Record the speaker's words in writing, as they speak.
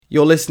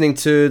You're listening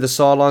to The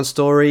Sideline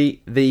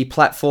Story, the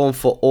platform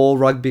for all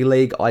rugby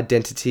league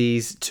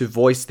identities to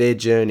voice their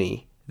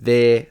journey,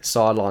 their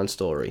sideline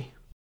story.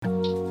 Stewart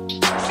throws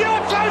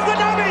the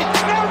dummy.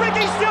 Now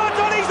Ricky Stewart's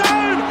on his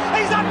own.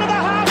 He's up to the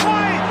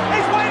halfway.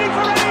 He's waiting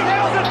for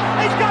Ettinghausen.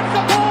 He's got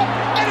support.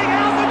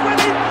 Ettinghausen's with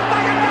him.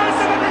 They can go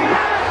to the end.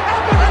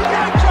 Up with the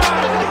catcher.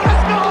 He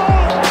has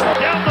scored.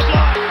 Down the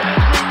block,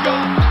 Andrew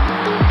John.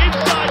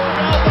 Inside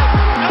for Albert.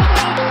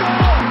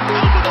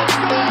 Albert will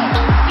score.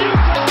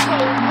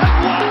 Newcastle have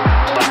won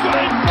the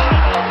grand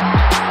final.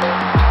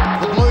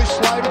 The Blues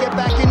slow to get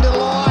back into the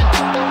line.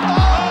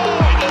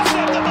 Oh, he just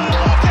set the ball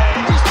off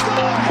there. He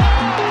scored.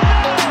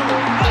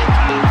 They can't take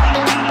that off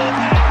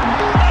him.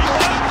 They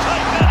don't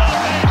take that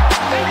off him.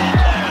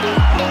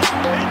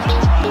 It's a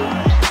try.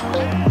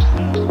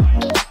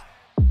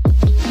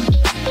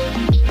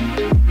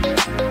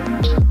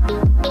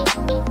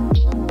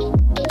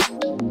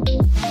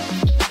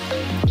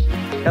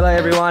 Hello,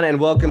 everyone, and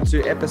welcome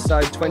to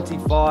episode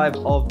 25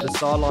 of the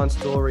Sideline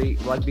Story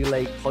Rugby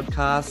League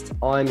podcast.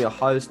 I'm your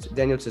host,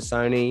 Daniel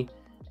Tassoni,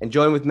 and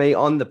join with me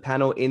on the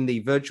panel in the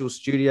virtual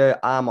studio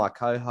are my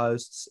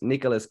co-hosts,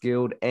 Nicholas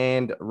Guild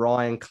and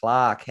Ryan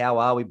Clark. How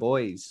are we,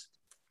 boys?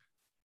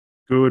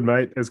 Good,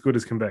 mate. As good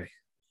as can be.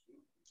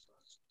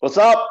 What's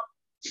up?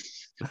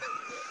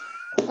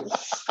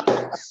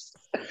 I'll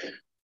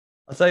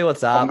tell you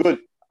what's up. I'm good.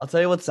 I'll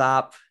tell you what's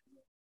up.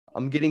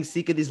 I'm getting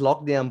sick of this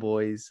lockdown,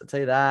 boys. I'll tell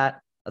you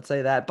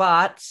that.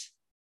 But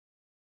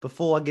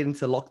before I get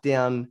into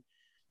lockdown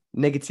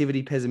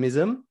negativity,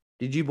 pessimism,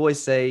 did you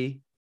boys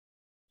see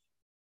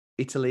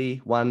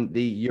Italy won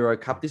the Euro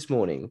Cup this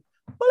morning?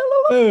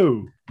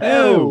 Oh,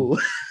 Oh.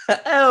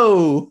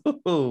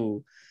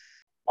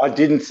 I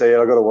didn't see it.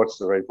 I got to watch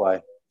the replay.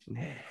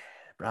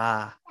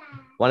 Brah.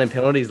 One in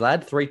penalties,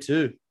 lad.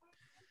 3-2.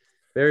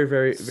 Very,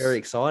 very, very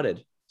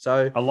excited.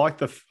 So I like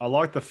the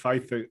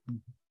faith that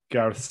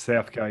Gareth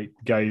Southgate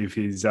gave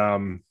his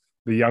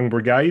the young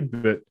brigade,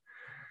 but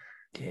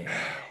yeah.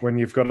 when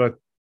you've got a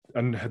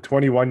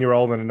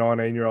 21-year-old and a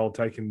 19-year-old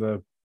taking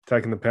the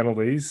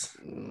penalties,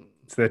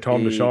 it's their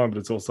time to shine, but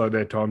it's also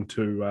their time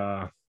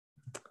to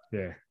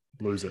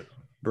lose it.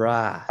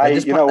 Brah. Hey,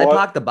 They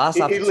parked the bus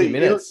after 2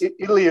 minutes.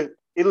 Italy have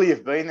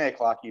been there,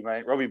 Clarky,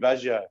 mate. Robbie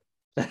Baggio.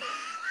 Don't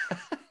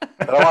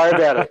worry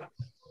about it.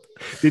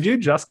 Did you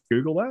just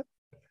Google that?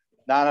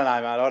 No, mate.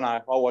 I know.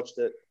 I watched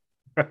it.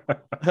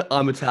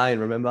 I'm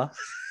Italian, remember?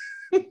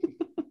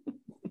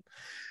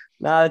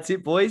 No, that's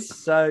it, boys.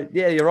 So,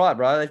 yeah, you're right,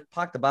 bro. They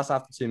parked the bus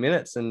after 2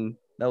 minutes, and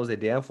that was their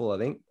downfall, I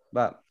think.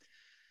 But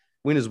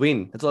winners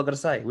win. That's all I've got to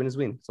say. Winners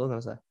win. That's all I'm going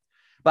to say.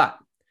 But,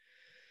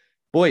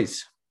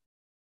 boys,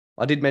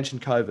 I did mention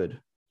COVID.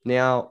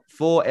 Now,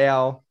 for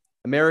our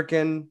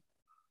American,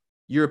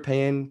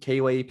 European,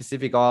 Kiwi,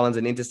 Pacific Islands,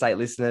 and interstate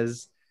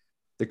listeners,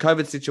 the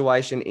COVID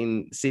situation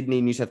in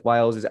Sydney, New South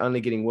Wales is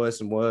only getting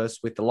worse and worse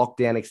with the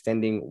lockdown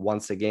extending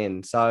once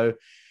again. So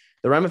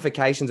the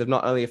ramifications have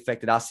not only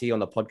affected us here on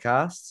the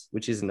podcast,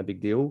 which isn't a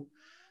big deal.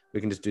 We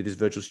can just do this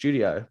virtual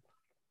studio.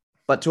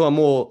 But to a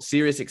more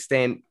serious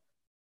extent,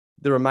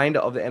 the remainder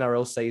of the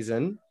NRL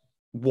season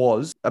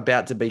was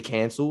about to be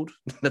cancelled.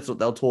 That's what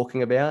they were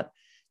talking about.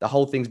 The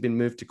whole thing's been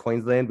moved to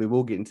Queensland. We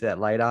will get into that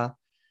later.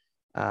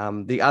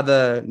 The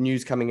other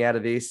news coming out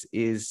of this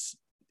is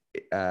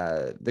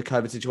the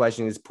COVID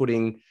situation is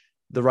putting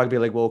the Rugby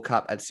League World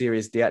Cup at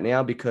serious doubt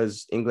now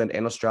because England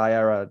and Australia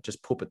are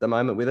just poop at the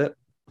moment with it.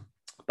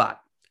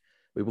 But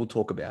we will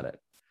talk about it.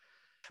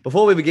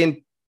 Before we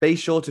begin, be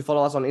sure to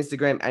follow us on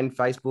Instagram and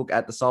Facebook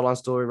at the Sideline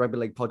Story Rugby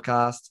League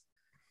Podcast.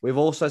 We've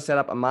also set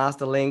up a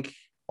master link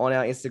on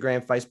our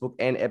Instagram, Facebook,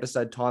 and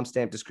episode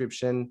timestamp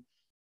description,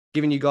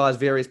 giving you guys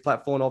various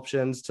platform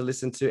options to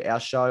listen to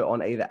our show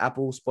on either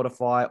Apple,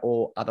 Spotify,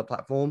 or other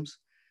platforms.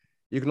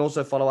 You can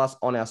also follow us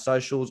on our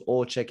socials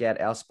or check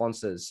out our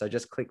sponsors. So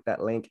just click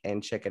that link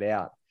and check it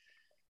out.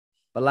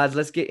 But lads,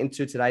 let's get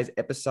into today's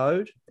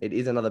episode. It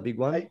is another big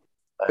one.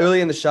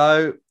 Early in the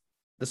show,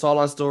 the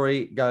Sideline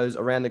Story goes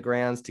around the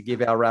grounds to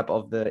give our wrap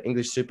of the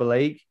English Super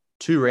League.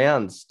 2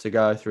 rounds to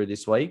go through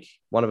this week.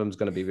 One of them is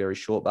going to be very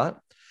short, but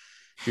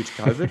due to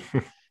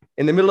COVID.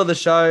 In the middle of the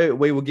show,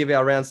 we will give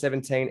our round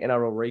 17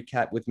 NRL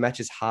recap with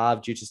matches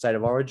halved due to State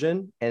of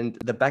Origin. And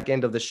the back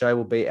end of the show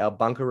will be our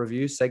bunker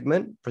review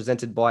segment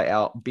presented by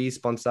our beer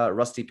sponsor,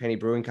 Rusty Penny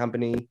Brewing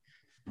Company,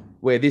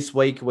 where this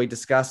week we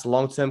discuss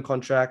long-term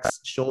contracts,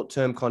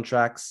 short-term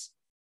contracts,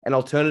 an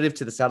alternative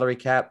to the salary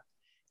cap,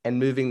 and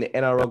moving the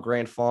NRL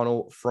Grand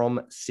Final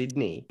from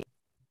Sydney.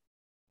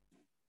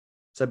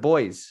 So,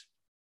 boys,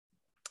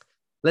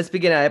 let's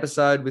begin our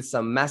episode with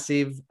some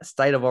massive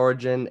State of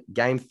Origin,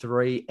 Game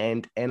 3,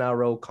 and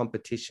NRL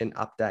competition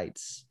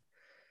updates.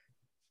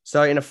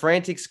 So in a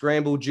frantic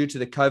scramble due to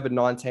the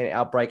COVID-19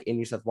 outbreak in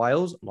New South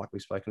Wales, like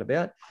we've spoken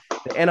about,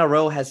 the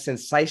NRL has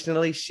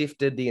sensationally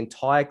shifted the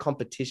entire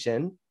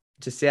competition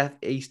to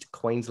southeast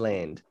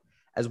Queensland,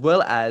 as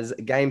well as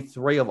Game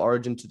 3 of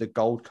Origin to the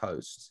Gold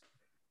Coast.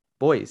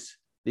 Boys,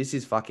 this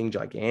is fucking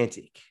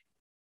gigantic.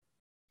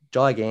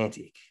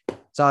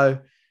 So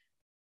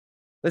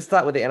let's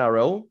start with the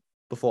NRL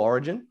before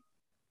Origin.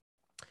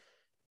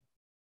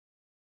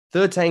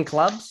 13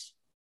 clubs,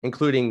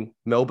 including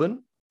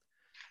Melbourne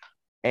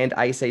and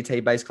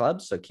ACT-based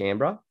clubs, so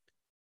Canberra,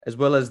 as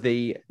well as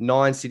the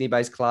 9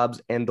 Sydney-based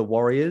clubs and the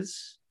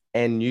Warriors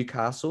and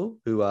Newcastle,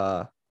 who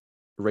are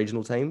a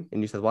regional team in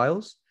New South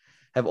Wales,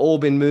 have all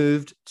been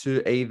moved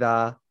to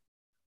either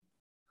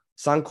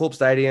Suncorp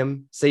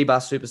Stadium,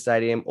 Seabus Super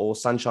Stadium, or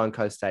Sunshine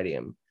Coast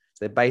Stadium.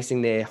 So they're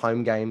basing their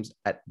home games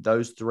at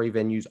those 3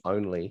 venues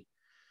only.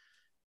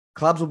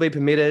 Clubs will be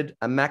permitted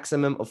a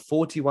maximum of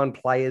 41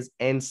 players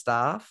and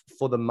staff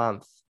for the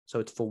month. So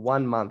it's for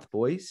 1 month,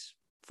 boys.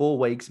 4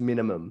 weeks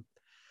minimum.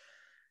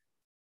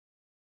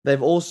 The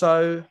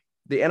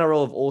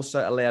NRL have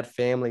also allowed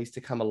families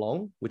to come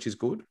along, which is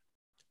good.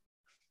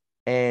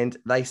 And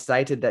they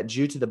stated that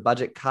due to the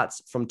budget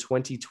cuts from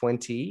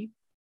 2020,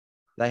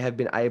 they have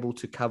been able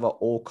to cover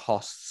all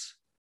costs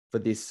for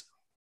this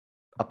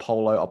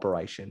Apollo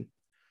operation.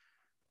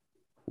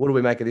 What do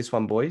we make of this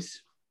one,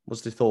 boys?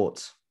 What's the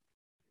thoughts?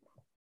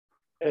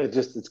 Yeah,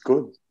 it's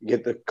good.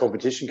 Get the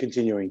competition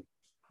continuing.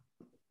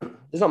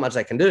 There's not much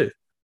they can do.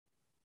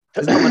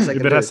 There's not much they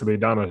can do. If it has to be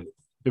done,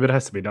 it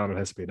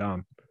has to be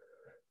done.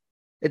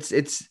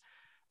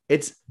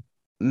 It's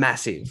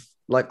massive.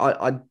 Like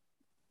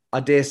I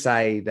dare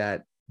say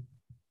that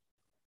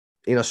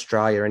in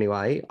Australia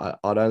anyway,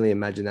 I'd only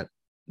imagine that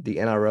the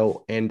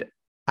NRL and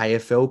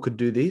AFL could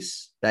do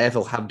this. The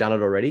AFL have done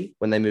it already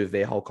when they moved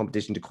their whole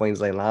competition to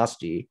Queensland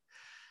last year.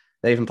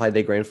 They even played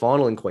their grand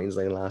final in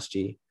Queensland last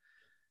year.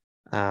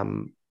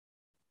 The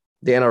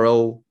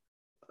NRL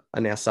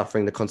are now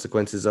suffering the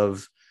consequences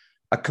of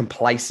a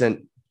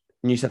complacent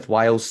New South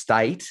Wales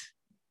state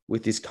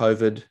with this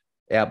COVID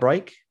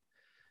outbreak.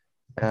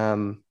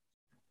 And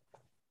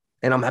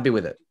I'm happy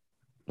with it.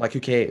 Like, who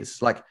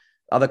cares? Like,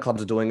 other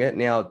clubs are doing it.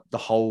 Now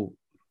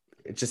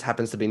it just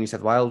happens to be New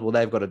South Wales. Well,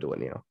 they've got to do it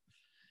now.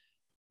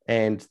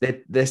 And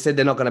they said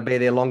they're not going to be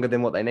there longer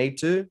than what they need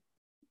to.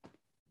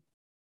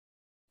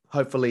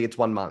 Hopefully it's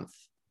 1 month,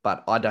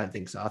 but I don't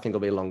think so. I think it'll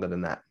be longer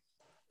than that.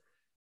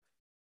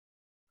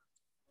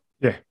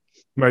 Yeah.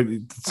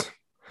 Mate,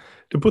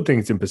 to put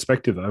things in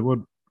perspective, though, what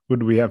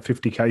did we have?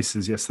 50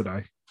 cases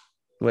yesterday.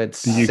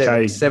 It's the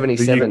UK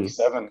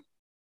 77.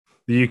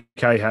 The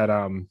UK had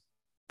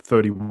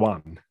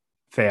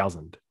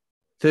 31,000.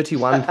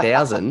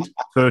 31,000?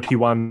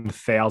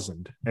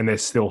 31,000. And they're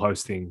still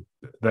hosting.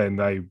 Then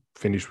they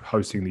finished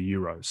hosting the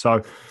Euro.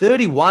 So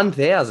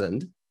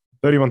 31,000?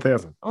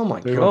 31,000. Oh, my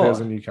God.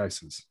 31,000 new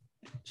cases.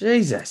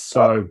 Jesus.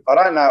 So I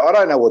don't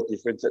know what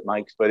difference it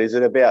makes, but is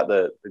it about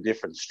the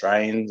different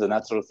strains and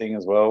that sort of thing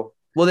as well?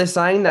 Well, they're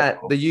saying that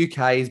the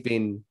UK has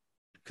been,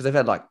 because they've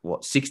had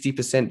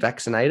 60%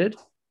 vaccinated.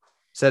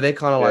 So they're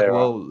kind of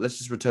well, let's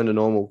just return to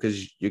normal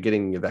because you're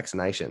getting your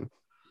vaccination.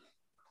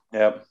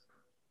 Yep.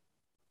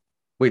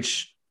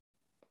 Which,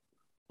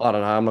 I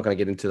don't know. I'm not going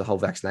to get into the whole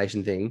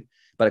vaccination thing,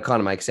 but it kind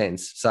of makes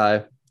sense.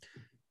 So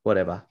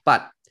whatever.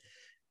 But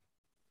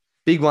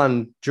big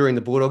one during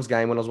the Bulldogs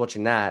game when I was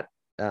watching that,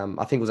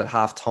 I think it was at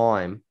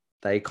halftime.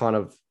 It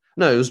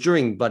was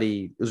during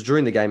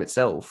the game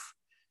itself.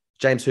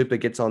 James Hooper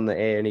gets on the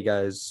air and he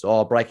goes,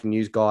 breaking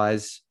news,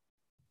 guys.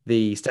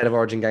 The State of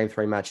Origin Game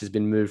 3 match has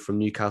been moved from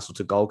Newcastle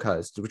to Gold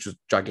Coast, which was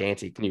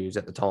gigantic news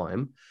at the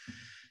time.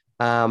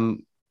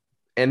 And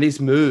this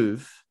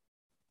move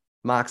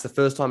marks the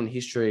first time in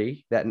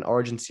history that an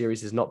Origin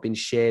series has not been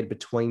shared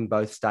between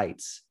both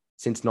states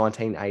since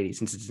 1980,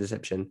 since its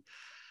inception.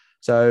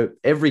 So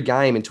every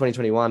game in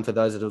 2021, for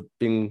those that have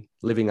been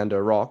living under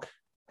a rock,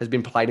 has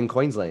been played in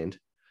Queensland.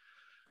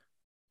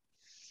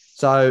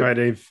 So,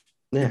 right,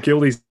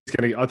 Gildy's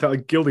going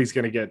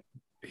to get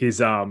his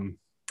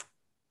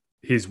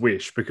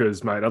wish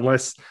because, mate,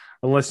 unless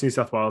New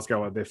South Wales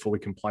go out there fully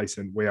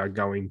complacent, we are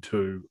going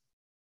to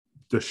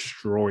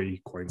destroy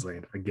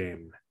Queensland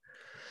again.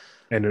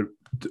 And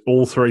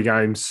all 3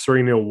 games,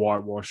 3-0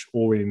 whitewash,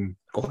 all in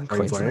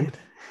Queensland.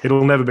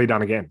 It'll never be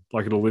done again.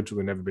 It'll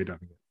literally never be done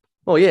again.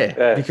 Oh,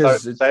 yeah.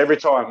 Because so every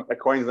time a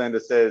Queenslander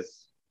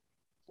says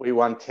we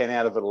won 10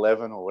 out of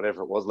 11 or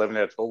whatever it was, 11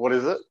 out of 12. What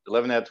is it?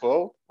 11 out of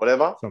 12?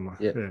 Whatever.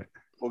 Yeah.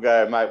 We'll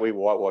go, mate, we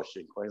whitewashed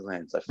in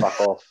Queensland, so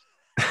fuck off.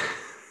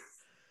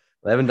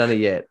 They haven't done it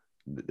yet.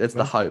 That's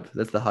the hope.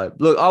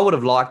 Look, I would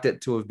have liked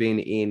it to have been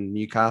in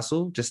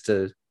Newcastle just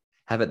to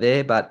have it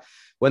there. But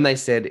when they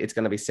said it's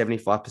going to be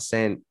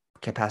 75%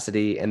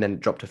 capacity and then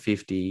drop to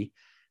 50,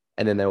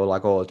 and then they were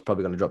like, it's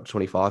probably going to drop to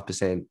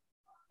 25%.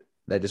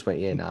 They just went,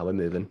 we're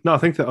moving. No, I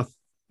think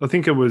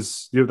it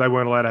was they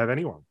weren't allowed to have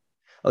anyone.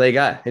 Oh, there you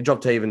go. It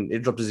dropped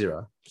to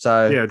 0.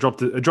 So yeah, it dropped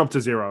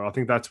to 0. I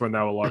think that's when they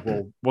were like,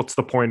 well, what's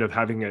the point of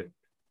having it?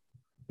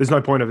 There's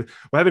no point of it.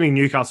 We're having it in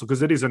Newcastle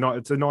because it's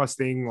a nice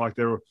thing.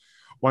 They're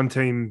one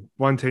team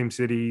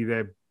city.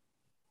 They're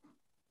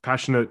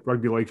passionate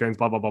rugby league fans.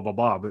 Blah blah blah blah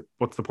blah. But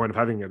what's the point of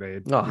having it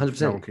there?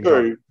 100%.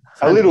 True.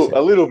 A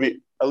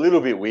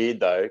little bit weird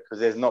though because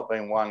there's not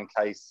been one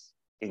case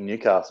in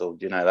Newcastle.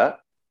 Do you know that?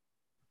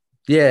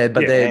 Yeah,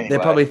 but they're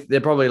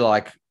probably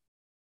like,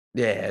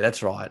 yeah,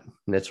 that's right.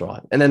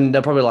 And then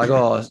they're probably like,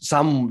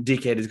 some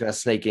dickhead is going to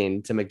sneak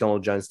in to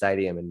McDonald Jones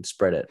Stadium and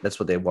spread it. That's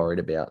what they're worried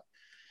about.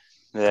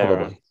 Yeah,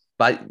 probably.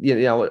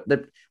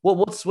 But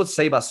what's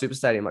Seabus Super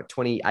Stadium, like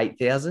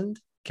 28,000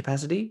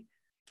 capacity?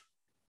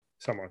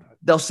 Something like that.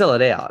 They'll sell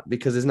it out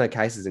because there's no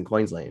cases in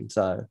Queensland.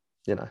 So,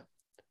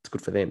 it's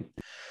good for them.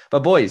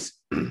 But boys,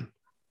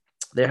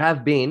 there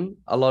have been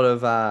a lot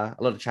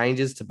of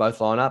changes to both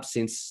lineups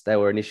since they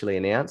were initially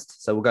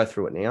announced. So we'll go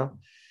through it now.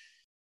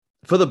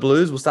 For the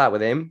Blues, we'll start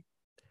with them.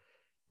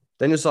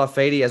 Daniel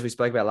Saifidi, as we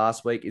spoke about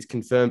last week, is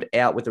confirmed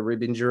out with a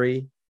rib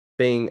injury,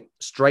 being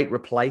straight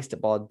replaced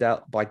by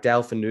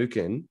Dale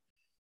Finucane,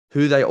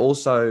 who they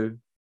also,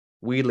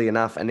 weirdly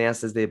enough,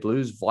 announced as their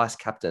Blues vice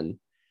captain.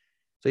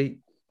 So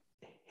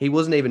he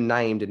wasn't even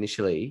named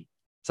initially.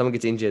 Someone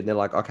gets injured, and they're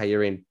like, "Okay,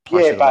 you're in."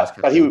 Yeah,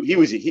 but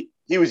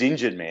he was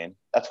injured, man.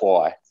 That's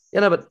why.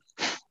 Yeah, no,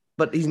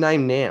 but he's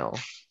named now.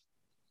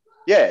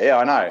 Yeah,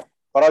 I know.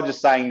 But I'm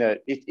just saying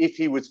that if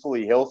he was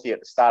fully healthy at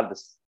the start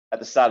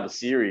of the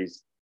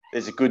series,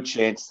 there's a good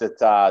chance that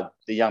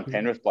the young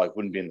Penrith bloke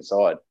wouldn't be in the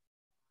side.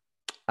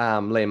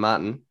 Liam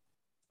Martin.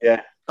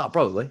 Yeah. Oh,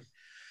 probably.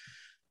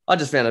 I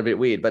just found it a bit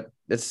weird, but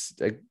it's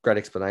a great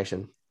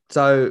explanation.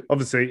 So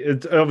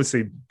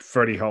obviously,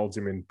 Freddie holds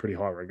him in pretty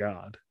high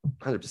regard.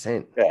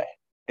 100%. Yeah,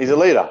 he's a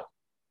leader.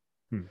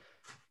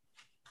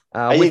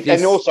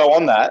 And also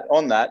on that,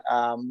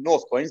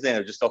 North Queensland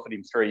have just offered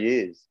him 3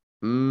 years.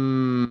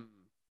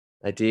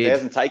 They did. He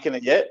hasn't taken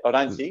it yet, I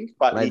don't think,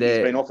 but he's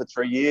been offered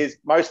 3 years.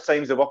 Most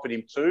teams have offered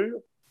him 2.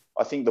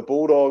 I think the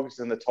Bulldogs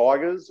and the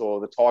Tigers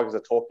are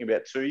talking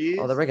about 2 years.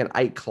 Oh, they reckon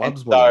 8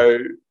 clubs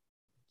want him.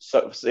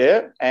 So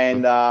yeah,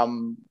 and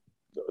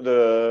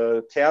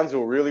the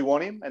Townsville really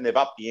want him, and they've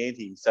upped the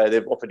ante, so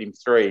they've offered him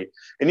 3.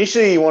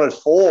 Initially, he wanted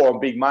 4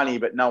 on big money,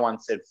 but no one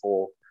said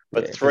 4.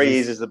 But 3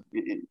 years is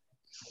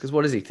because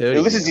what is he, 30?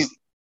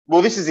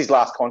 Well, this is his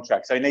last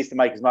contract, so he needs to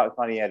make as much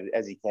money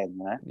as he can,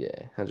 Yeah,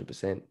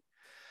 100%.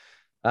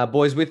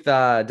 Boys, with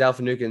Dale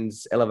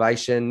Finucane's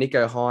elevation,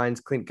 Nico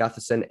Hines, Clint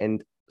Gutherson,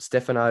 and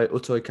Stefano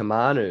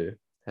Utoikamanu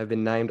have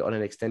been named on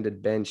an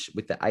extended bench,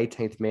 with the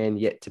 18th man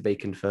yet to be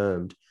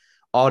confirmed.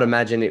 I would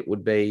imagine it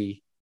would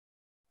be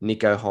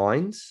Nico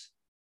Hines,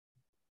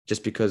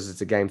 just because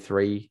it's a game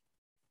 3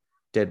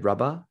 dead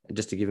rubber,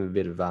 just to give him a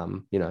bit of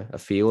a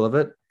feel of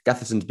it.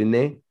 Gutherson's been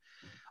there.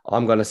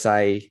 I'm going to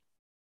say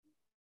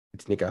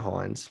it's Nico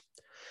Hines.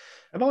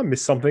 Have I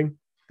missed something?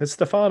 Has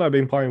Stefano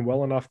been playing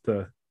well enough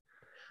to?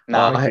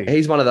 No,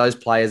 he's one of those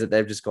players that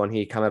they've just gone,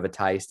 here, come have a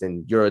taste,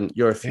 and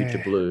you're a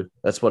future Blue.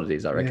 That's what it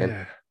is, I reckon.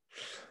 Yeah.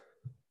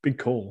 Big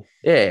call.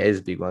 Yeah, it is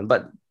a big one.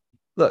 But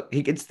look,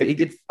 he gets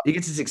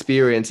his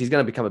experience. He's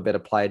going to become a better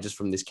player just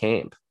from this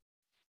camp.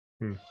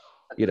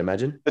 You'd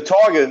imagine.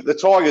 The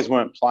Tigers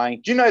weren't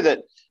playing. Do you know that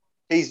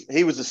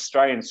he was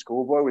Australian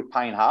schoolboy with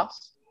Payne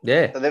Haas?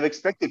 Yeah. So they've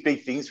expected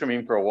big things from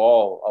him for a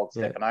while, old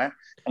Stefano.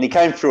 And he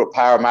came through at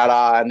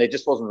Parramatta, and there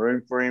just wasn't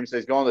room for him. So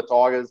he's gone to the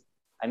Tigers,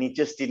 and he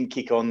just didn't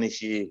kick on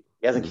this year.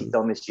 He hasn't kicked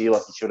on this year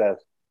like he should have.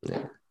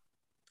 Yeah.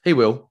 He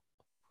will.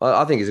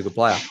 I think he's a good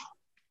player.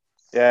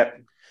 Yeah.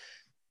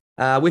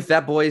 With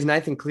that, boys,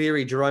 Nathan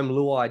Cleary, Jerome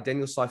Luai,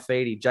 Daniel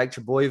Saifidi, Jake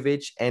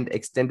Trbojevic, and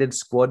extended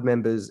squad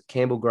members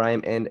Campbell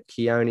Graham and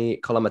Keone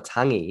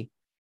Kolamatangi,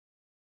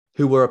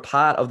 who were a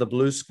part of the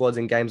Blues squads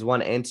in games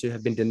 1 and 2,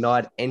 have been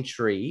denied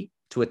entry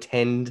to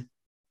attend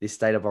this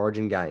State of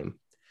Origin game.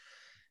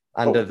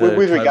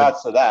 With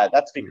regards to that,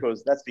 that's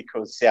because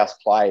South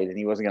played, and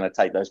he wasn't going to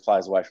take those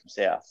players away from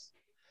South.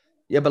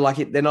 Yeah, but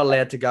they're not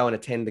allowed to go and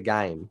attend the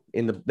game.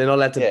 They're not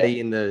allowed to be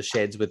in the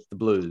sheds with the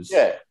Blues.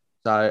 Yeah.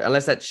 So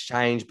unless that's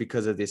changed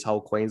because of this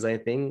whole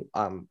Queensland thing,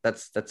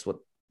 that's what.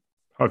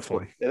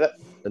 Hopefully,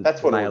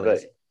 that's what it will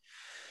be.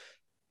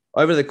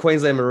 Over the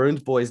Queensland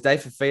Maroons, boys,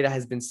 Dave Fifita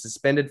has been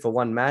suspended for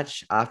 1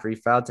 match after he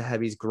failed to have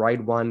his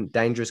Grade 1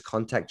 dangerous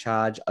contact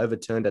charge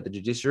overturned at the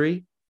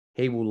judiciary.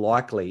 He will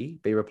likely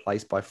be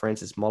replaced by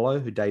Francis Mollo,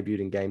 who debuted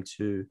in Game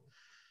 2.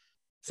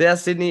 South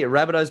Sydney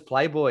Rabbitohs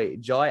playboy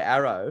Jai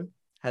Arrow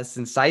has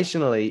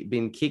sensationally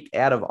been kicked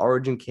out of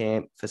Origin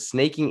camp for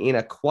sneaking in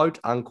a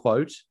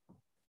quote-unquote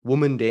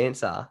woman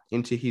dancer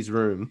into his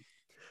room.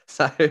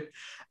 So,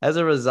 as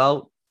a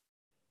result,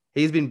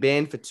 he's been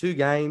banned for 2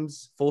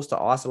 games, forced to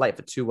isolate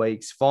for 2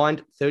 weeks,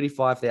 fined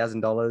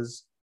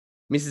 $35,000,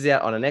 misses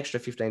out on an extra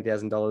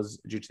 $15,000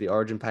 due to the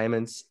Origin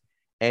payments,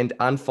 and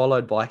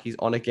unfollowed by his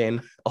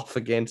on-again,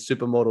 off-again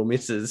supermodel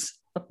misses.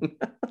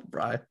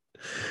 Bro,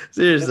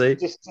 seriously.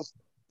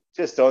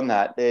 Just on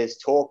that, there's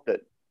talk that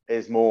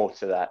there's more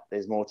to that.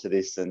 There's more to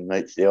this than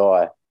meets the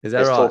eye. Is that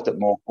right?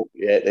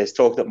 There's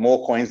talk that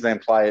more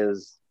Queensland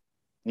players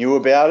knew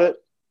about it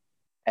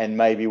and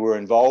maybe were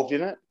involved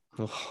in it.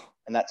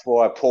 And that's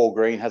why Paul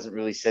Green hasn't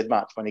really said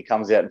much when he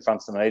comes out in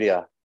front of the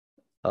media.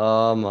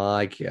 Oh,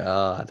 my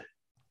God.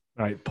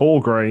 Mate, Paul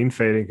Green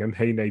feeding him.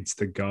 He needs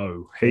to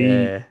go.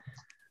 Yeah.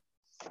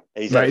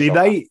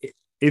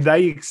 If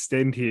they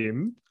extend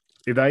him,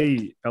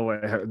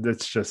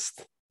 that's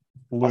just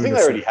lunacy. I think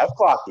they already have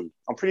Clarkey.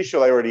 I'm pretty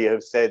sure they already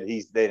have said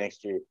he's there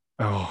next year.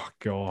 Oh,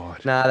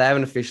 God. No, they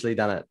haven't officially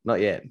done it. Not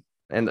yet.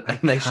 And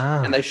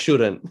they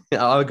shouldn't.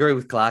 I agree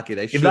with Clarkey.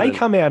 They shouldn't. If they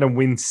come out and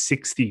win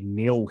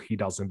 60-0, he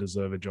doesn't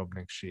deserve a job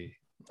next year.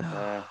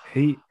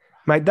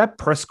 Mate, that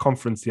press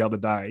conference the other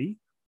day,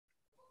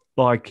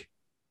 like,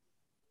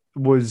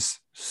 was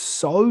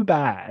so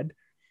bad.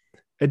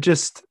 It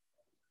just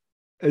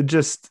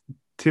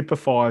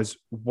typifies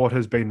what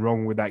has been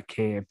wrong with that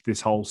camp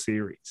this whole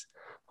series.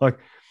 Like,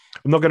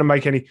 I'm not going to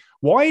make any.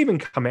 Why even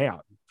come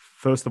out?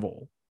 First of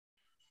all,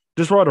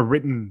 just write a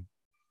written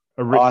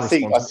I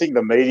think response.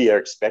 the media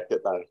expect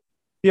it though.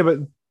 Yeah, but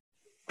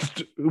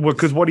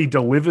because what he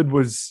delivered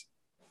was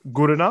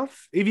good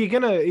enough. If you're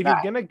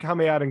gonna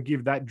come out and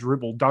give that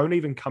dribble, don't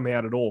even come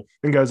out at all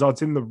and goes, "Oh,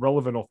 it's in the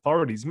relevant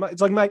authorities."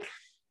 It's like, mate,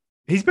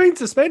 he's been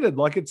suspended.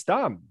 Like, it's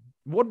done.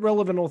 What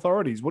relevant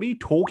authorities? What are you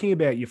talking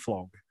about, you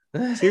flog?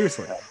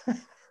 Seriously.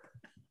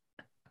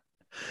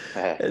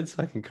 It's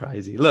fucking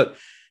crazy. Look,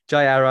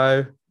 Jay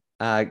Arrow,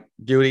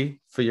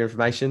 guilty for your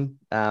information,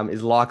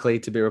 is likely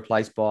to be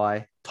replaced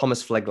by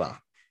Thomas Flegler.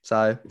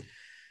 So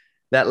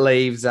that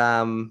leaves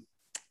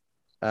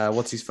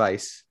what's his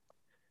face?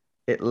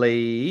 It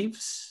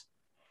leaves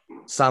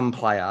some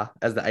player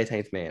as the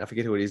 18th man. I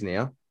forget who it is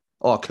now.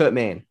 Oh, Kurt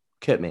Mann.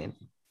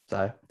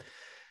 So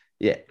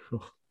yeah.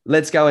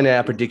 Let's go into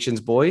our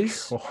predictions,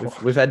 boys.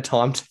 We've had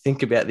time to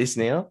think about this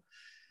now.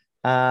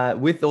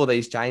 With all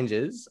these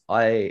changes,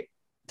 I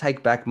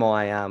take back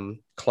my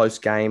close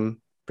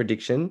game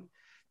prediction,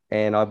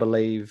 and I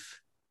believe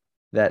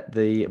that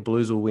the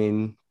Blues will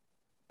win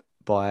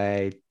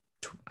by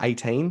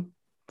 18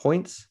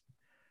 points.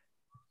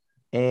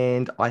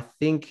 And I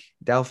think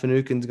Dale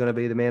Finucane's going to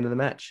be the man of the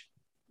match.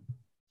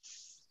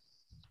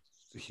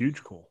 It's a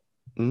huge call.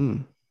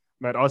 Mm.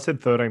 Mate, I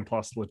said 13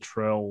 plus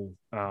Latrell,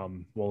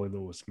 Wally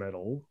Lewis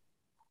medal.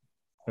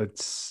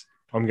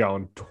 I'm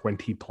going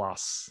 20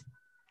 plus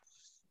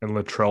and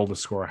Latrell to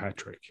score a hat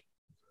trick.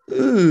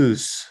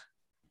 Ooze.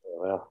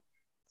 Well,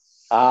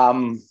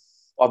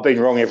 I've been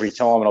wrong every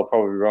time, and I'll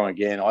probably be wrong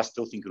again. I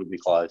still think it'll be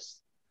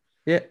close.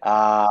 Yeah.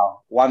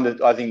 1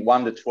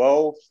 to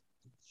 12,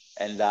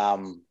 and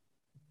I'm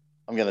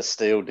going to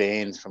steal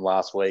Dan's from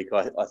last week.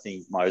 I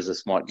think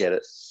Moses might get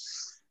it.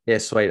 Yeah,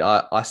 sweet.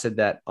 I said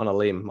that on a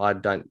limb. I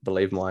don't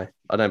believe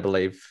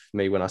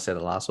me when I said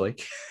it last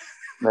week.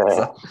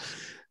 So,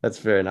 that's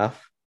fair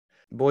enough.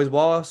 Boys,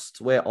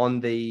 whilst we're on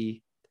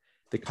the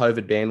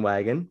COVID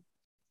bandwagon,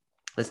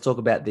 let's talk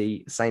about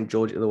the St.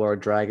 George Illawarra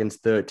Dragons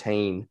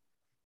 13.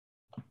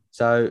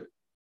 So,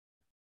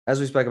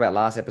 as we spoke about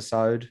last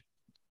episode,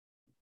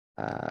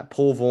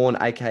 Paul Vaughan,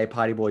 aka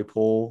Party Boy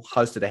Paul,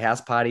 hosted a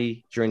house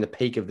party during the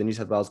peak of the New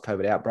South Wales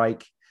COVID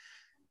outbreak,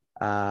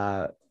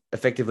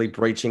 effectively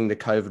breaching the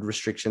COVID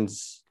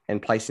restrictions and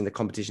placing the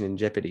competition in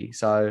jeopardy.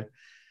 So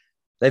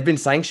they've been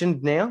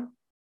sanctioned now.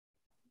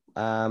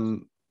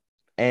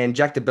 And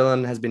Jack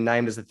DeBellin has been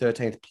named as the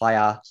 13th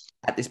player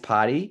at this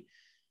party.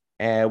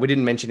 We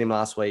didn't mention him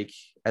last week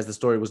as the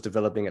story was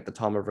developing at the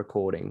time of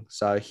recording.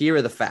 So here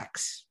are the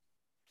facts.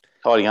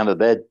 Hiding under the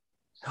bed.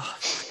 Oh,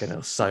 fucking, it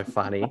was so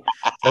funny.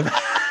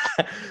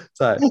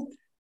 So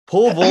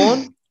Paul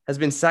Vaughan has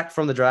been sacked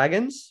from the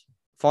Dragons,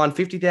 fined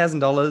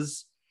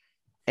 $50,000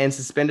 and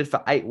suspended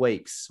for 8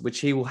 weeks, which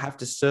he will have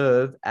to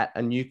serve at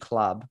a new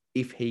club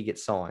if he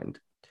gets signed.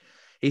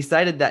 He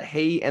stated that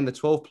he and the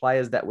 12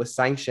 players that were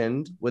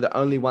sanctioned were the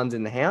only ones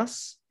in the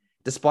house,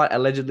 despite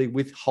allegedly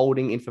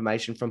withholding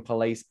information from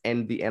police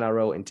and the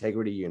NRL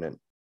Integrity Unit.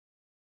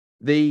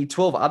 The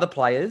 12 other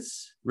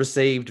players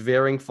received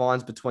varying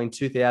fines between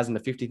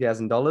 $2,000 to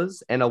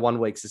 $50,000 and a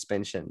 1-week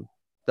suspension.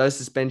 Those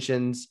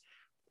suspensions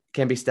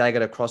can be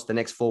staggered across the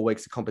next 4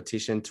 weeks of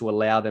competition to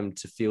allow them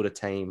to field a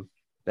team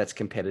that's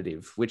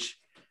competitive, which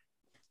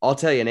I'll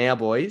tell you now,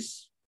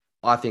 boys,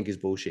 I think is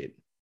bullshit.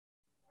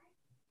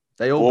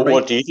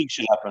 What do you think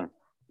should happen?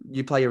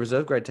 You play your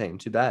reserve grade team.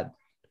 Too bad.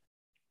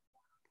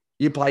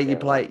 You play.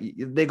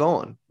 They're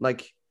gone.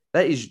 Like,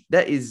 that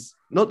is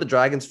not the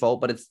Dragons'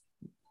 fault, but it's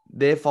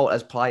their fault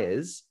as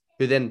players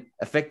who then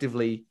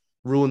effectively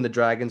ruin the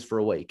Dragons for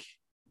a week,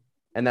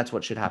 and that's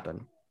what should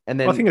happen. And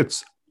then I think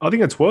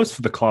it's worse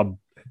for the club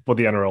what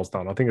the NRL's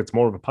done. I think it's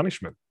more of a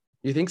punishment.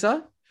 You think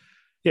so?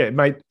 Yeah,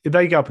 mate. If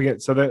they go up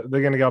against, so they're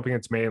going to go up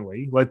against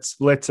Manly.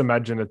 Let's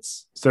imagine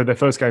it's so their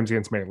first game's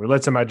against Manly.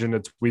 Let's imagine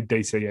it's with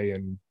DCE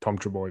and Tom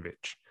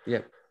Trbojevic.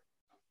 Yep.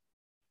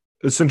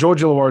 The St.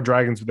 George Illawarra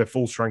Dragons with their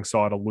full strength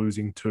side are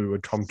losing to a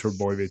Tom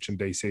Trbojevic and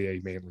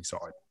DCE Manly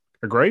side.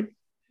 Agreed?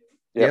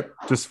 Yep.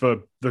 Just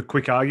for the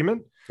quick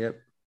argument. Yep.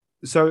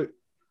 So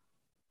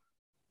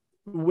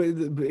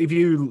if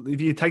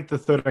you take the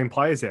 13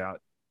 players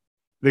out,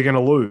 they're going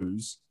to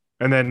lose,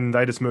 and then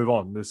they just move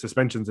on. The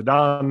suspensions are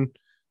done.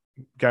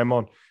 Game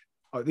on.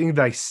 I think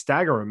they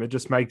stagger them. It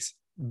just makes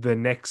the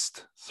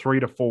next 3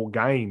 to 4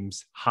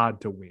 games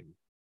hard to win.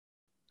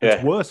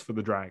 It's worse for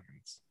the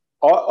Dragons.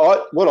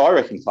 What I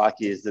reckon,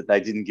 Clarky, is that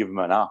they didn't give them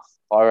enough.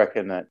 I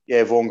reckon that,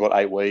 Vaughan got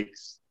 8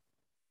 weeks.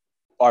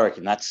 I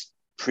reckon that's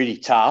pretty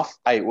tough,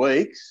 8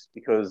 weeks,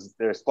 because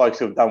there's blokes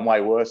who have done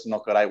way worse and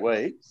not got 8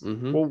 weeks.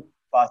 Mm-hmm. Well,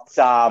 but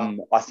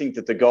I think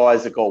that the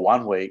guys that got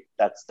 1 week,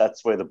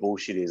 that's where the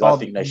bullshit is. I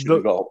think they should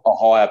have got a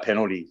higher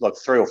penalty, like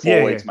 3 or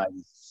 4 weeks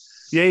maybe.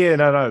 Yeah,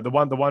 no. The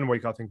one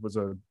week I think was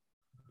a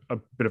a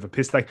bit of a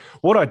piss take.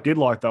 What I did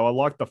like though, I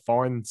like the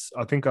fines.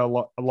 I think I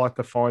like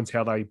the fines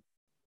how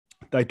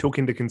they took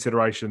into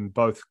consideration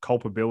both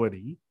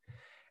culpability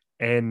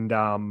and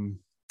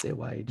Their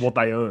wage. what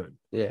they earn.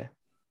 Yeah.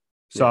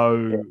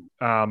 So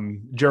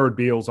Jared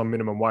Beals on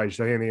minimum wage,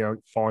 they only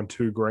fined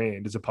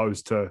 $2,000 as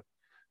opposed to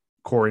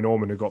Corey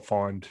Norman, who got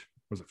fined,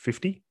 was it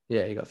 50?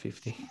 Yeah, he got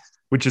 50.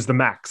 Which is the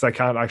max. They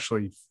can't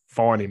actually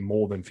fine him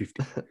more than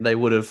 50. They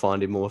would have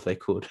fined him more if they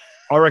could.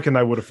 I reckon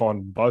they would have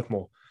fined both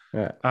more.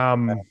 Yeah.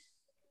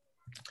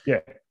 Yeah.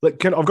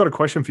 I've got a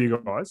question for you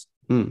guys.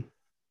 Hmm.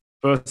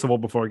 First of all,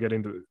 before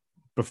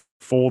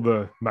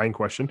the main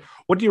question,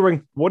 what do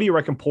you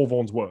reckon Paul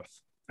Vaughan's worth?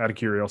 Out of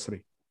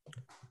curiosity,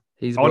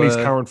 He's on his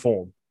current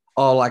form.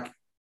 Oh, like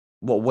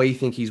what we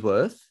think he's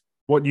worth?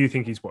 What do you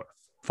think he's worth?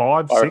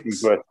 5, I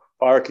 6?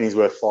 reckon he's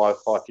worth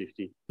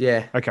 550.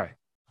 Yeah. Okay.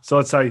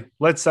 So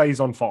let's say he's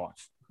on 5.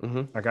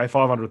 Mm-hmm. Okay,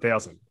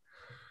 500,000.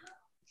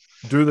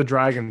 Do the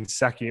Dragons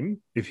sack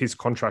him if he's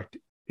on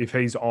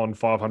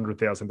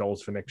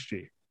 $500,000 for next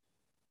year?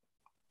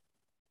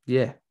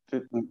 Yeah.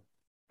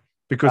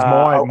 Because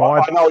I know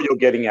what you're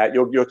getting at.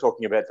 You're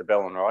talking about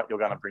DeBellin, right? You're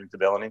going to bring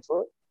DeBellin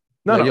into it.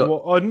 Not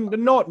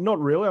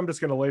really. I'm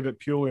just going to leave it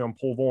purely on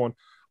Paul Vaughan.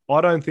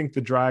 I don't think the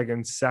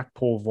Dragons sack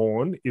Paul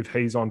Vaughan if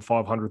he's on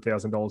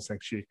 $500,000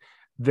 next year.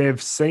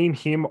 They've seen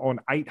him on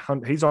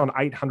 $800,000. He's on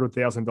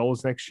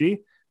 $800,000 next year.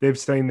 They've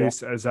seen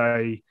this as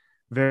a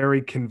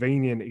very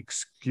convenient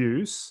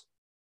excuse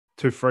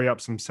to free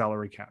up some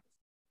salary cap.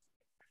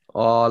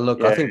 Oh,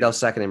 look, I think they'll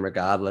sack him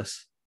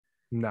regardless.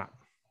 No.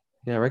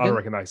 Yeah, I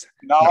reckon they.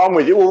 No, I'm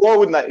with you. Well, why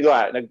wouldn't they?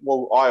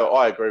 Well,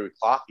 I agree with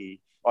Clarkey.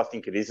 I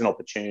think it is an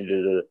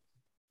opportunity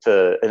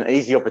an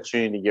easy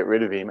opportunity to get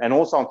rid of him. And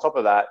also on top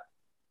of that,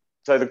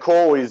 so the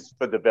call is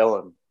for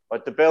DeBellin.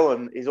 Like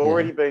DeBellin is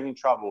already been in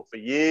trouble for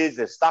years.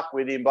 They're stuck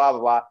with him, blah,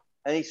 blah, blah.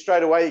 And he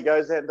straight away, he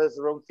goes out and does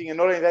the wrong thing. And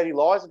not only that, he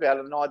lies about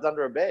it and hides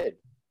under a bed.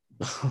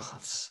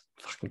 That's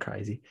fucking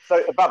crazy.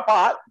 So,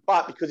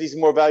 but because he's a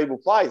more valuable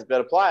player, he's a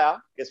better player,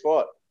 guess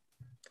what?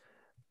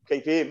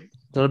 Keep him.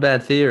 Not a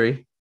bad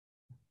theory.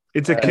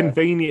 It's a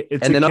convenient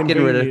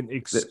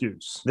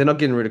excuse. They're not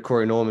getting rid of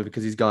Corey Norman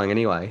because he's going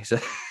anyway. So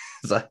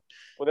they're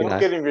not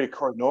getting rid of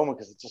Corey Norman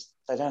because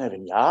they don't have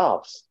any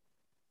halves.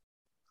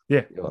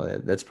 Yeah. Oh, yeah,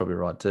 that's probably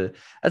right too.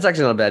 That's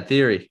actually not a bad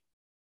theory.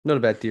 Not a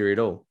bad theory at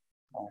all.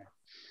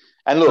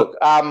 And look,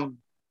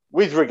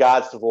 with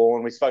regards to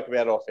Vaughan, we spoke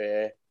about it off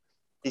air.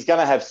 He's going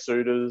to have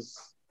suitors.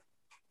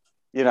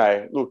 You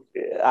know, look,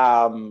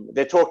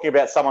 they're talking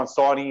about someone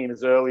signing him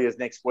as early as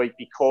next week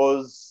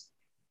because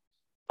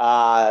you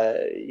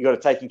got to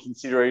take in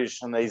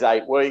consideration these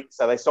 8 weeks.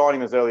 So they sign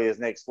him as early as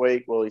next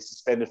week. Well, he's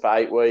suspended for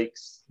 8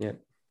 weeks. Yeah.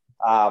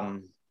 I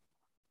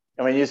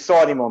mean, you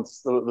sign him on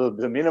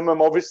the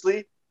minimum,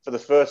 obviously, for the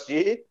first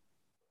year.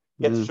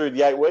 Gets through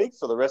the 8 weeks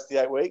or the rest of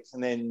the 8 weeks,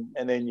 and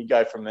then you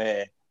go from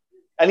there.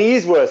 And he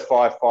is worth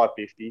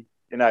 550.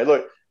 You know,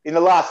 look, in the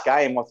last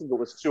game, I think it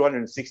was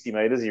 260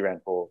 metres he ran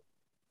for.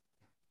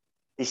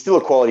 He's still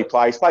a quality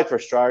player. He's played for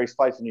Australia. He's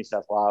played for New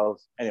South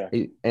Wales.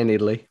 Anyway. And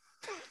Italy.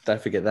 Don't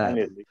forget that.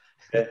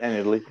 And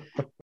Italy.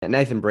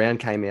 Nathan Brown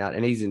came out,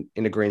 and he's in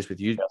agreement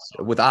with you,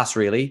 with us,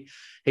 really.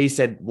 He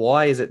said,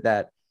 why is it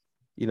that,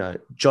 you know,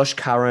 Josh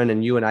Curran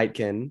and Ewan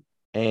Aitken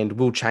and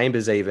Will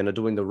Chambers even are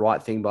doing the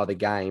right thing by the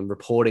game,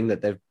 reporting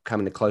that they've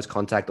come into close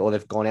contact or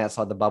they've gone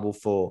outside the bubble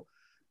for,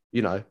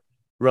 you know,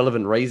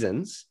 relevant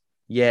reasons,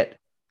 yet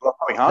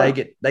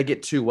they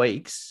get 2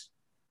 weeks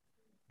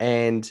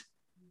and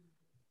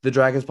the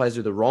Dragons players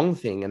do the wrong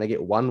thing and they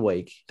get 1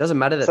 week. Doesn't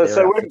matter that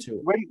they're out for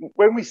 2 weeks.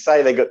 When we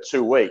say they got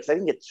 2 weeks, they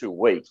didn't get 2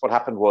 weeks. What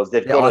happened was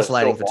they're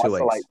isolating for 2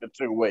 weeks. For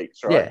 2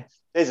 weeks, right? Yeah.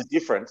 There's a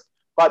difference.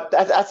 But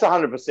that's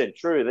 100%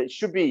 true. That it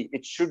should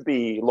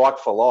be like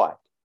for like.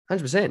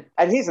 100%.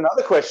 And here's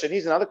another question.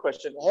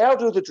 How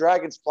do the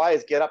Dragons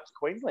players get up to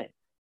Queensland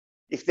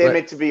if they're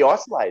meant to be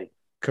isolated?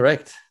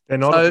 Correct. They're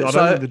not. I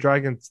don't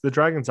think the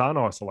Dragons aren't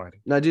isolating.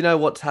 No, do you know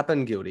what's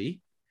happened, Gildy?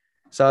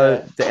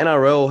 So the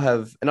NRL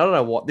have, and I don't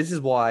know what, this is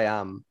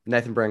why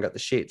Nathan Brown got the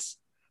shits.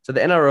 So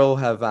the NRL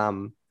have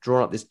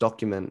drawn up this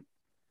document.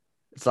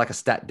 It's like a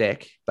stat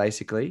deck,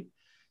 basically.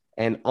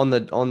 And on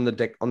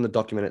the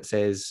document, it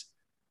says,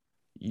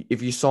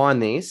 if you sign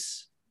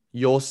this,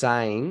 you're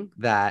saying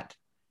that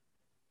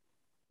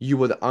you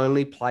were the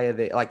only player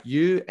there, like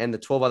you and the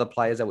 12 other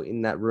players that were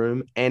in that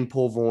room and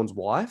Paul Vaughan's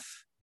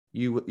wife.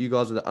 You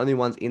guys were the only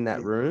ones in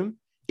that room.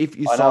 If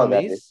you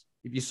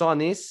sign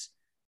this,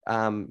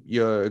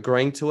 you're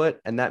agreeing to it,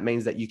 and that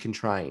means that you can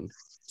train.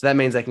 So that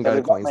means they can go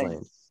to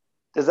Queensland.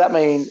 Does that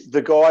mean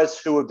the guys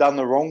who have done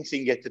the wrong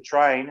thing get to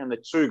train, and the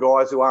 2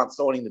 guys who aren't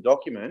signing the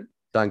document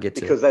don't get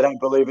to, because they don't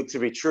believe it to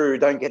be true,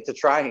 don't get to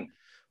train?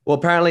 Well,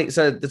 apparently,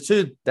 so the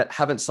 2 that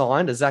haven't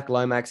signed are Zach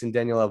Lomax and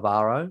Daniel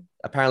Alvaro.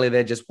 Apparently,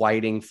 they're just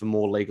waiting for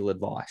more legal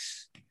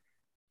advice.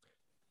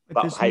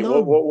 But hey,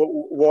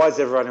 why is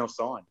everyone else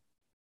signed?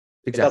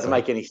 Exactly. It doesn't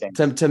make any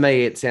sense. To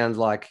me, it sounds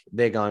like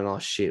they're going, oh,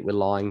 shit, we're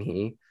lying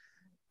here.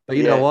 But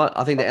you know what?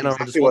 I think the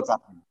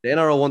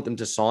NRL want them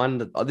to sign.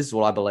 This is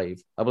what I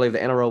believe. I believe the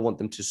NRL want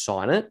them to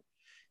sign it.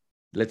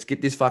 let's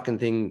get this fucking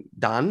thing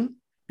done.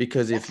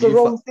 Because if That's the you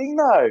wrong thing,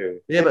 though.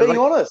 Yeah, They're but being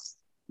honest.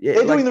 yeah,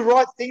 They're doing the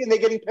right thing and they're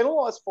getting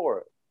penalised for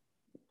it.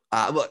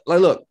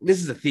 look,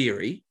 this is a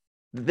theory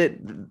that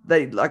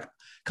they like.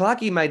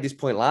 Clarkey made this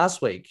point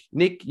last week.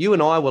 Nick, you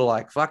and I were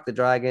like, "Fuck the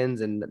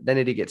Dragons," and then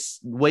it gets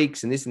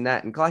weeks and this and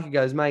that. And Clarkey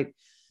goes, "Mate,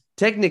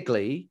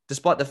 technically,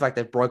 despite the fact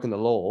they've broken the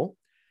law,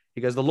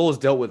 he goes, the law's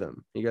dealt with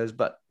them. He goes,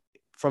 but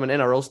from an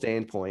NRL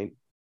standpoint,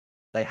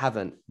 they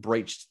haven't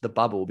breached the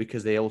bubble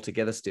because they're all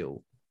together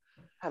still."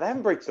 No, they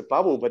haven't breached the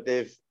bubble, but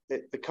they've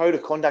the code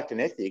of conduct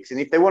and ethics. And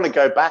if they want to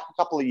go back a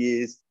couple of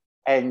years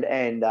and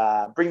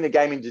bring the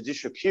game into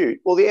disrepute,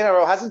 well, the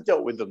NRL hasn't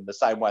dealt with them the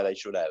same way they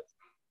should have.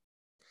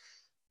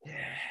 Yeah,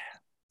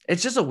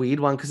 it's just a weird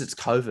one because it's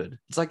COVID.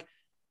 It's like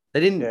they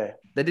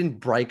didn't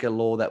break a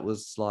law that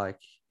was like,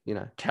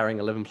 carrying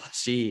 11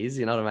 plus years.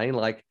 You know what I mean?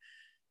 Like,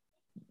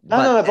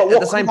 but at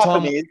what the same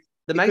time, is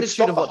the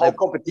magnitude of the whole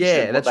competition.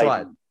 Yeah, that's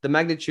right. The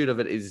magnitude of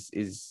it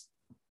is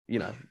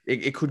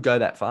it could go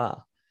that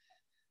far.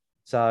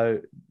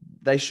 So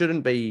they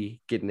shouldn't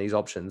be getting these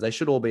options. They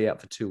should all be out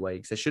for 2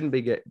 weeks. They shouldn't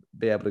be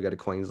able to go to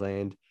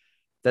Queensland.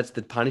 That's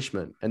the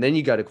punishment. And then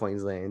you go to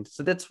Queensland.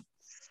 So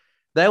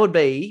they would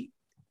be,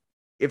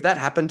 if that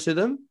happened to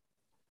them,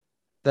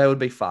 they would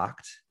be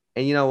fucked.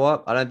 And you know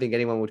what? I don't think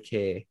anyone would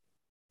care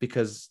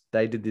because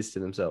they did this to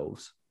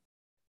themselves.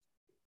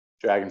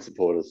 Dragon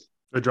supporters.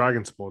 The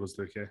Dragon supporters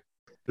do care.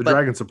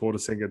 Dragon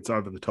supporters think it's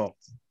over the top.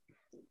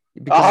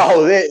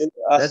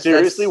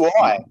 Seriously,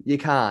 why? You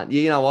can't.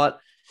 You know what?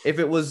 If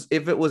it was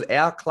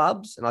our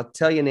clubs, and I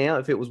tell you now,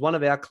 if it was one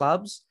of our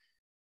clubs,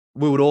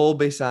 we would all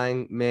be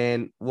saying,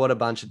 "Man, what a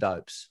bunch of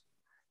dopes."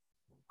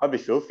 I'd be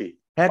filthy.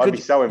 I'd be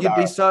so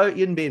embarrassed.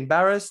 You'd be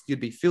embarrassed. You'd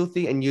be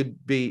filthy, and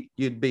you'd be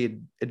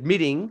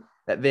admitting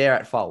that they're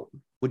at fault.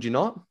 Would you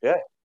not? Yeah,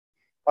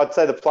 I'd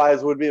say the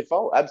players would be at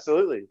fault.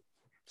 Absolutely.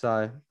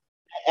 So,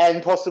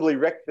 and possibly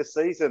wreck the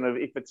season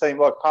if a team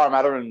like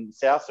Parramatta and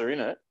South are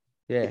in it.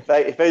 Yeah.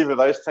 If either of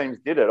those teams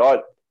did it,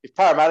 if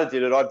Parramatta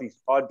did it,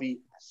 I'd be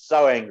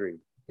so angry.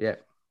 Yeah,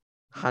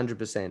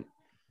 100%.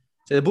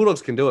 So the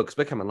Bulldogs can do it because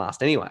we're coming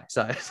last anyway,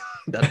 so it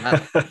doesn't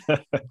matter.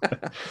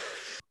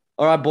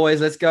 All right,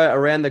 boys, let's go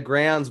around the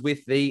grounds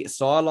with the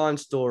sideline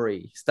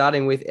story,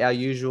 starting with our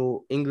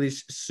usual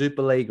English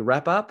Super League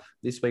wrap-up.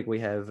 This week we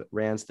have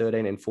rounds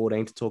 13 and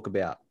 14 to talk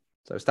about.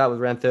 So start with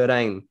round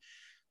 13.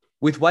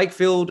 With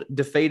Wakefield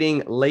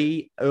defeating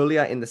Lee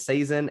earlier in the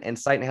season and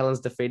St. Helens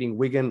defeating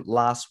Wigan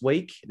last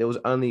week, there was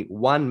only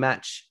one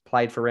match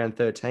played for round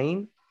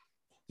 13.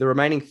 The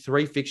remaining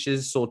 3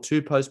 fixtures saw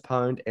 2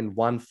 postponed and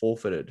 1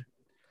 forfeited.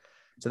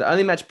 So the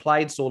only match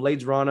played saw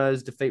Leeds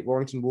Rhinos defeat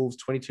Warrington Wolves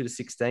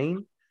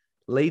 22-16.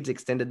 Leeds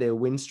extended their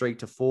win streak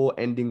to 4,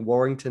 ending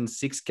Warrington's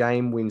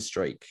 6-game win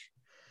streak.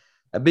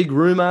 A big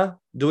rumour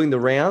doing the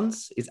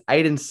rounds is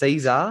Aidan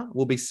Caesar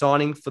will be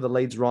signing for the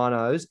Leeds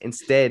Rhinos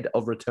instead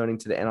of returning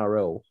to the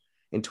NRL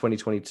in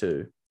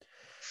 2022.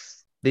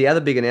 The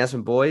other big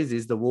announcement, boys,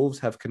 is the Wolves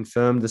have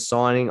confirmed the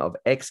signing of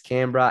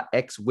ex-Canberra,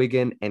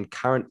 ex-Wigan, and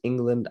current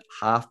England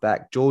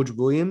halfback George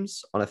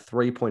Williams on a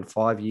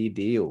 3.5-year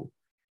deal.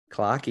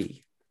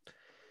 Clarkey.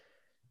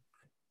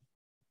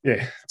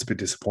 Yeah, it's a bit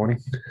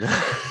disappointing.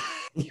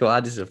 You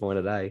are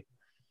disappointed, eh?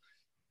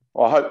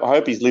 Well, I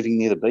hope he's living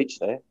near the beach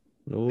there.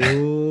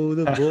 Oh,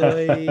 the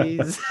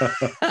boys.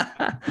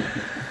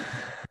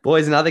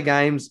 Boys, in other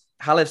games,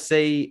 Hull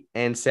FC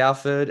and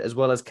Salford, as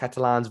well as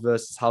Catalans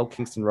versus Hull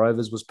Kingston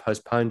Rovers, was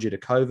postponed due to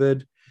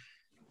COVID.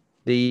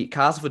 The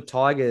Castleford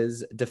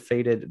Tigers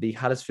defeated the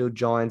Huddersfield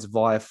Giants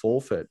via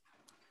forfeit.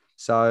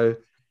 So,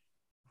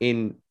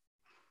 in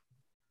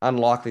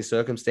unlikely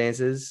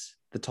circumstances,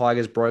 the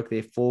Tigers broke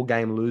their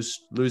 4-game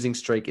losing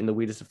streak in the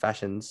weirdest of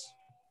fashions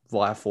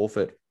via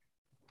forfeit.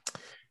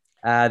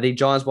 The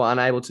Giants were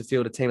unable to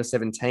field a team of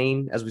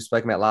 17, as we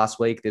spoke about last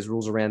week. There's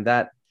rules around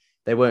that.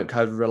 They weren't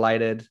COVID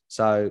related,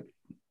 so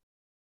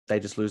they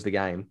just lose the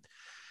game.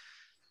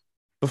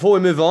 Before we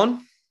move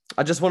on,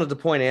 I just wanted to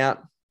point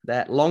out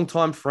that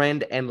longtime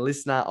friend and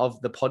listener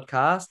of the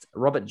podcast,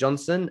 Robert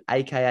Johnson,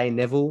 aka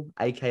Neville,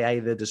 aka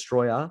the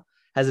Destroyer,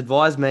 has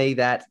advised me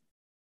that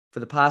for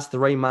the past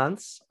 3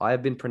 months, I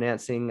have been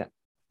pronouncing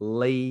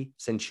Lee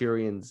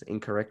Centurions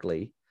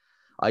incorrectly.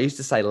 I used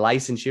to say Lay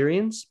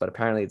Centurions, but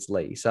apparently it's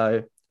Lee.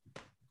 So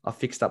I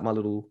fixed up my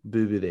little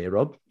boo-boo there,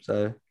 Rob.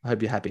 So I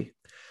hope you're happy.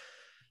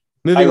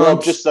 Moving on.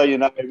 Rob, just so you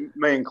know,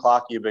 me and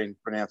Clark, you've been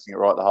pronouncing it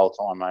right the whole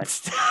time, mate.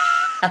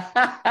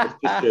 It's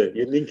just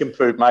your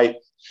nincompoop, mate.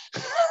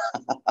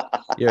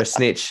 You're a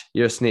snitch.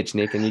 You're a snitch,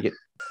 Nick, and you get...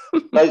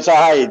 So,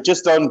 hey,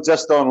 just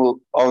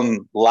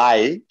on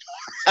Lay,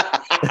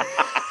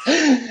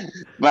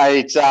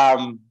 mate,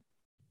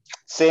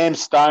 Sam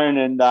Stone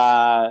and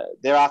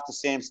they're after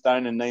Sam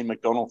Stone and Ian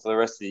McDonald for the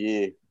rest of the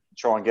year to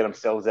try and get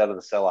themselves out of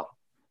the cellar.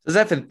 Is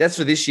that's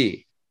for this year?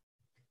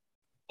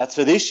 That's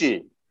for this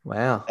year.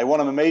 Wow. They want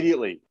them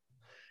immediately.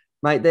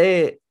 Mate,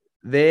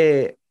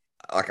 they're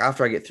like,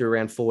 after I get through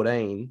round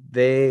 14,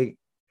 they're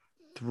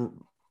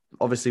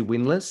obviously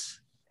winless,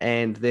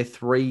 and they're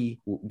 3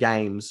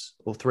 games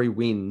or 3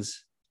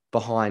 wins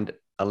behind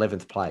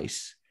 11th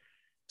place.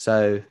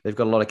 So they've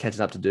got a lot of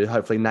catching up to do.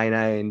 Hopefully Nene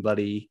and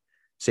bloody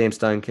Sam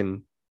Stone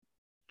can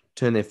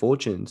turn their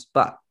fortunes.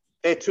 But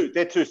They're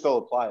two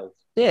solid players.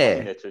 I yeah,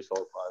 think they're two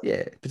solid players.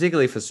 yeah,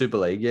 particularly for Super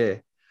League, yeah.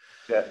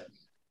 Yeah.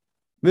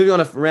 Moving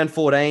on to round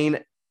 14,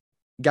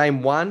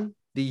 game 1.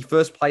 The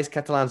first place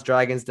Catalans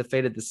Dragons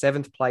defeated the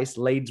 7th place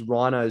Leeds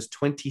Rhinos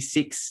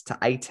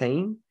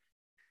 26-18.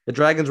 The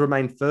Dragons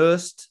remain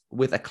first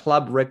with a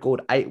club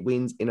record 8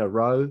 wins in a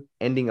row,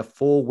 ending a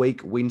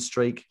 4-week win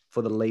streak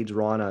for the Leeds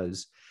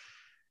Rhinos.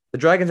 The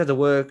Dragons had to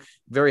work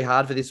very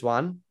hard for this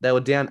one. They were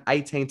down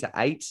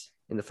 18-8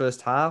 in the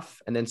first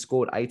half and then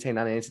scored 18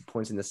 unanswered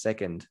points in the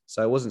second.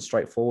 So it wasn't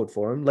straightforward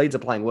for them. Leeds are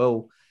playing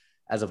well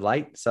as of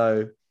late,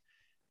 so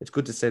it's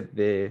good to see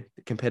they're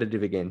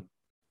competitive again.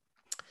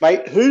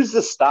 Mate, who's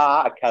the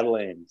star at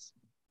Catalans?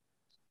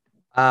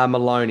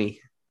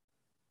 Maloney.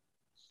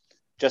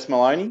 Just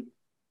Maloney?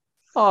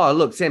 Oh,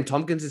 look, Sam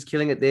Tompkins is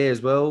killing it there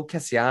as well.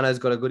 Cassiano's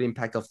got a good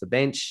impact off the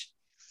bench.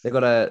 They've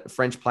got a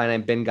French player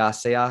named Ben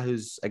Garcia,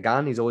 who's a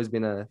gun. He's always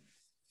been a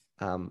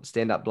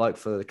stand-up bloke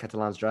for the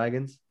Catalans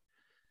Dragons.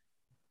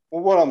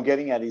 Well, what I'm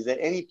getting at is there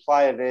any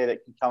player there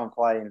that can come and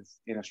play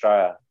in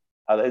Australia?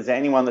 Is there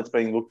anyone that's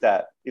being looked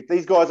at? If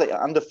these guys are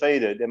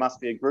undefeated, there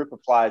must be a group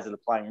of players that are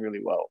playing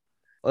really well.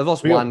 They've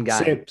lost one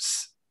game.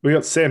 We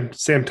got Sam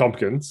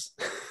Tompkins.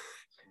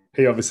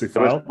 He obviously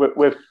failed.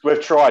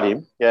 We've tried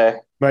him, yeah.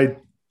 Mate,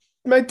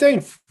 Dean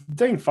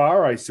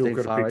Farray still Dean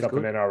could have picked up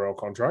Farray's an NRL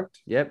contract.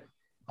 Yep,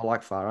 I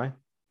like Farray.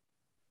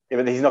 Yeah,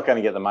 but he's not going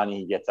to get the money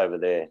he gets over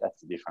there.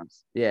 That's the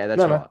difference. Yeah,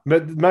 that's right.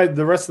 But mate,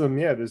 the rest of them,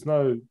 yeah, there's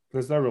no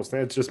real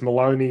stand. It's just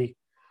Maloney,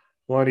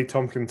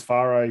 Tompkins,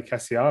 Farray,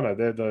 Cassiano.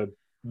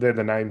 They're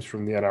the names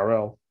from the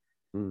NRL.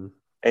 Mm.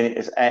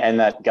 And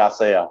that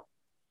Garcia.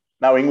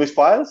 No English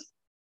players?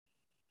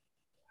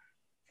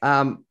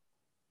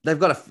 They've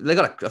got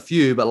a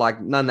few, but like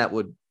none that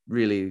would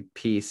really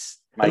pierce.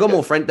 They've got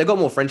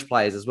more French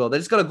players as well. They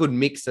just got a good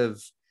mix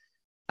of,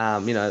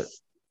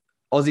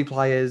 Aussie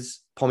players,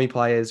 Pommy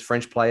players,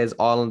 French players,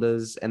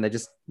 Islanders, and they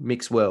just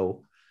mix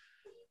well.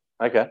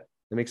 Okay.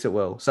 They mix it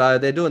well. So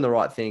they're doing the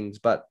right things,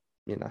 but,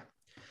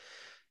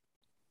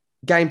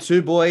 Game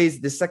 2, boys.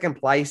 The second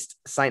placed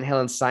St.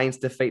 Helens Saints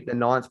defeat the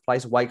 9th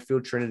place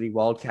Wakefield Trinity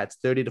Wildcats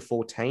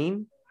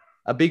 30-14.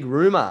 A big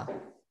rumour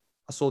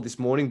I saw this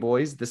morning,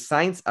 boys. The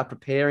Saints are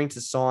preparing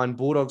to sign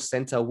Bulldogs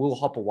centre Will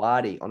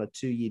Hopewadi on a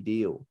 2-year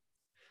deal.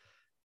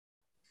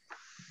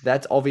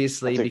 That's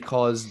obviously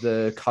because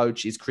the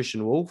coach is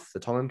Christian Wolf, the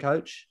Tongan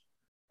coach,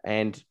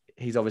 and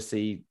he's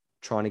obviously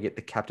trying to get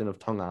the captain of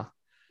Tonga,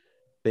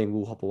 being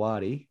Will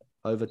Hopewadi,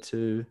 over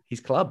to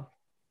his club.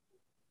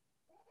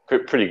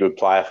 Pretty good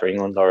player for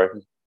England, I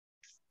reckon.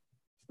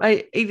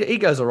 Mate, he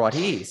goes all right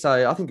here,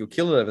 so I think he'll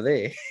kill it over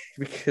there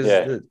because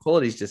the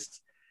quality's just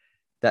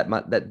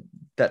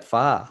that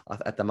far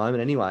at the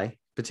moment anyway,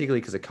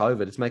 particularly because of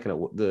COVID. It's making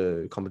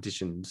the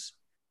competitions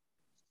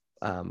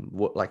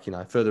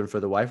further and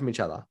further away from each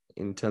other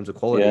in terms of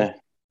quality. Yeah.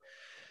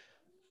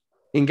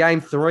 In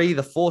game 3,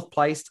 the 4th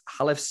placed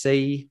Hull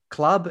FC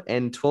club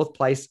and 12th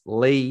placed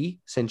Lee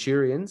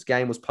Centurions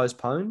game was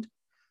postponed.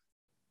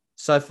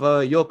 So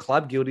for your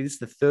club, Gildy, this is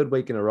the 3rd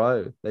week in a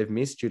row they've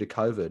missed due to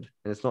COVID,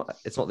 and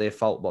it's not their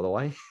fault, by the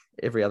way.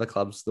 Every other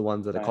club's the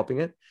ones that are copying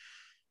it.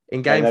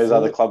 In game, and those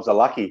other clubs are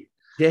lucky.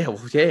 Yeah,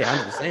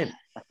 100%,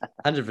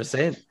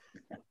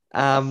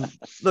 100%.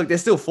 Look, they're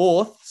still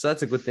 4th, so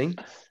that's a good thing.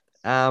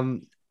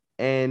 And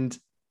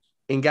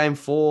in game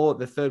 4,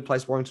 the 3rd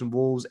place Warrington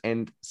Wolves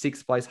and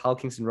 6th place Hull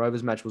Kingston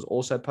Rovers match was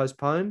also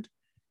postponed.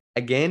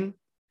 Again,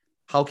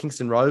 Hull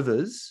Kingston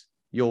Rovers,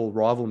 your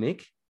rival,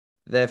 Nick,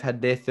 they've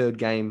had their 3rd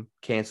game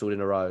cancelled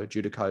in a row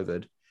due to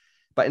COVID.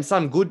 But in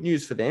some good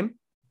news for them,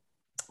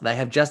 they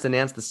have just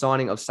announced the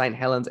signing of St.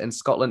 Helens and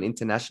Scotland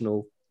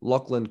international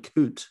Lachlan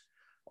Coote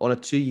on a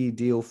 2-year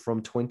deal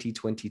from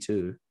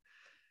 2022.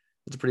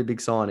 It's a pretty big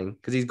signing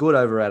because he's good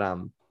over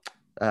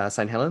at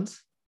St.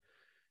 Helens.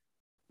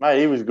 Mate,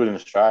 he was good in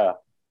Australia.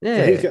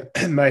 Yeah.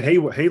 Mate,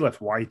 he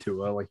left way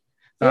too early.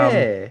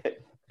 Yeah.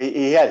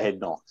 He had head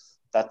knocks.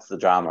 That's the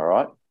drama,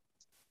 right?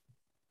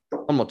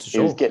 I'm not too He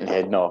sure. was getting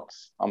head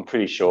knocks. I'm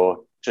pretty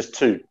sure. Just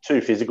too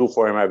physical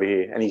for him over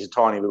here, and he's a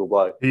tiny little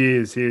bloke. He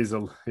is a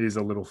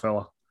little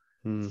fella.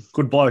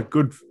 Good bloke.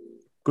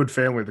 Good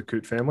family, the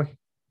Coote family.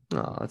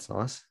 Oh, that's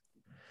nice.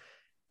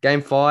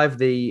 Game 5,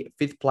 the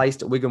 5th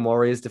placed Wigan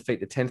Warriors defeat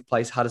the 10th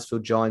place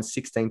Huddersfield Giants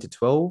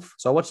 16-12.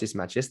 So I watched this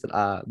match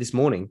this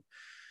morning.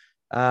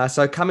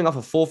 So coming off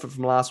a forfeit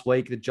from last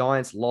week, the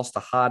Giants lost a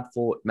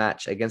hard-fought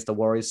match against the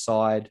Warriors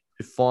side,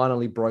 who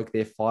finally broke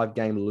their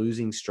 5-game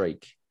losing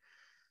streak.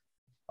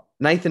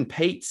 Nathan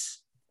Peets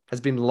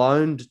has been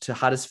loaned to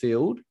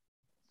Huddersfield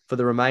for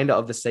the remainder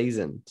of the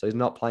season. So he's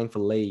not playing for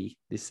Lee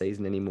this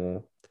season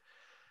anymore.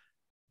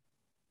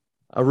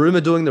 A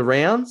rumour doing the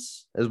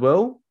rounds as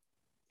well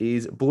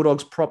is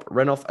Bulldogs prop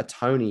Renouf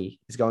Atoni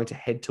is going to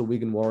head to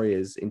Wigan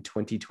Warriors in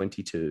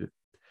 2022.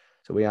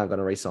 So we aren't going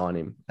to re-sign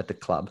him at the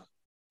club.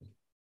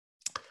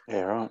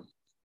 Yeah, right.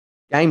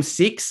 Game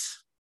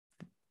 6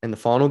 and the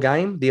final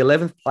game, the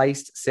 11th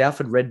placed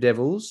Salford Red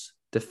Devils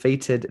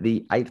defeated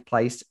the 8th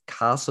place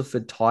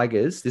Castleford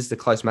Tigers. This is a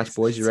close match,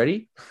 boys. You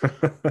ready?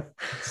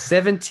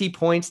 70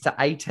 points to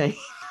 18.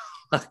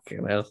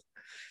 Fucking hell.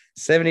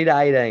 70 to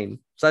 18.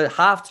 So at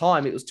half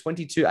time, it was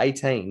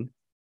 22-18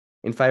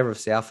 in favor of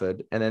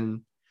Salford. And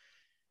then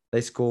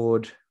they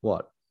scored,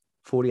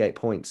 48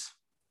 points.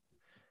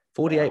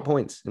 48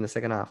 points in the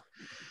second half.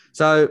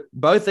 So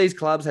both these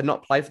clubs had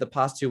not played for the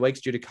past 2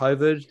 weeks due to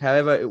COVID.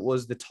 However, it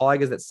was the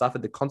Tigers that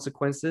suffered the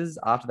consequences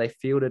after they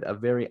fielded a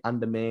very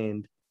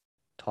undermanned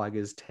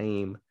Tigers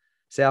team.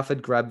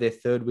 Salford grabbed their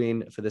 3rd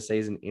win for the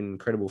season in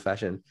incredible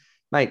fashion.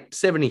 Mate,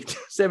 70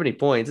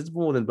 points. It's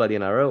more than bloody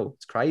NRL.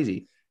 It's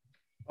crazy.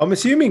 I'm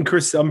assuming,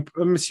 Chris, I'm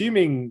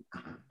assuming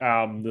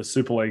the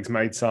Super League's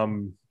made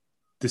some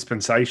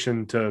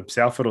dispensation to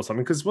Salford or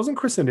something, because wasn't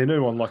Chris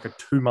Ninu on like a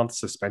 2-month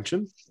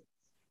suspension?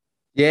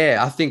 Yeah,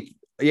 I think,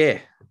 yeah.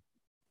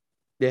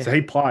 So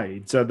he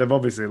played. So they've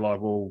obviously like,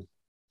 well,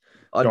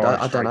 I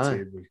don't know.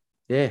 here.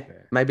 Yeah.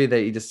 Maybe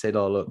he just said,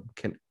 "Oh, look,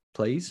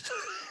 please."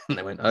 And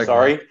they went,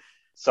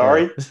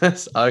 Sorry.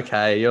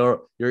 Okay,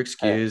 you're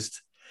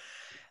excused.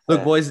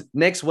 Look, boys,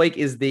 next week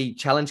is the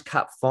Challenge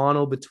Cup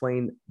final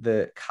between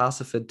the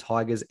Castleford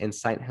Tigers and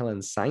St.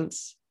 Helens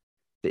Saints.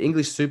 The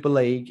English Super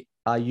League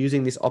are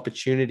using this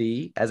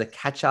opportunity as a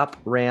catch-up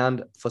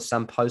round for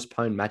some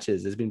postponed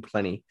matches. There's been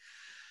plenty.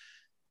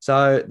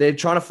 So they're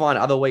trying to find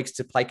other weeks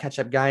to play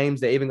catch-up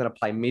games. They're even going to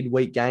play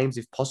midweek games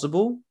if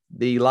possible.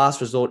 The last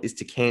resort is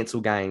to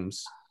cancel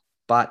games.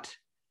 But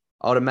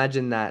I would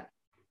imagine that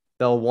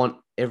they'll want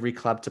every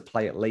club to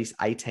play at least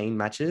 18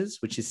 matches,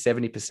 which is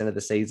 70% of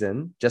the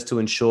season, just to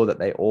ensure that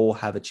they all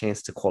have a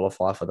chance to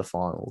qualify for the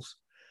finals.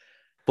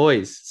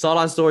 Boys,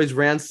 Sideline Stories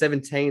round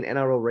 17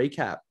 NRL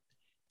recap.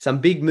 Some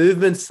big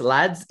movements,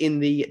 lads, in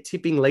the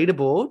tipping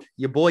leaderboard.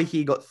 Your boy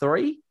here got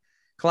 3.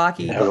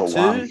 Clarkey got 2.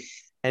 1.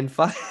 And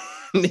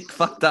Nick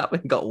fucked up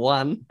and got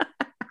 1. I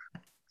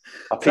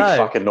picked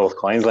fucking North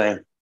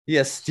Queensland.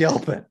 Yeah,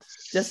 stupid.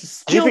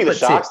 Just Did you pick the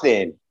stupid Sharks,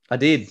 tip. Dan? I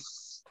did.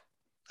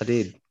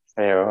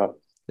 Yeah, right.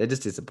 They're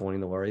just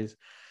disappointing, the Warriors.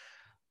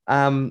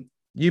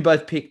 You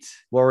both picked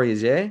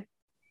Warriors, yeah?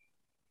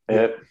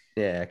 Yep.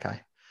 Yeah,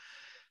 okay.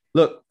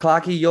 Look,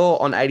 Clarkey,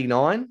 you're on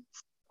 89.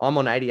 I'm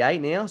on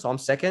 88 now, so I'm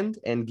second.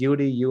 And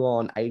Gildy, you're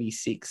on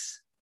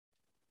 86.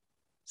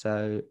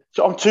 So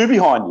I'm 2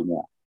 behind you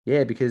now.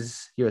 yeah,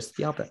 because you're a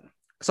stupid.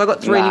 So I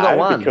got 3 and you got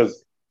 1.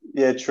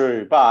 Yeah,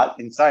 true. But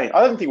insane.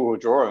 I didn't think we were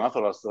drawing. I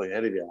thought I was still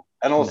ahead of you.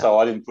 And also,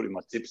 I didn't put in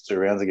my tips 2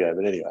 rounds ago.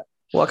 But anyway.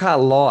 Well, I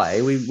can't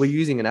lie. We're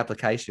using an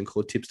application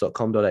called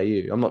tips.com.au.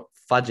 I'm not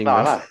fudging.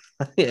 No.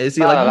 Yeah,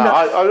 so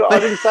no. I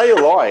didn't say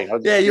you're lying.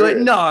 Yeah, you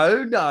went,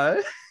 no.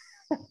 No,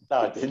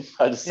 I didn't.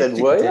 I just said,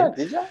 were you?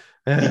 Did you?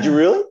 Did you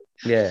really?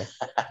 Yeah.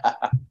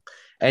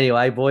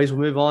 Anyway, boys,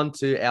 we'll move on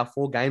to our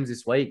 4 games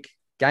this week.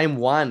 Game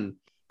 1,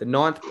 the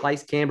 9th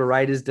place Canberra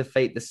Raiders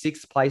defeat the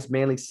 6th place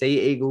Manly Sea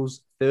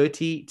Eagles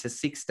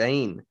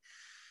 30-16.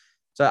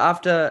 So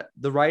after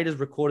the Raiders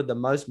recorded the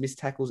most missed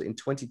tackles in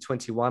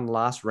 2021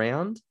 last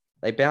round,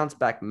 they bounced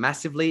back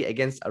massively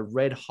against a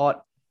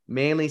red-hot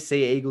Manly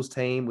Sea Eagles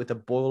team with a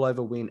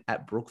boil-over win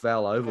at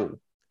Brookvale Oval.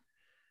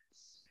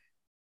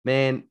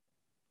 Man,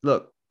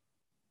 look,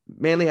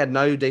 Manly had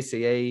no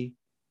DCE,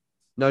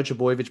 no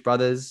Trbojevic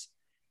brothers,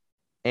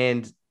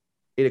 and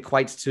it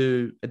equates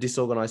to a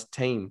disorganized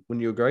team.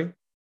 Wouldn't you agree?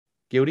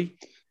 Guilty?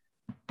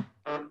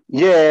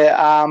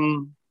 Yeah.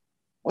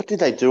 What did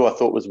they do I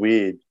thought was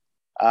weird?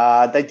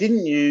 They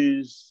didn't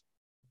use...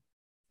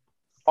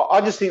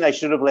 I just think they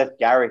should have left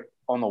Garrick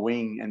on the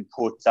wing and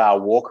put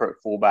Walker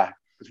at fullback.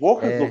 Because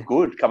Walker's looked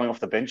good coming off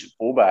the bench at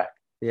fullback.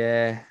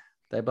 Yeah,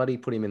 they bloody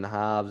put him in the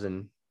halves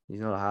and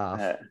he's not a half.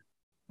 Yeah.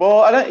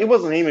 Well, it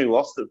wasn't him who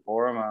lost it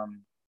for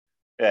him.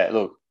 Yeah,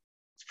 look,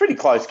 it's a pretty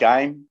close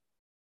game.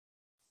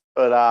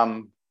 But,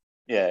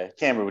 yeah,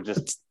 Canberra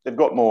they've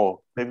got more.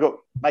 They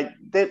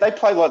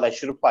played like they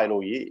should have played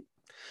all year.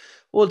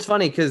 Well, it's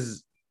funny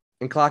because,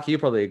 and Clark, you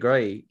probably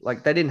agree,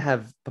 like they didn't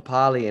have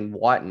Papali and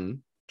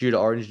Whiten due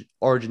to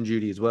origin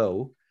duty as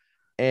well.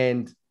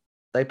 And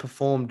they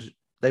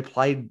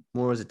played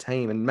more as a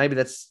team. And maybe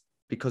that's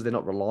because they're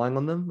not relying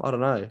on them. I don't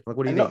know. Like,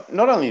 what do you think?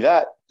 Not only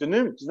that,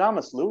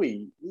 Dynamis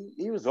Louis,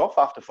 he was off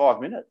after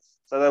 5 minutes.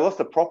 So they lost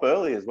the prop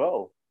early as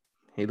well.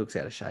 He looks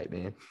out of shape,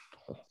 man.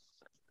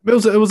 It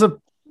was a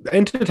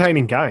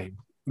entertaining game.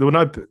 There were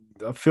no...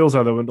 It feels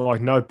like there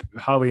were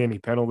hardly any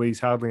penalties,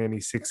 hardly any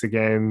 6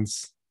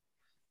 agains.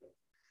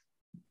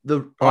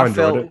 I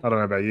enjoyed it. I don't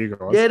know about you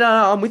guys. Yeah,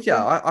 no, I'm with you.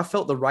 I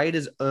felt the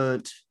Raiders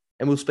earned,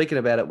 and we were speaking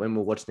about it when we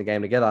were watching the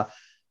game together.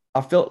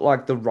 I felt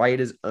like the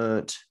Raiders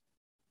earned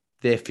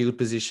their field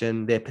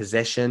position, their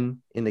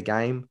possession in the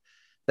game.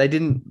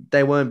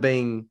 They weren't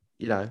being,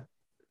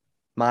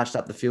 marched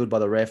up the field by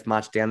the ref,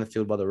 marched down the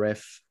field by the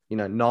ref.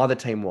 Neither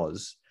team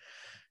was.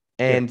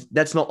 And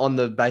that's not on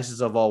the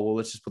basis of,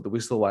 let's just put the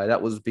whistle away.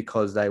 That was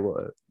because they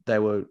were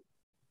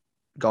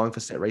going for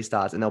set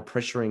restarts and they were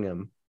pressuring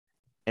them.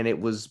 And it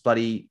was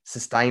bloody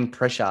sustained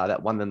pressure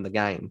that won them the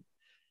game.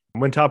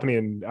 When Tarpany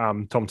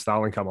and Tom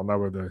Starling come on, they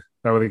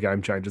were the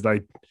game changers.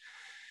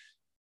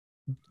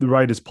 the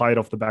Raiders played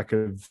off the back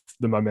of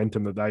the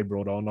momentum that they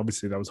brought on.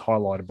 Obviously, that was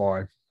highlighted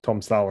by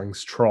Tom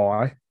Starling's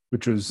try,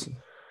 which was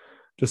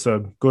just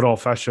a good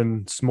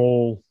old-fashioned,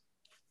 small,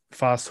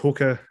 fast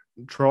hooker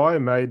try,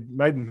 and made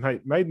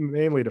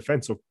Manly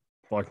defence look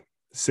like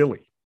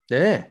silly.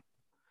 Yeah.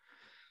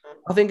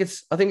 I think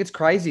it's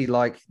crazy.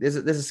 Like there's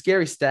a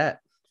scary stat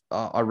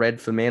I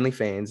read for Manly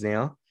fans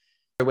now.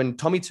 When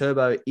Tommy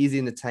Turbo is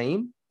in the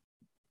team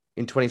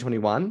in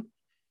 2021,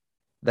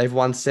 they've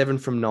won 7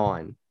 from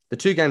 9. The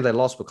 2 games they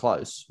lost were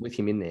close with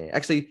him in there.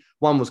 Actually,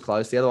 one was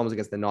close. The other one was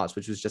against the Knights,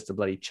 which was just a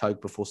bloody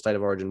choke before State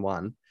of Origin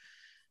 1.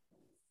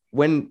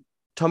 When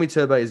Tommy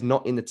Turbo is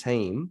not in the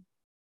team,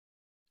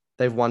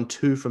 they've won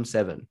 2 from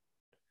 7.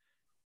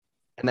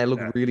 And they look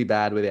really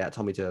bad without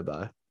Tommy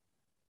Turbo.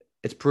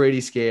 It's pretty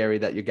scary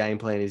that your game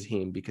plan is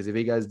him, because if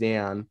he goes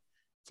down,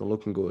 it's not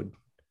looking good.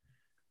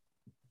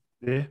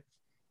 Yeah.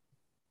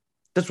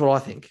 That's what I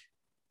think.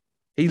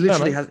 He's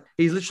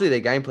literally their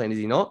game plan, is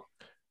he not?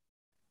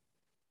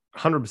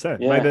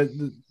 100%. Yeah. Mate,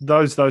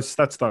 those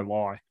stats don't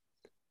lie.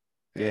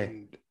 Yeah.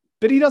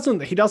 But he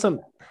doesn't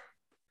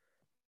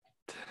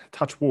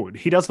touch wood.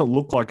 He doesn't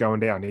look like going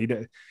down.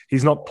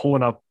 He's not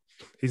pulling up.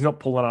 He's not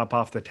pulling up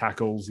after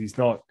tackles.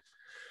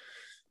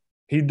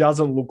 He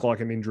doesn't look like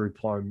an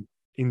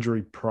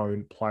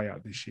injury-prone player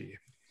this year.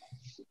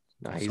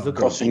 No, he's So, looking.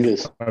 Cross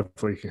fingers.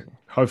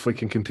 Hopefully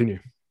can continue.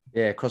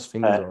 Yeah, cross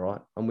fingers. All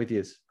right, I'm with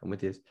you.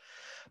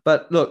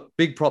 But look,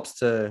 big props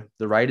to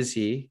the Raiders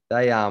here.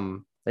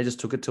 They just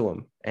took it to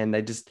them, and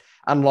they just,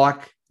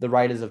 unlike the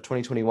Raiders of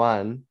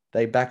 2021,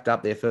 they backed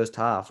up their first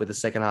half with a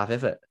second half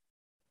effort.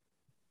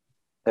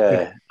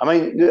 Yeah. I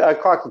mean,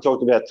 Clark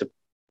talked about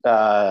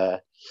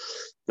the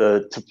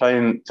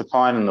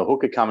Tapine and the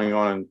hooker coming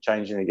on and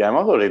changing the game.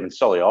 I thought even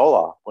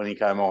Soliola, when he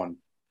came on.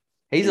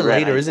 He's a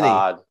leader, isn't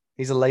he?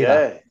 He's a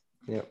leader.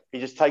 Yeah. He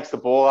just takes the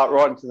ball up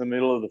right into the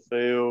middle of the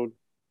field.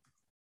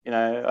 You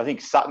know, I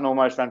think Sutton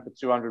almost ran for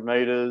 200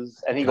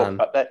 metres, and he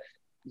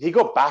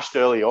got bashed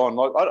early on.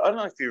 Like, I don't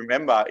know if you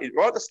remember,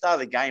 right at the start of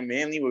the game,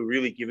 Manly were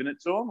really giving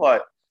it to him.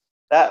 Like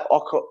that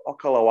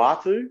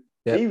Okolawatu,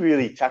 he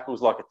really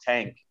tackles like a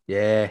tank.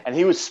 Yeah. And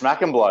he was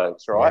smacking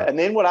blokes, right? Yeah. And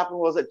then what happened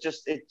was it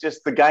just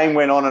the game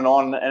went on,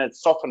 and it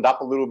softened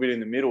up a little bit in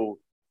the middle.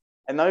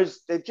 And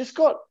they've just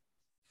got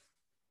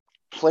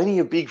plenty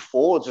of big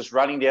forwards just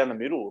running down the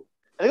middle.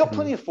 And they got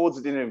plenty of forwards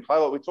that didn't even play.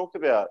 Like we talked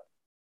about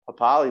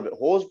Papali, but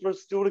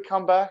Horsburgh's still to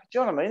come back. Do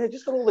you know what I mean? They've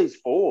just got all these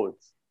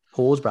forwards.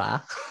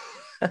 Horsburgh.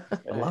 I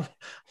love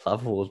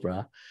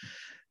Horsburgh.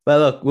 But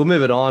look, we'll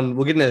move it on.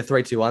 We'll get into the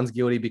 3-2-1s,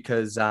 Guilty,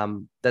 because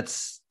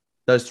that's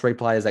those 3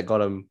 players that got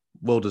them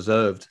well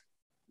deserved.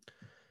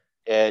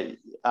 Yeah,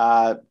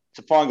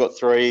 Tapine got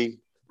 3,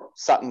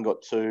 Sutton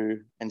got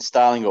 2, and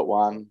Starling got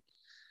 1.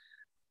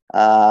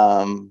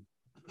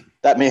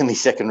 That Manly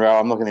second row,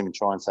 I'm not going to even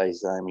try and say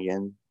his name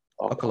again.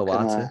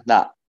 Okolawatu.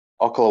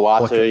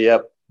 Okolawatu.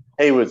 Yep,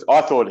 he was.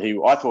 I thought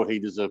he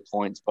deserved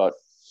points, but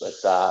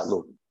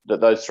look,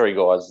 those 3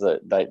 guys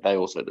that they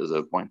also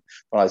deserve points.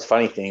 One of those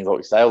funny things, like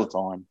we say all the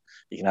time,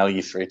 you can only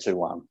use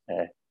 3-2-1.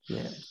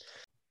 Yeah.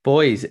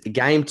 Boys,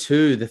 game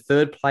 2, the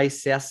 3rd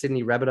place South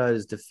Sydney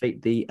Rabbitohs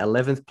defeat the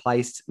 11th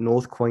placed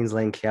North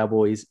Queensland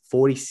Cowboys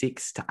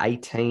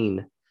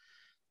 46-18.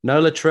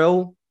 No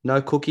Latrell, no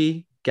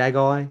Cookie,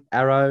 Gagai,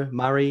 Arrow,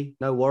 Murray,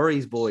 no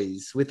worries,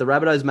 boys. With the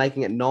Rabbitohs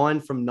making it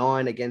 9 from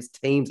 9 against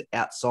teams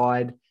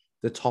outside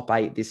the top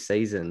 8 this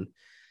season.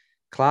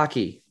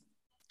 Clarkey,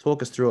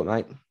 talk us through it,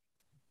 mate.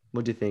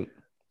 What do you think?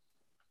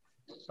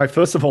 Hey,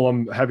 first of all,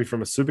 I'm happy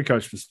from a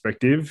Supercoach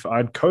perspective. I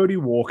had Cody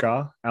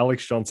Walker,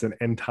 Alex Johnson,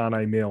 and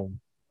Tane Milne,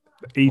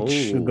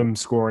 each of them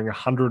scoring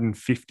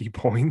 150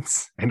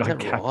 points, and I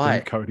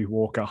captained Cody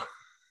Walker.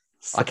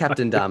 I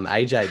captained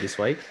AJ this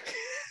week,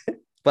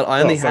 but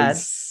I only had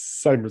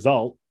same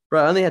result.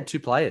 Bro, I only had 2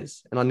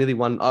 players, and I nearly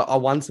won. I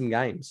won some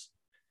games.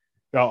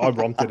 No, I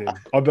romped it in.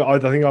 I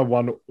think I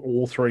won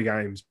all 3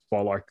 games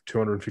by like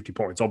 250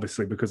 points,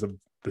 obviously because of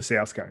the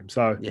South game.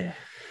 So yeah.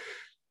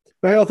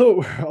 Mate, I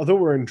thought we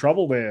were in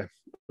trouble there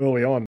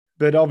early on,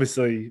 but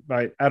obviously,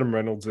 mate, Adam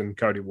Reynolds and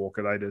Cody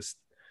Walker,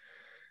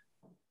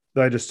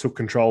 they just took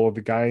control of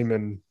the game,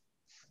 and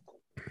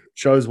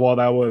shows why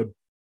they were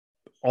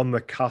on the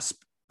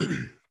cusp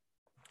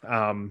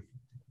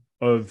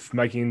of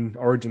making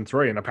Origin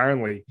 3. And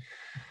apparently,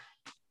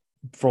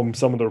 from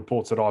some of the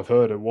reports that I've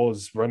heard, it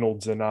was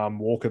Reynolds and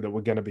Walker that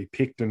were going to be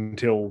picked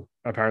until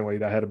apparently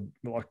they had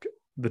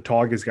the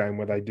Tigers game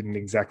where they didn't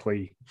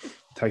exactly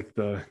take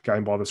the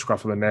game by the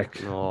scruff of the neck,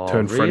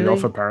 turned Freddie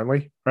off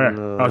apparently. Yeah,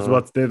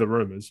 they're the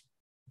rumours.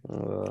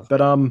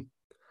 But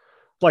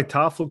Blake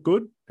Taft looked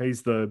good. He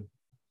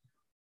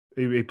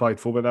played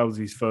fullback. That was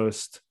his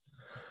first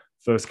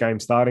game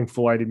starting,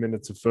 full 80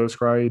 minutes of first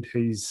grade.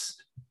 He's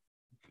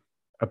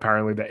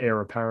apparently the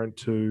heir apparent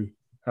to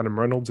Adam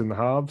Reynolds in the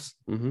halves.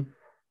 Mm-hmm.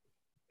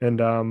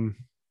 And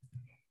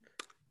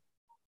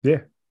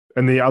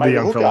and the other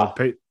young fellow,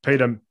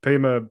 Peter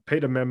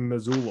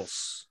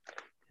Memezoulos.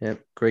 Yep,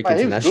 Greek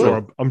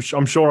international. I'm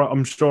sure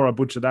I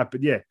butchered that,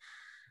 but yeah,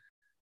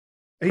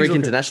 Greek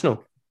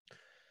international.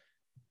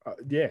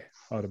 Yeah,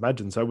 I'd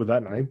imagine so with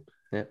that name.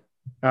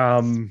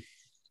 Yeah.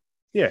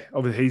 Yeah,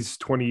 obviously he's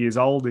 20 years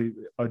old.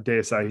 I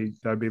dare say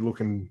they'd be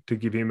looking to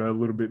give him a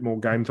little bit more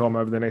game time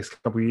over the next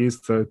couple of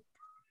years to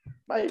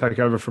Mate, take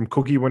over from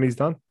Cookie when he's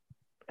done.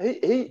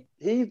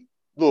 he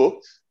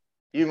looked.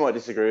 You might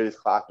disagree with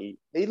this, Clarkie.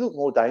 He looked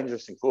more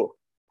dangerous than Cook.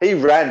 He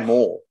ran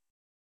more.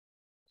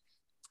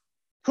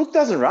 Cook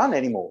doesn't run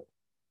anymore.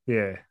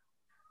 Yeah.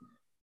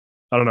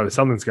 I don't know.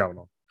 Something's going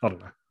on. I don't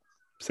know.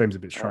 Seems a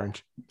bit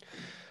strange.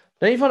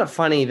 Don't you find it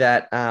funny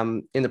that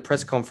in the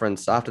press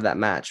conference after that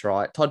match,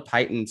 right, Todd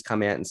Payton's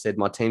come out and said,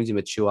 my team's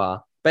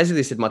immature.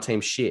 Basically said my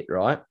team's shit,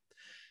 right?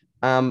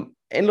 And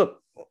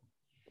look,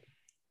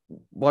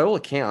 by all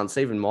accounts,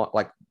 even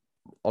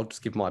I'll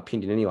just give my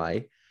opinion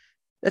anyway,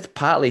 that's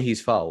partly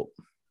his fault.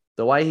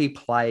 The way he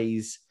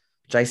plays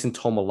Jason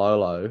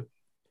Tomalolo,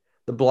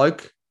 the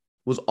bloke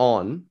was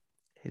on.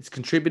 It's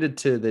contributed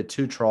to the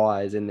 2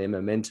 tries and their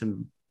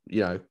momentum,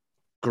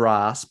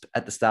 grasp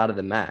at the start of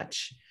the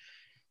match.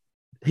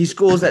 He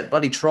scores that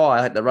bloody try,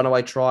 like the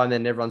runaway try, and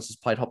then everyone's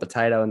just played hot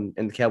potato and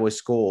the Cowboys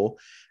score.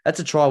 That's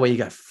a try where you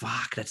go,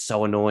 fuck, that's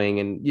so annoying.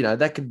 And,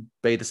 that could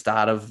be the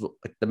start of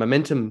the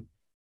momentum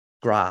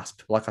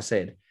grasp, like I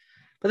said.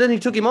 But then he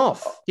took him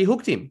off. He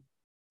hooked him.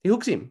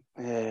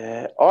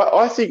 Yeah,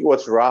 I think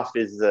what's rough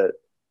is that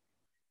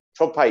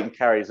Todd Payton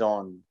carries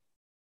on.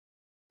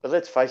 But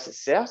let's face it,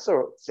 Souths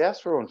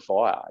are on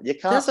fire. You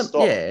can't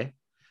stop. Yeah.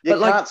 You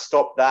can't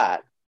stop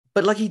that.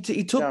 But he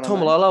took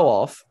Tomalolo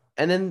off,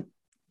 and then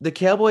the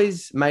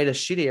Cowboys made a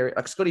shit error.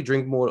 Like Scotty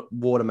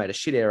Drinkwater made a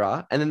shit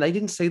error, and then they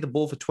didn't see the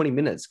ball for 20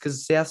 minutes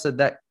because Souths are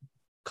that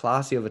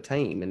classy of a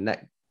team and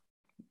that,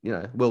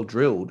 well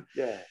drilled.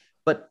 Yeah.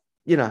 But,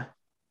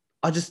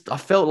 I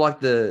felt like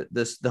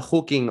the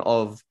hooking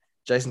of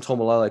Jason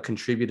Tomalolo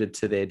contributed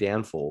to their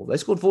downfall. They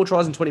scored 4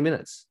 tries in 20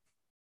 minutes.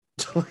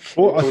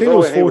 Well, I think it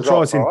was 4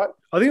 tries in.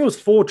 I think it was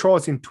 4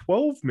 tries in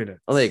 12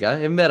 minutes. Oh, there you go.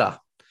 Even better.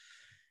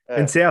 Yeah.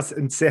 And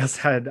South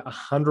had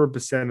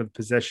 100% of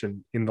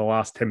possession in the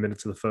last 10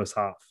 minutes of the first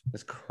half.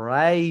 That's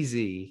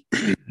crazy.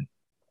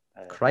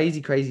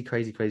 Crazy.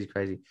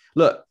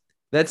 Look,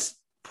 let's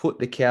put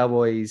the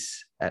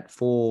Cowboys at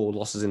 4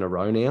 losses in a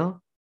row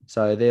now.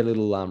 So their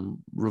little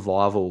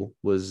revival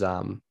was,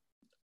 I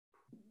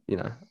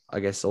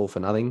guess all for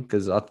nothing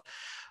because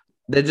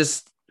they're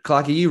just,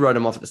 Clarky, you wrote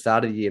them off at the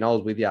start of the year and I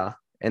was with you,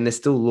 and they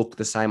still look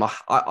the same.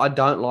 I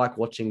don't like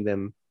watching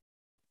them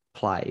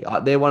play.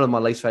 They're one of my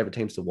least favorite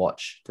teams to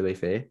watch, to be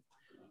fair.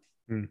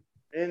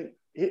 And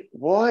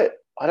why?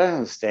 I don't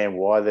understand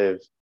why they've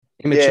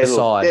immature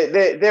side.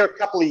 They're a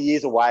couple of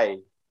years away.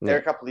 They're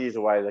a couple of years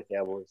away, the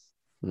Cowboys.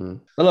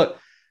 But look,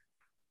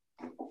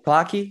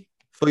 Clarky,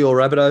 for your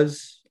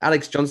Rabbitohs,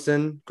 Alex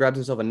Johnston grabs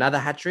himself another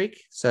hat trick.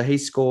 So he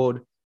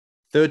scored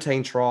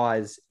 13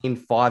 tries in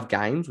 5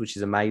 games, which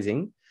is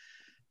amazing.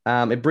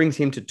 It brings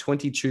him to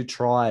 22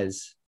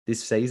 tries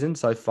this season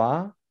so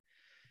far.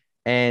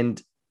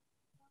 And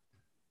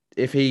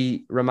if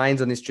he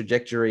remains on this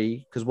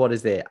trajectory, because what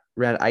is there?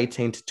 Around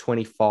 18 to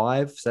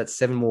 25. So that's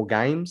 7 more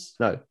games.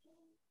 No,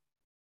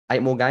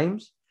 8 more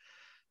games.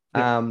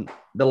 Yeah.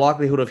 The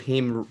likelihood of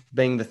him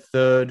being the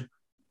 3rd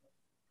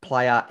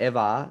player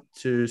ever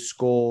to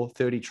score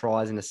 30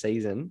 tries in a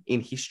season in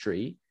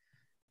history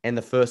and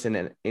the first in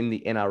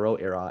the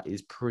NRL era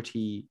is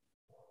pretty,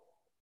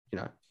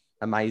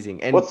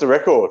 amazing. And what's the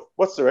record?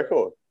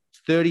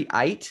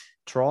 38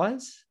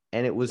 tries,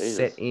 and it was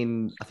set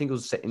in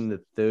the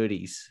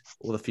 30s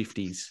or the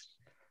 50s.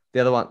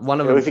 The other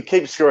one of them. If he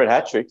keeps scoring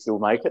hat tricks, he'll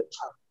make it.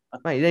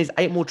 Mate, he needs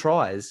 8 more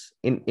tries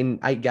in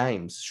 8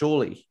 games.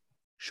 Surely,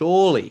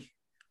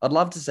 I'd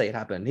love to see it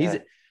happen.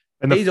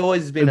 He's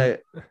always been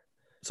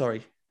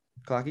Sorry,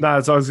 Clarky. No,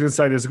 so I was going to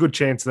say there's a good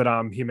chance that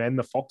him and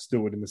the Fox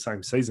do it in the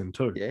same season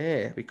too. Yeah,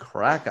 it'd be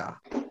cracker.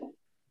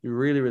 You're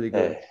really, really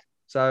good. Yeah.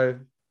 So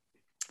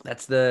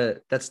that's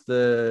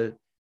the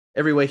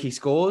every week he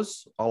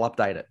scores, I'll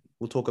update it.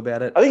 We'll talk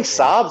about it. I think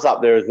Saab's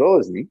up there as well,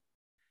 isn't he?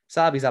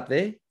 Saab up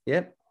there.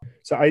 Yep.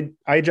 So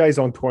AJ's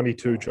on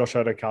 22, Josh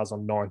Odokar's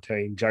on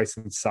 19,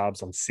 Jason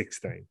Saab's on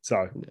 16.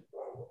 So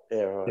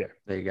yeah, right. Yeah.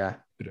 There you go.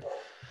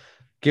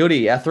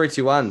 Guilty, our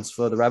 3-2-1s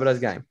for the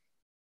Rabbitohs game.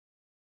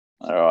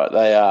 All right.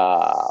 They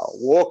are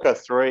Walker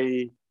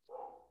 3,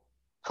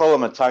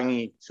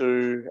 Kolomatangi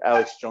 2,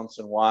 Alex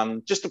Johnson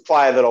 1. Just a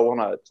player that I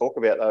want to talk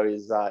about, though,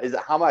 is it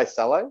Hame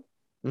Salo?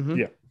 Mm-hmm.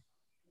 Yeah.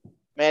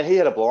 Man, he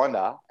had a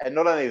blinder. And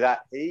not only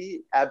that,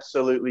 he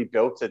absolutely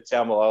belted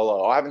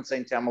Taumalolo. I haven't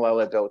seen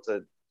Taumalolo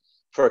belted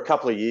for a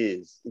couple of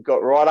years. He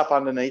got right up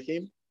underneath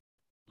him.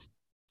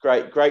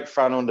 Great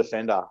front-on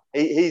defender.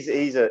 He's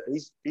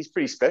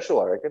pretty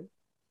special, I reckon.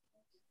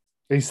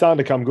 He's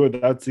starting to come good.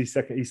 That's his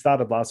second. He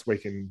started last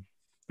week in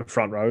the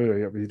front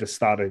row. He just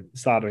started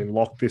in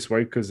lock this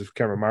week because of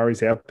Cameron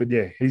Murray's out. But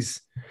yeah,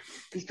 he's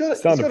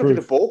got a bit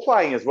of ball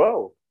playing as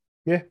well.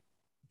 Yeah,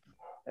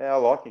 I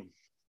like him.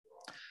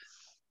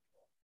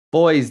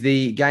 Boys,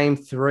 the game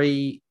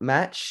 3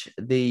 match,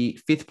 the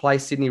 5th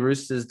place Sydney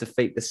Roosters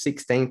defeat the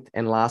 16th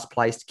and last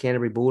place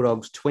Canterbury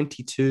Bulldogs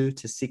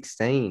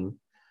 22-16.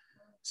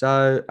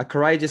 So a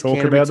courageous Talk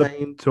Canterbury about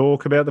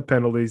team. the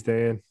penalties,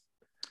 Dan.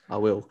 I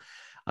will.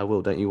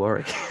 Don't you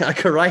worry. A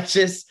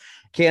courageous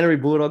Canterbury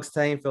Bulldogs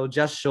team fell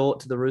just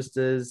short to the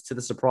Roosters, to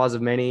the surprise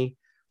of many.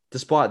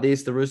 Despite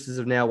this, the Roosters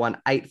have now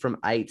won 8 from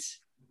 8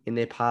 in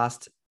their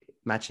past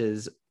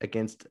matches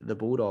against the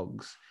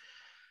Bulldogs.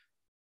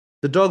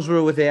 The Dogs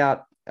were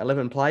without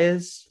 11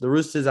 players. The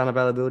Roosters'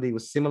 unavailability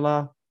was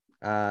similar.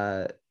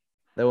 They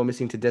were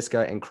missing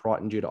Tedesco and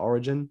Crichton due to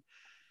Origin.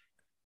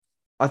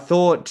 I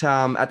thought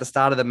at the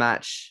start of the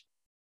match,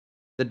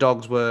 the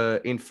Dogs were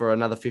in for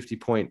another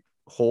 50-point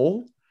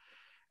haul.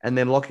 And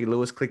then Lockie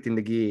Lewis clicked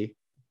into gear.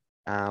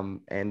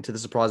 And to the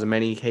surprise of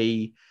many,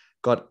 he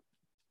got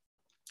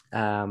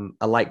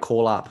a late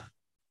call-up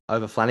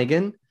over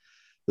Flanagan.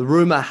 The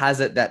rumour has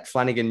it that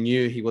Flanagan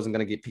knew he wasn't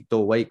going to get picked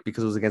all week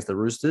because it was against the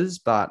Roosters,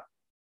 but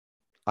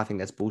I think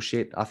that's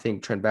bullshit. I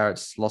think Trent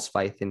Barrett's lost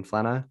faith in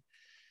Flano.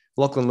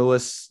 Lachlan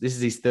Lewis, this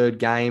is his third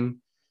game.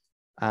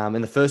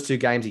 In the first 2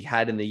 games he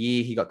had in the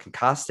year, he got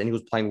concussed, and he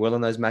was playing well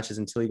in those matches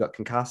until he got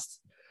concussed.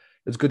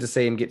 It was good to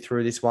see him get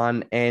through this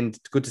one, and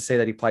it's good to see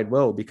that he played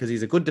well because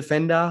he's a good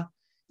defender.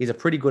 He's a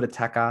pretty good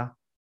attacker.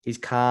 He's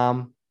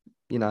calm.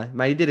 You know,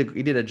 mate,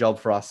 he did a job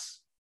for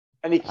us.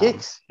 And he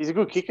kicks. He's a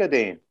good kicker,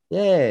 Dan.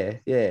 Yeah,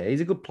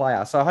 he's a good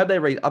player. So I hope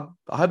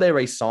they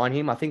re-sign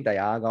him. I think they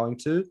are going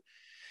to.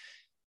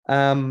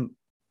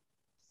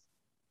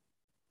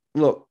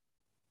 Look,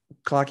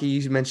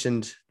 Clarky, you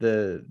mentioned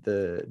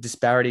the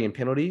disparity in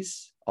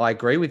penalties. I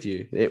agree with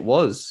you. It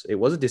was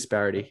a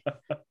disparity.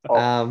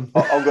 I've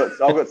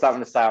got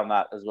something to say on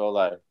that as well,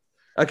 though.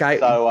 Okay,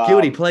 So,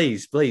 Guilty,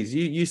 please,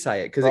 you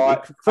say it because right,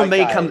 for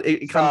me okay.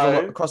 it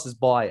comes across as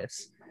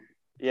bias.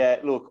 Yeah,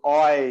 look,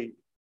 I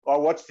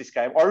watched this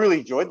game. I really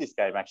enjoyed this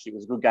game. Actually, it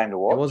was a good game to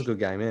watch. It was a good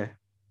game, yeah.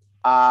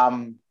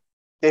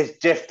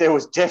 There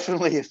was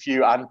definitely a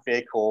few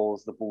unfair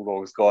calls the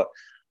Bulldogs got.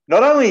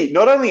 Not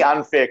only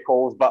unfair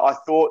calls, but I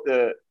thought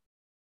that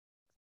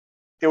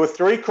there were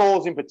 3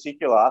 calls in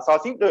particular. So I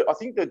think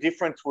the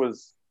difference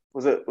was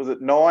it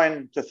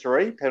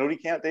 9-3 penalty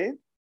count there?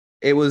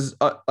 It was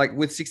like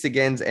with 6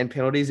 agains and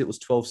penalties, it was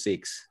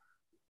 12-6.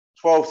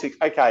 12-6.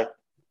 Okay.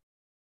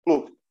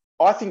 Look,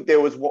 I think there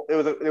was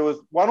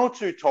 1 or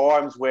 2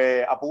 times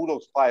where a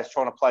Bulldogs player is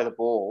trying to play the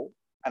ball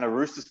and a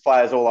Roosters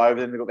player's all over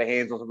them. They've got their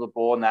hands on top of the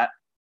ball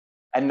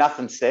and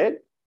nothing said,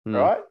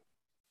 right?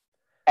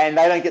 And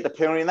they don't get the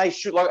penalty, and they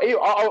should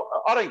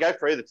I don't go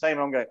for either team.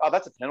 I'm going,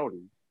 that's a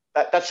penalty.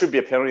 That should be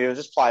a penalty. They'll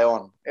just play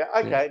on. Yeah,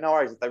 okay, no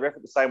worries. If they ref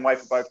it the same way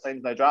for both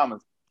teams, no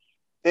dramas.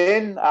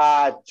 Then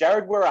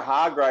Jared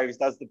Werra-Hargraves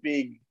does the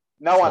big,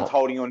 no one's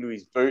holding onto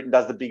his boot, and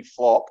does the big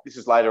flop. This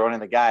is later on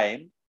in the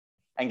game,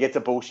 and gets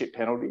a bullshit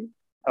penalty. And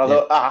I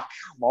thought,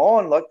 come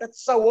on,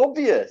 that's so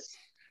obvious.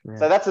 Yeah.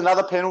 So that's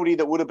another penalty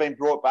that would have been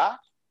brought back.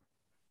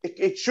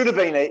 It should have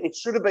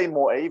been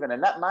more even,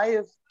 and that may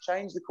have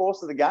changed the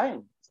course of the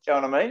game. Do you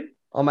know what I mean?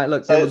 Oh mate,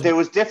 look. So there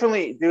was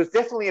definitely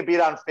a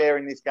bit unfair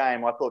in this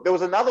game. I thought there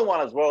was another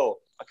one as well.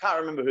 I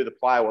can't remember who the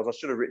player was. I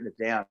should have written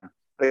it down.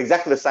 But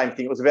exactly the same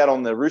thing. It was about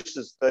on the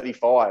Roosters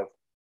 35,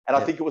 and I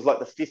think it was like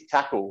the 5th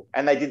tackle,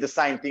 and they did the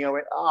same thing. I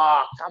went,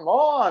 come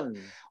on.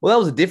 Well, that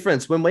was the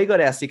difference. When we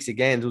got our 6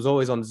 agains, it was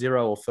always on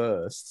 0 or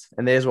 1st,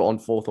 and theirs were on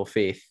 4th or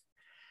 5th.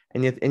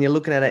 And you're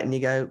looking at it and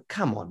you go,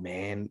 come on,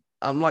 man.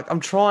 I'm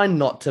trying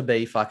not to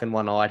be fucking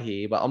one-eyed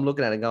here, but I'm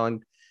looking at it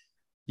going,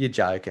 you're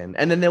joking.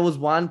 And then there was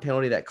one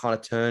penalty that kind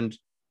of turned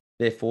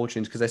their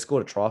fortunes because they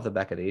scored a try off the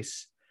back of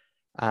this.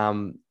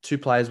 2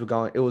 players were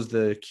going. It was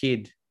the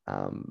kid,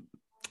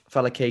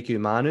 Falakiku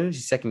Manu,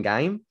 his second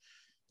game.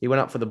 He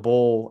went up for the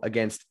ball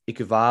against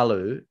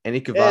Ikuvalu, and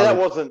Ikuvalu. Yeah, that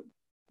wasn't.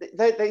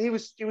 He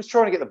was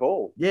trying to get the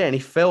ball. Yeah, and he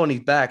fell on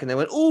his back, and they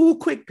went, "Oh,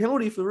 quick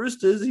penalty for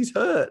Roosters! He's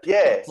hurt."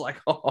 Yeah, it's like,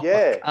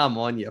 come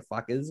on, you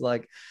fuckers!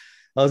 Like,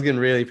 I was getting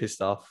really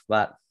pissed off,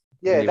 but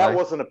yeah, anyway. That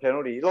wasn't a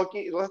penalty. Look,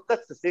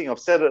 that's the thing. I've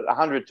said it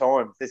 100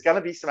 times. There's going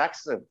to be some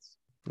accidents.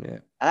 Yeah,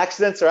 and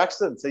accidents are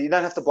accidents, so you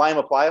don't have to blame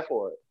a player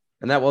for it.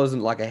 And that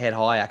wasn't like a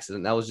head-high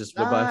accident. That was just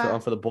we're both on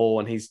for the ball,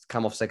 and he's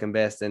come off second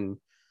best, and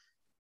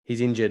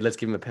he's injured. Let's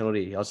give him a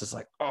penalty. I was just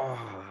like,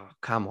 oh,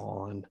 come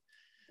on.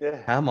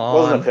 Yeah. Come on. It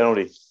wasn't a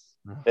penalty.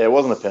 Yeah, it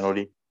wasn't a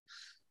penalty.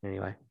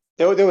 Anyway.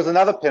 There was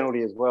another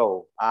penalty as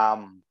well.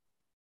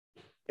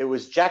 It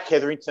was Jack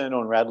Hetherington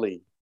on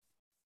Radley,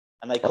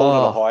 and they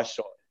called it a high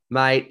shot.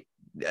 Mate,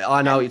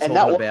 I know what you're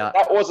talking about.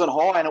 That wasn't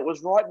high, and it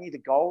was right near the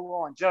goal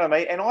line. Do you know what I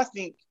mean? And I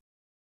think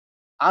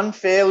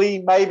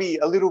unfairly, maybe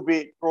a little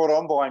bit brought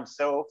on by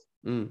himself,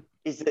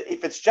 is that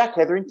if it's Jack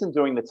Hetherington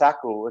doing the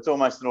tackle, it's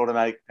almost an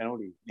automatic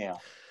penalty now.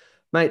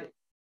 Mate,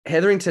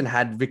 Hetherington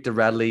had Victor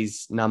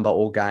Radley's number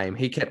all game.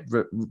 He kept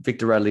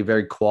Victor Radley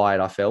very quiet,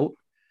 I felt.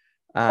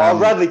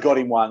 Radley got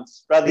him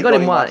once. He got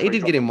him once. He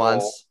did get him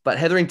once. But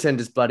Hetherington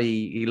just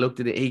he looked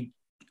at it. It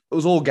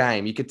was all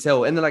game. You could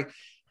tell. And then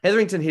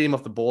Hetherington hit him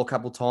off the ball a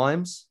couple of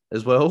times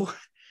as well.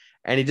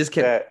 And he just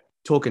kept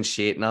talking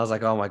shit. And I was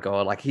like, oh my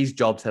God, his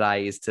job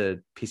today is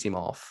to piss him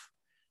off.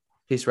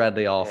 Piss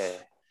Radley off.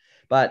 Yeah.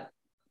 But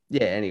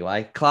yeah,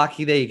 anyway,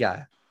 Clarky, there you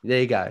go. There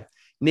you go.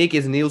 Nick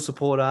is a Neil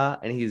supporter,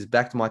 and he's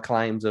back to my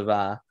claims of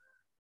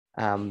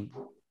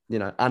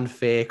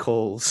unfair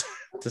calls,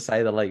 to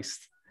say the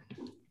least.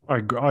 I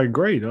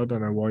agreed. I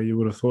don't know why you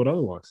would have thought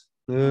otherwise.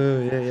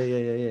 Oh,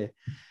 yeah.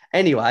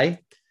 Anyway,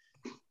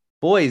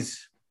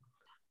 boys,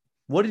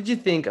 what did you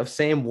think of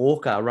Sam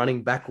Walker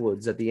running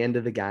backwards at the end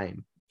of the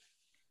game?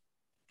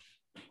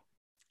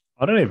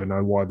 I don't even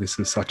know why this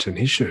is such an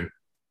issue.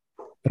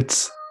 I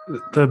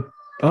don't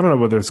know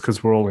whether it's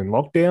because we're all in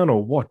lockdown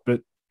or what,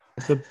 but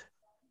the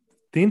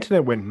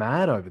internet went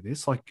mad over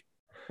this,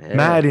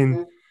 mad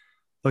in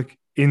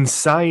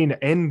insane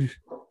and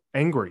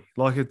angry.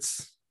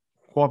 It's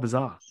quite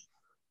bizarre.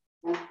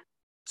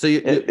 So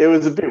it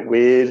was a bit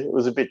weird. It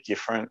was a bit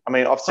different. I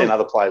mean, I've seen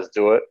other players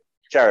do it.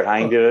 Jared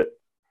Hayne did it.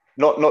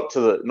 Not to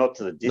the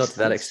distance. Not to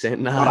that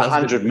extent. No, not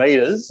 100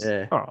 meters.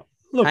 Yeah. Oh,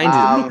 look,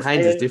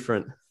 Haynes is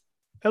different.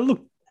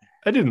 It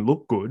didn't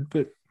look good,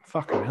 but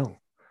fucking hell.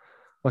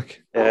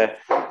 Yeah.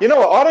 You know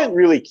what? I don't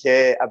really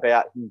care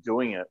about him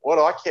doing it. What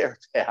I care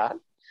about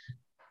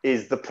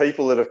is the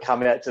people that have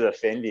come out to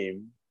defend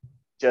him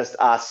just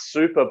are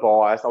super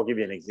biased. I'll give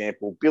you an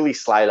example. Billy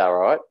Slater,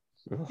 right?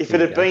 If it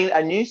had been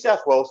a New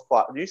South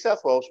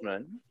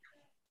Welshman,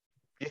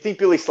 do you think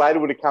Billy Slater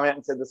would have come out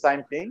and said the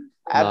same thing?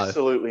 No.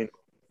 Absolutely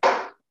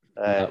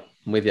not.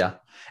 I'm with you.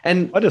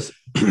 And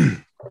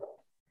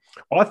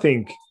I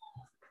think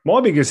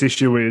my biggest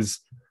issue is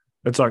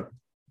it's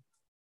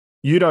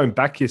you don't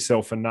back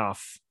yourself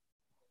enough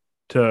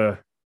to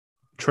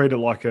treat it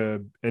like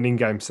an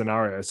in-game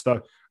scenario.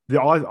 So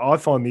I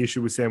find the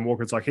issue with Sam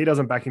Walker, it's he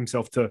doesn't back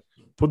himself to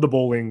put the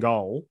ball in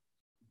goal,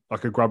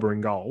 like a grubber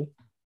in goal,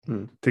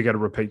 to get a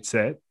repeat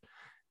set.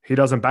 He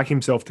doesn't back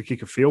himself to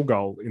kick a field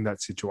goal in that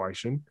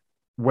situation.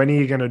 When are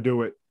you going to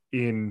do it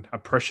in a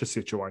pressure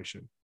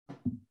situation?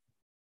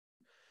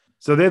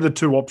 So they're the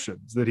two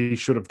options that he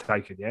should have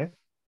taken, yeah?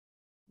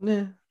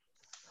 Yeah.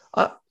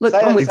 Say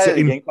it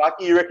again,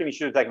 Clarky. You reckon he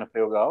should have taken a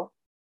field goal?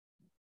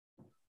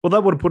 Well,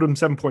 that would have put him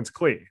 7 points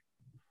clear.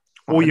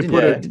 Or you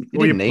put a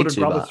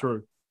grubber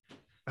through.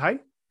 Hey?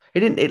 He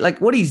didn't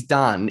what he's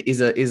done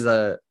is a it's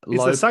a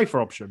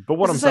safer option. But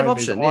what I'm saying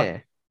is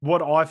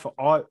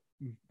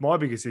my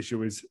biggest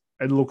issue is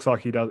it looks like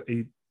he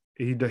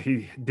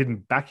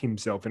didn't back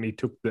himself and he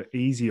took the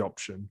easy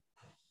option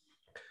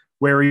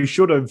where he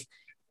should have.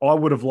 I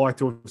would have liked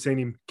to have seen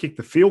him kick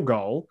the field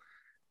goal,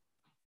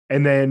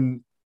 and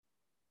then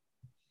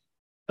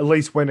at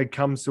least when it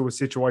comes to a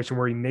situation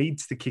where he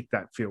needs to kick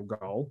that field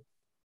goal,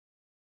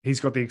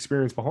 he's got the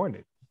experience behind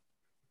it.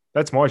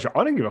 That's my issue.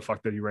 I don't give a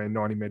fuck that he ran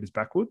 90 meters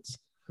backwards.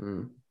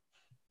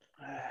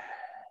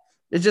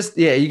 It's just,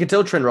 you can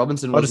tell Trent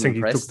Robinson wasn't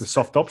impressed. He took the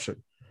soft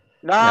option.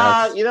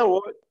 Nah, you know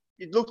what?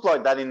 It looked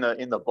like that in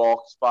the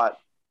box, but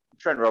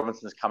Trent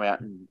Robinson's come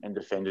out and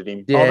defended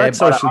him. Yeah,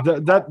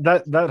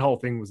 that whole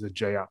thing was a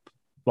G up.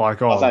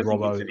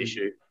 Robbo, it's an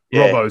issue.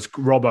 Yeah.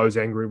 Robbo's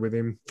angry with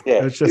him.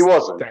 Yeah, it's just, he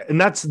wasn't. And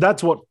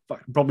that's what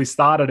probably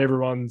started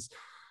everyone's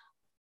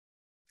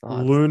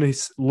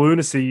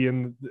lunacy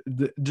and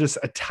just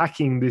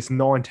attacking this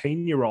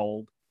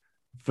 19-year-old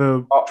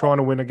for trying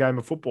to win a game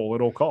of football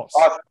at all costs.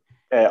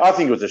 I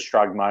think it was a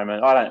shrug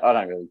moment. I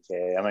don't really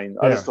care. I mean,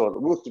 I just thought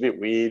it looked a bit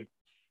weird.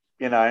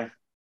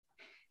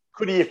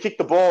 Could he have kicked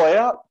the ball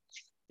out?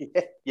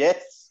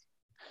 Yes.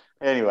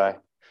 Anyway.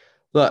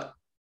 Look,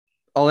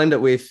 I'll end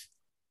it with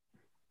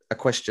a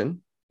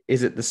question.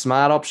 Is it the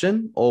smart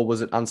option or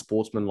was it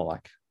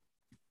unsportsmanlike?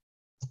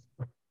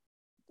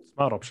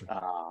 Smart option.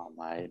 Oh,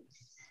 mate.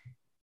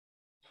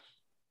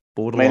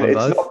 Borderline it's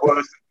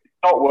both.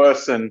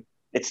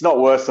 It's not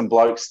worse than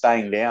blokes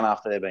staying down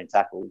after they've been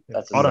tackled.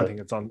 Yeah. I don't think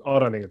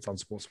it's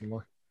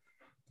unsportsmanlike.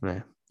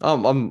 Yeah.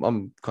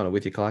 I'm kind of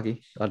with you,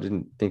 Clarky. I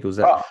didn't think it was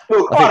that.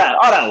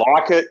 I don't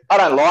like it. I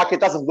don't like it.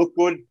 It doesn't look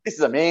good. This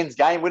is a man's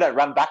game. We don't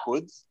run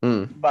backwards.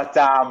 But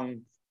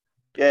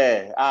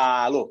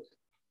look,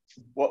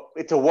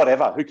 it's a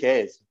whatever. Who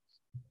cares?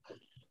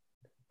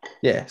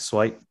 Yeah,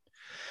 sweet.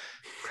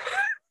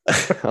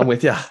 I'm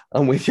with you.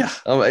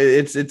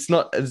 It's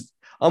not as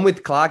I'm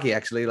with Clarky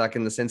actually,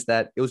 in the sense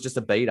that it was just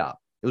a beat up.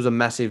 It was a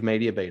massive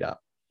media beat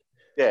up.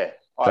 Yeah.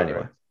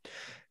 Anyway,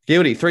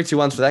 Guilty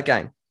 3-2-1s for that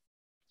game.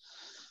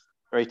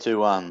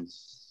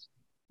 3-2-1s.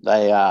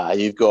 They are.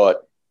 You've got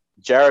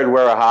Jared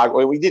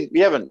Werra-Hargraves. We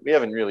haven't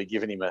really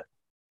given him a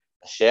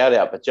shout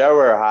out, but Joe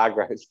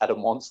Werra-Hargraves had a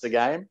monster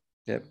game.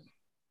 Yep.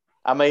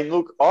 I mean,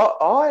 look,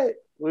 I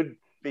would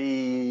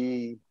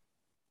be.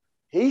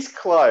 He's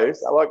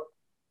close.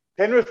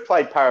 Penrith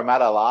played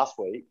Parramatta last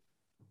week,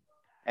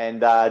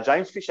 and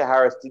James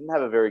Fisher-Harris didn't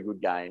have a very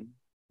good game.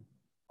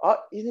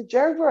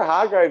 Jared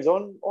Werra-Hargraves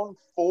on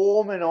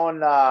form and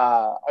on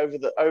over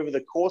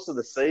the course of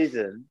the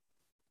season,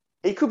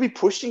 he could be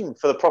pushing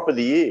for the prop of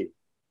the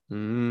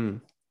year.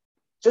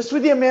 Just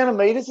with the amount of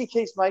meters he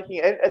keeps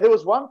making. And there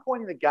was one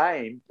point in the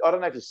game, I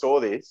don't know if you saw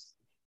this,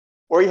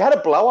 where he had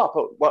a blow up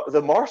at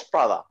the Morris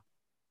brother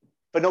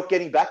for not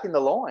getting back in the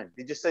line.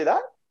 Did you see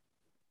that?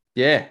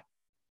 Yeah.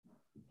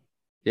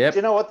 Yep. Do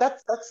you know what?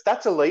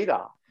 That's a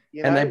leader.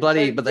 And they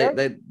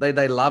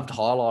they loved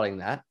highlighting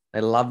that.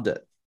 They loved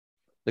it.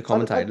 The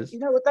commentators. You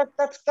know what?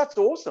 That's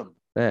awesome.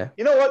 Yeah.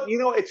 You know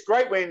what? It's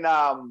great when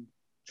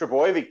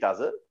Trebojevic does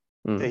it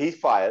to his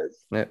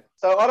players. Yeah.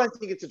 So I don't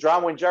think it's a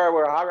drama when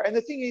Jared Hargraves. And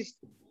the thing is,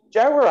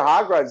 Jared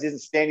Hargraves isn't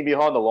standing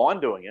behind the line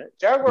doing it.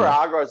 Jared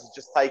Hargraves has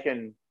just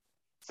taken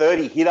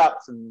 30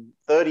 hit-ups and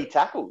 30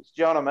 tackles.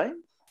 Do you know what I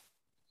mean?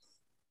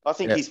 I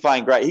think he's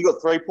playing great. He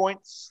got 3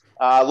 points.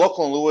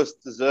 Lachlan Lewis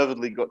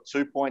deservedly got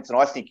 2 points, and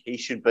I think he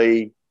should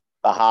be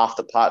the half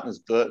that partners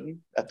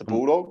Burton at the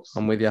Bulldogs.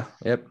 I'm with you.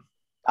 Yep.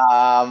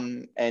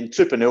 And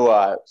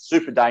Tupanua,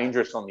 super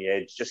dangerous on the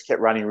edge, just kept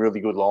running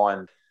really good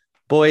lines.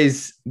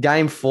 Boys,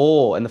 game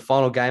 4 and the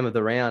final game of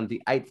the round,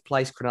 the 8th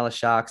place Cronulla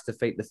Sharks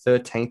defeat the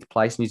 13th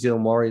place New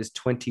Zealand Warriors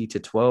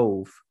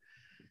 20-12.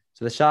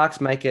 So the Sharks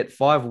make it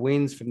 5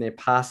 wins from their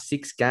past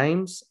 6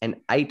 games and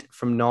 8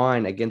 from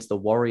 9 against the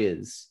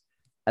Warriors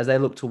as they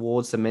look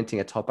towards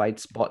cementing a top 8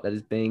 spot that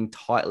is being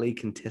tightly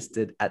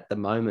contested at the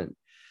moment.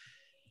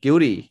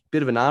 Guilty,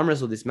 bit of an arm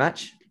wrestle this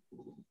match.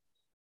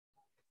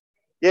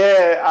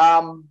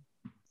 Yeah,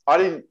 I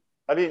didn't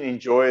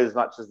enjoy it as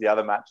much as the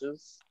other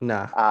matches.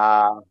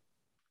 Nah.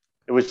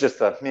 It was just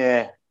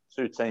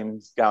two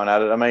teams going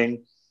at it. I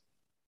mean,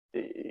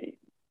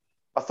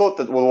 I thought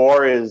that the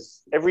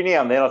Warriors, every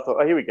now and then I thought,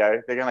 oh, here we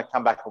go. They're going to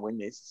come back and win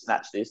this,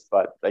 snatch this,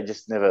 but they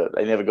just never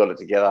got it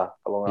together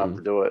for long enough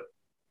to do it.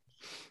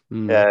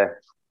 Yeah.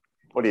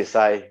 What do you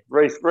say?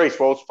 Reece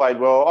Walsh played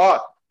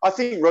well. I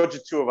think Roger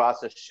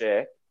Tuivasa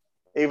share,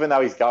 even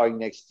though he's going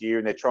next year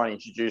and they're trying to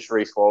introduce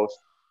Reece Walsh,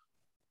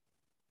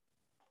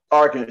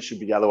 I reckon it should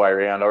be the other way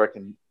around. I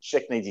reckon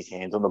Sheck needs his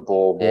hands on the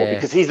ball more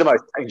because he's the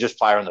most dangerous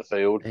player on the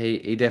field.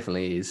 He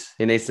definitely is.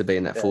 He needs to be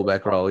in that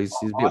fullback role. He's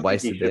a bit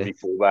wasted there. Be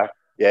fullback.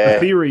 Yeah.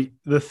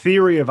 The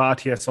theory of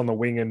RTS on the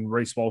wing and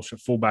Reece Walsh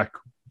at fullback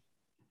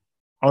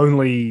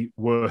only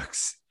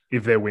works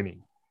if they're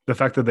winning. The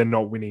fact that they're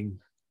not winning,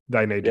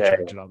 they need to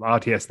change it up.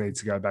 RTS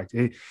needs to go back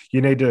to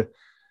you need to.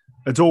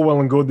 It's all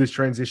well and good this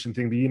transition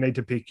thing, but you need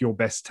to pick your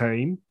best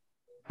team.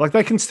 Like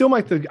they can still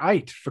make the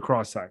 8 for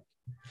Christ's sake.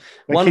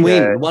 One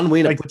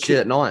win, it puts you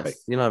at 9th.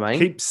 You know what I mean?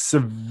 Keeps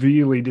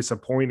severely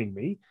disappointing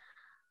me,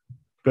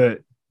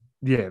 but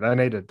yeah, they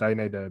need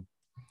to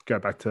go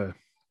back to.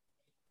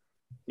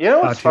 You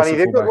know what's funny?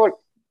 They've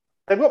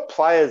got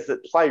players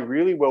that play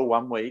really well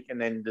one week and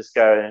then just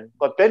go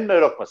like Ben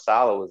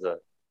Murdoch-Masala was an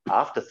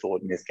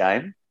afterthought in this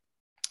game,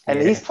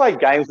 and he's played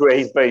games where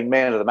he's been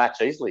man of the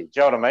match easily. Do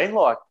you know what I mean?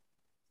 Like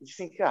you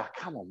think,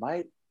 come on,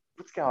 mate,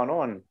 what's going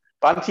on?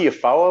 Bunty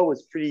Afoa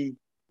was pretty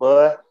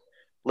blur.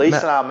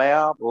 Leeson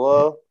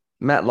Armau,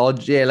 Matt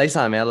Lodge,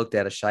 Leeson Armau looked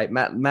out of shape.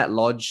 Matt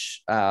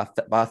Lodge, I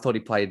thought he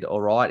played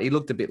all right. He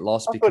looked a bit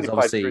lost because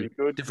obviously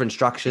different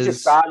structures. He's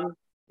just starting.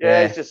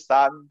 He's just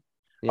starting.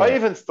 Yeah. I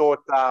even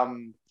thought,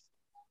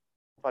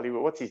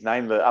 what's his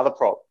name? The other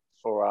prop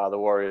for the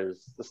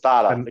Warriors, the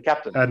starter, the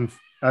captain.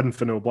 Adam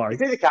Fanua-Blake. Is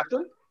he the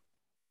captain?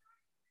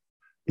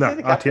 No,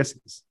 RTS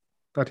is.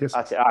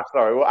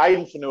 Sorry. Well,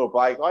 Aiden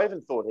Fanua-Blake, I even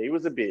thought he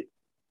was a bit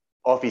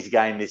off his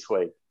game this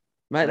week.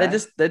 Mate,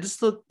 they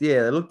just look they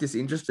look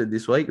disinterested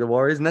this week, the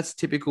Warriors, and that's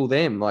typical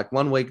them. Like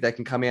one week they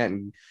can come out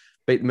and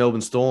beat the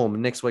Melbourne Storm,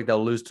 and next week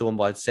they'll lose to them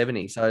by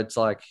 70. So it's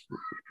like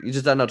you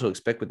just don't know what to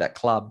expect with that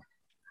club.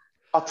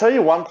 I'll tell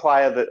you one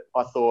player that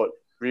I thought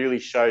really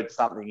showed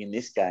something in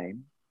this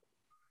game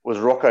was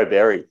Rocco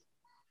Berry.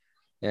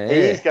 Yeah.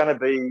 He's going to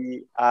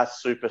be a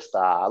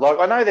superstar. Like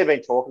I know they've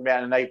been talking about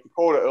it, and they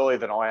called it earlier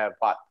than I have,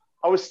 but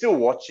I was still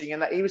watching,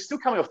 and he was still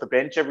coming off the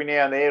bench every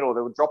now and then, or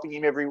they were dropping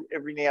him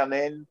every now and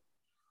then.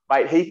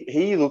 Mate,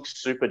 he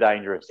looks super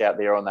dangerous out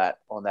there on that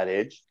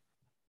edge.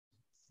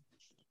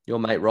 Your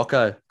mate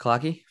Rocco,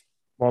 Clarkey?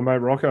 My mate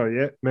Rocco,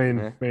 yeah. Me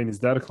and his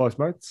dad are close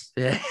mates.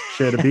 Yeah.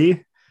 Shared a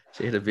beer.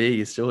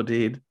 You sure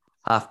did.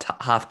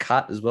 Half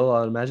cut as well, I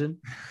would imagine.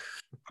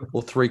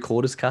 Or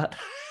 3/4 cut.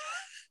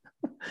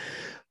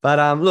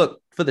 But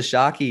look, for the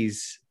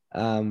Sharkies,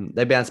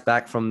 they bounced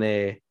back from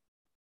their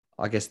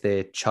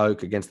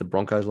choke against the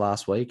Broncos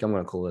last week. I'm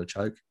going to call it a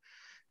choke.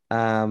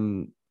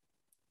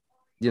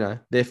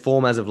 Their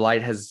form as of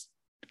late has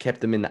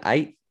kept them in the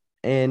 8,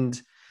 and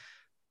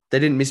they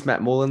didn't miss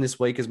Matt Moreland this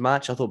week as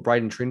much. I thought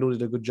Braden Trindle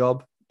did a good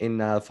job in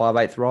the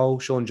 5/8 role.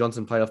 Sean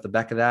Johnson played off the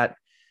back of that.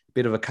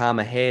 Bit of a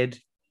calmer head,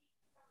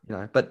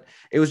 but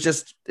it was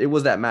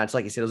that match.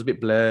 Like you said, it was a bit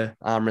blur,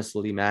 arm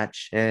wrestle-y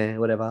match.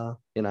 Whatever,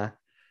 It's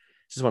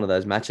just one of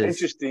those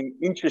matches.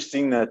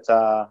 Interesting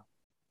that,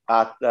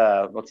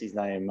 what's his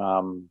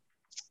name?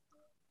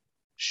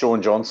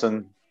 Sean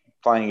Johnson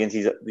playing against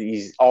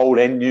his old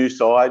and new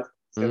side.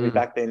 He's going to be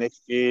back there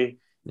next year.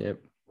 Yep.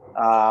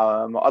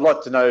 I'd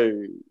like to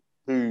know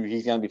who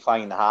he's going to be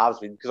playing in the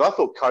halves with, because I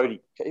thought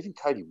Cody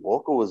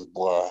Walker was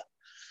blur.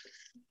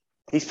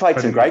 He's played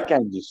some great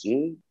games this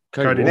year.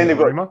 Cody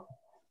Nikorima?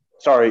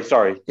 Sorry.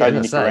 Cody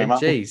Nikorima.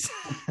 Jeez.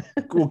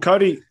 Well,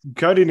 Cody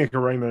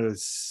Nikorima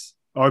has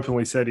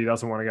openly said he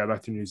doesn't want to go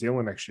back to New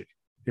Zealand next year.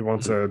 He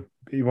wants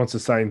to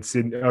stay in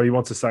Sydney. He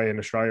wants to stay in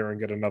Australia and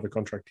get another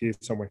contract here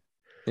somewhere.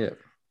 Yeah.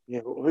 Yeah,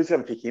 well, who's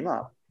going to pick him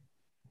up?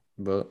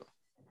 But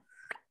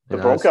the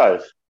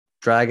Broncos.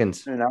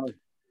 Dragons. Who knows?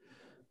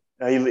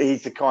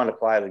 He's the kind of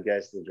player that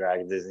goes to the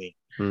Dragons, isn't he?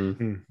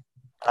 Mm-hmm.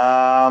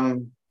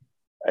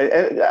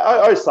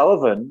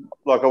 O'Sullivan,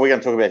 like, are we going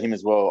to talk about him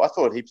as well? I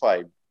thought he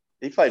played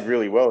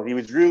really well. He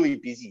was really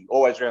busy,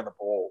 always around the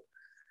ball.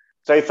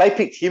 So if they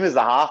picked him as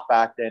the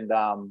halfback and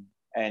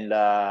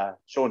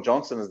Sean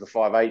Johnson as the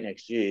 5'8"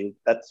 next year,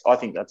 I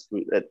think that's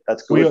good.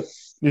 That's good.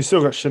 You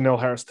still got Chanel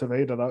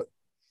Harris-Tavita, though.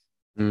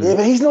 Yeah,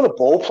 but he's not a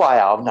ball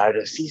player. I've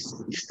noticed he's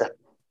just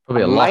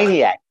Probably a a lock.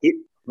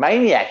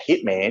 maniac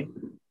hit man.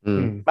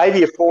 Mm.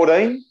 Maybe a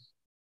 14.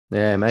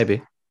 Yeah,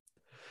 maybe.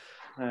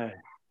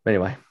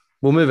 Anyway,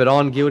 we'll move it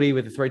on. Guilty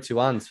with the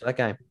 3-2-1s for that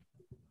game.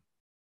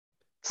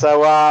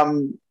 So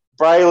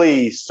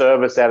Brayley's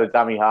service out of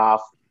dummy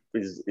half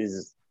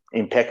is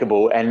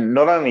impeccable, and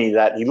not only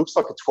that, he looks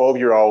like a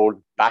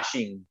 12-year-old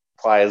bashing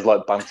players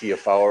like Bunty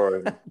Afoa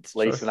and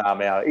Leeson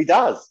Arm out. He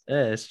does.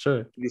 Yeah, it's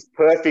true. This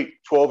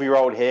perfect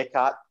 12-year-old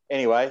haircut.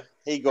 Anyway,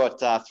 he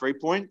got 3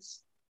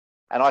 points.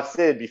 And I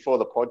said before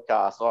the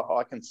podcast,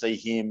 I can see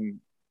him.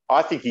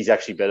 I think he's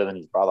actually better than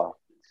his brother.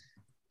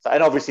 So,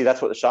 and obviously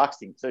that's what the Sharks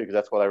think too, because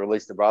that's why they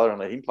released the brother and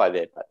let him play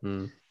there. But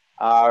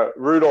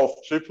Rudolph,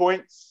 2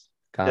 points.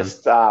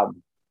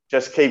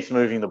 Just keeps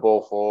moving the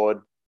ball forward.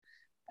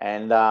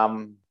 And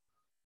O'Sullivan,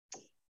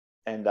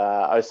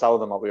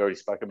 like we already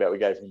spoke about, we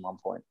gave him 1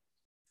 point.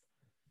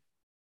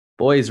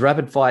 Boys,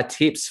 rapid fire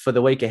tips for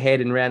the week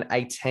ahead in round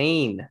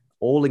 18.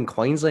 All in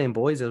Queensland,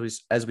 boys,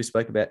 as we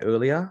spoke about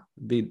earlier.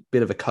 Bit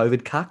of a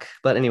COVID cuck.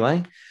 But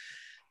anyway,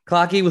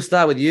 Clarkie, we'll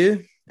start with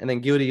you. And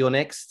then Gildy, you're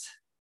next.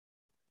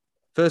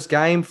 First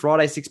game,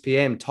 Friday, 6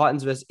 p.m.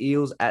 Titans versus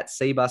Eels at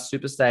Seabus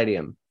Super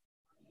Stadium.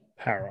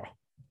 Para.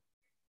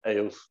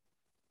 Eels.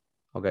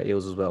 I'll go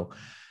Eels as well.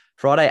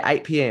 Friday,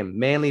 8 p.m.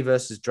 Manly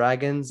versus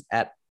Dragons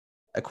at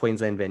a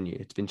Queensland venue.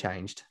 It's been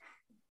changed.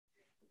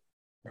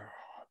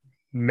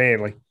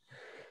 Manly.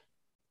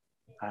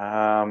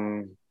 Yeah,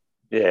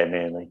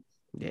 Manly.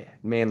 Yeah,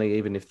 Manly,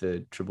 even if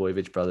the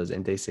Trebojevic brothers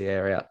and DC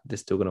are out, they're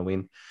still going to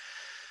win.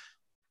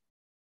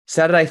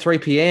 Saturday, 3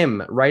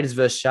 p.m. Raiders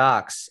versus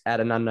Sharks at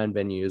an unknown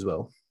venue as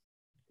well.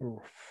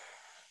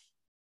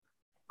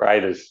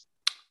 Raiders.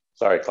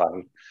 Sorry,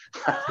 Clarky.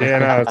 Yeah,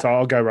 no,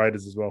 I'll go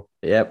Raiders as well.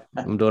 Yep,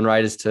 I'm doing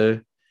Raiders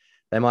too.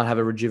 They might have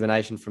a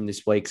rejuvenation from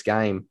this week's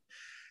game.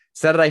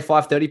 Saturday,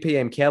 5:30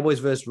 p.m. Cowboys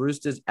versus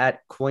Roosters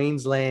at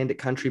Queensland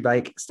Country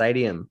Bank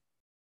Stadium.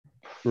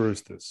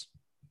 Roosters.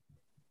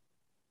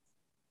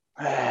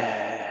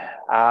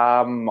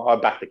 I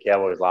backed the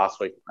Cowboys last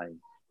week. They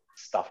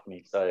stuffed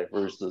me, so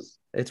Roosters.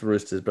 It's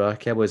Roosters, bro.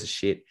 Cowboys are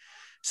shit.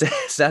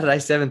 Saturday,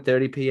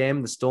 7:30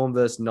 p.m. The Storm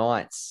versus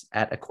Knights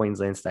at a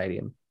Queensland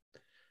stadium.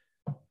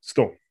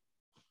 Storm.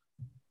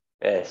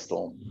 Yeah,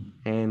 Storm.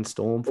 And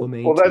Storm for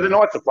me. Well, the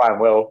Knights are playing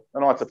well.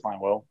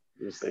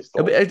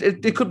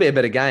 It could be a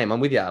better game.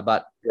 I'm with you,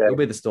 but it'll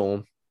be the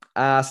Storm.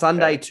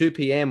 Sunday, 2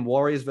 p.m.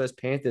 Warriors versus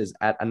Panthers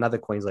at another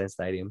Queensland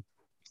stadium.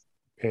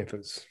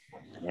 Panthers.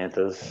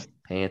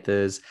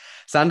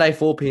 Sunday,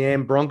 4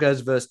 p.m.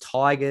 Broncos versus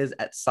Tigers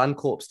at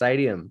Suncorp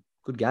Stadium.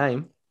 Good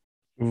game.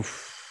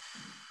 Oof.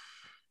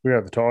 We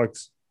have the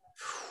Tigers.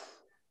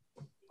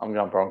 I'm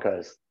going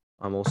Broncos.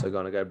 I'm also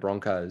going to go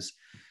Broncos.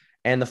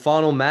 And the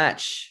final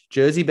match,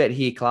 Jersey bet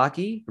here,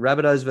 Clarkie.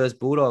 Rabbitohs versus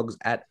Bulldogs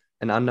at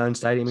an unknown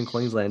stadium in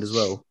Queensland as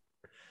well.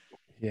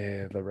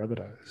 Yeah, the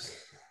Rabbitohs.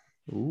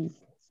 Ooh.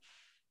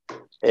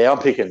 Yeah, I'm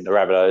picking the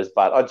Rabbitohs,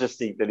 but I just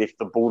think that if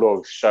the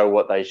Bulldogs show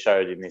what they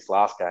showed in this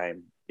last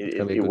game,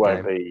 it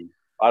won't be.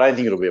 I don't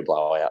think it'll be a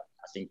blowout.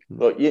 I think.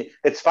 Look,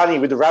 it's funny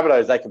with the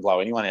Rabbitohs; they can blow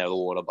anyone out of the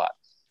water, but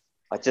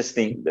I just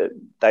think that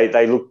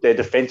their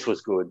defense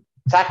was good.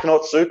 Attack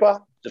not super.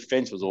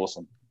 Defense was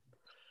awesome.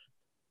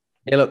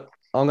 Yeah, look,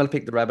 I'm going to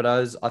pick the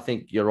Rabbitohs. I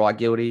think you're right,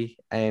 Gildy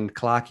and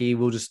Clarkie.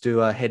 We'll just do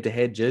a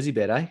head-to-head Jersey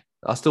bet, eh?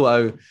 I still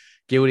owe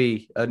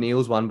Gildy an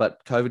Eels one,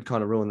 but COVID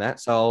kind of ruined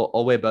that. So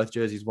I'll wear both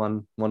jerseys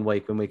one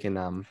week when we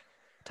can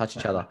touch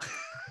each other.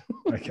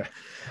 Okay.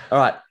 All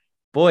right,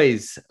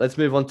 boys, let's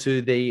move on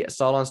to the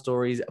Sideline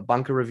Stories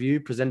Bunker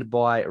Review presented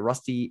by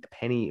Rusty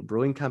Penny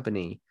Brewing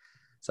Company.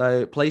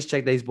 So please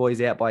check these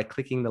boys out by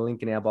clicking the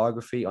link in our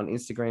biography on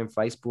Instagram,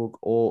 Facebook,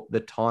 or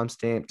the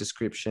timestamp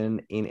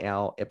description in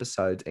our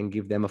episodes and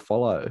give them a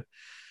follow.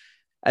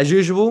 As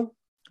usual,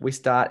 we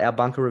start our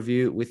bunker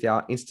review with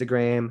our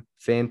Instagram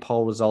fan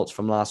poll results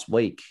from last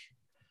week.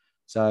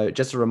 So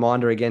just a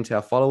reminder again to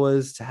our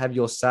followers to have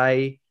your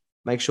say.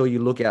 Make sure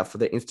you look out for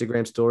the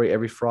Instagram story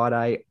every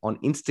Friday on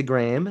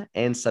Instagram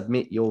and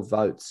submit your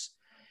votes.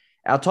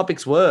 Our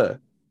topics were,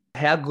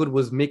 how good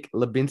was Mick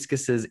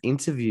Labinskis's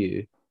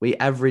interview? We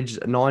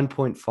averaged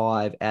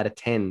 9.5 out of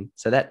 10.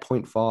 So that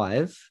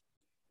 0.5,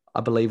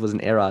 I believe, was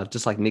an error,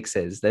 just like Nick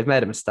says. They've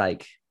made a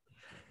mistake.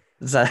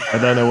 So I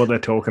don't know what they're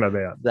talking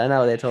about. They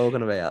know what they're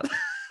talking about.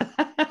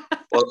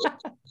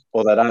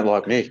 Well, they don't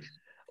like Nick.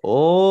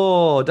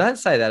 Oh, don't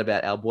say that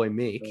about our boy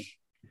Mick.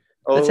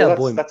 That's what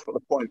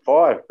the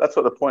 0.5. That's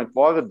what the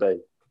 0.5 would be.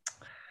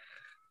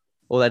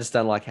 Or they just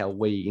don't like how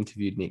we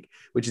interviewed Nick,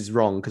 which is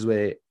wrong because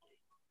we're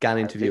gun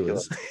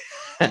interviewers.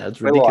 It's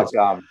ridiculous.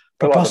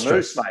 We're like the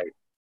Moose, mate.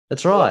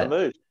 That's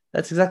right.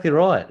 That's exactly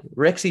right.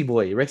 Rexy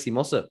boy, Rexy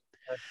Mossop.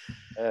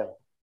 Yeah.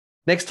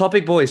 Next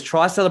topic, boys.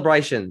 Try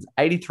celebrations.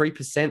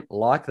 83%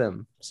 like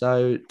them.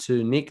 So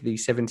to Nick, the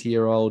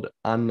 70-year-old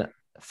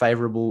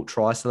unfavorable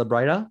try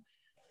celebrator,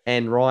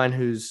 and Ryan,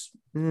 who's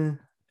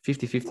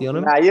 50-50 on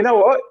him. Nah, you know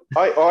what?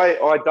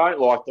 I don't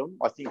like them.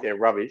 I think they're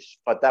rubbish.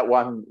 But that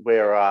one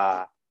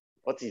where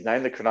what's his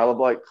name? The Cronulla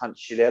bloke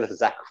punched shit out of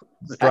Zach.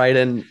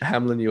 Braden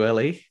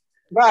Hamlin-Uele.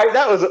 No,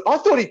 that was. I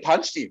thought he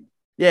punched him.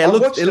 Yeah, I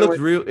it watched looked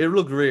real. It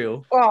looked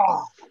real.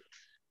 Oh,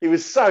 he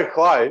was so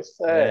close.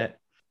 Yeah.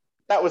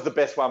 That was the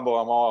best one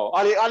by a mile.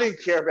 I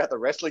didn't care about the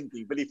wrestling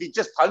thing, but if he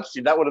just punched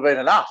him, that would have been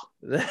enough.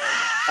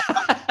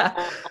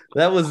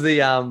 That was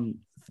the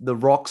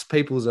Rock's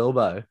people's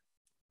elbow.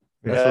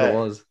 That's what it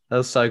was. That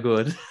was so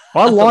good.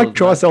 I like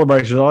try nice.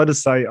 celebrations.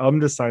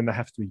 I'm just saying they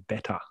have to be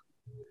better.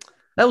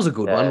 That was a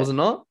good one, was it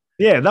not?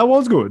 Yeah, that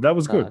was good. That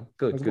was good.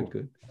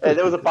 Good. Yeah,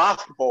 there was a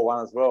basketball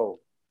one as well.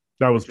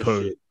 That was Just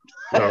poo. shit.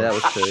 Yeah, that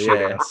was true. Shit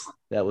Yeah, ass.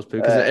 that was poo.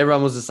 Because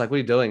everyone was just like, "What are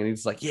you doing?" And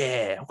he's like,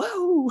 "Yeah,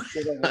 woo."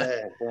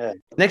 Yeah.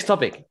 Next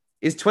topic.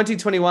 Is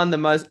 2021 the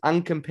most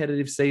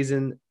uncompetitive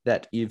season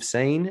that you've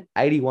seen?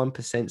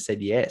 81%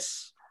 said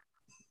yes.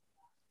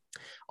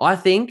 I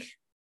think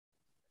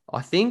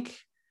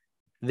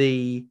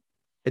the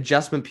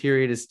adjustment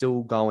period is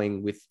still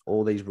going with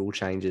all these rule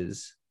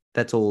changes.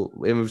 That's all.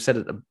 And we've said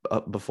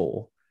it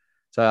before.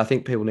 So I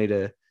think people need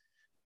to.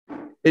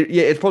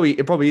 It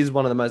probably is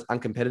one of the most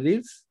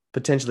uncompetitive,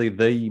 potentially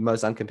the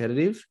most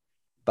uncompetitive,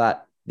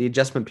 but the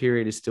adjustment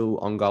period is still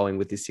ongoing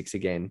with this 6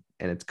 again,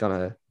 and it's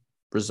gonna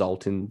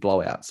result in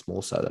blowouts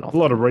more so than often.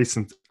 A lot of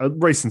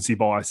recency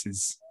bias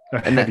is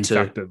a And that heavy too.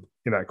 factor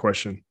in that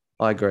question.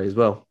 I agree as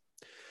well.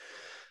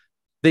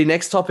 The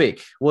next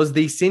topic was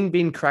the sin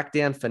bin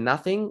crackdown for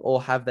nothing,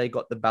 or have they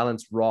got the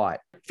balance right?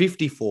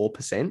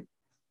 54%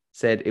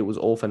 said it was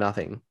all for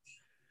nothing.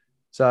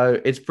 So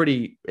it's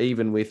pretty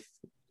even with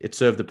it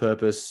served the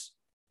purpose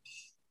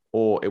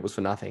or it was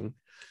for nothing.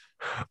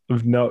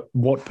 Of no,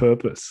 what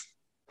purpose?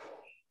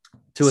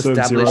 To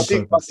Serves zero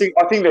establish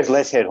I think there's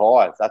less head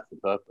highs. That's the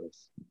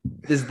purpose.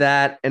 there's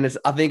that, and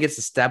I think it's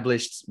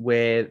established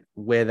where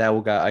they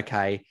will go,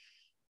 okay,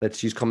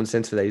 let's use common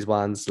sense for these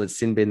ones. Let's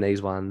sin bin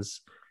these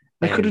ones.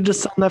 They could have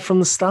just done that from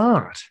the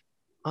start.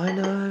 I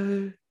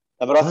know.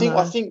 No, but I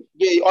know. think,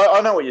 yeah,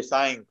 I know what you're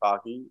saying,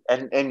 Parky,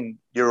 and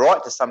you're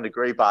right to some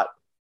degree, but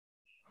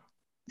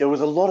there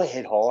was a lot of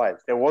head highs.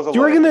 There was a Do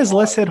you lot reckon of there's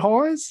less highs. head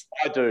highs?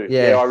 I do.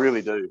 Yeah. Yeah, I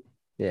really do.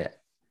 Yeah.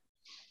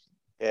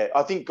 Yeah,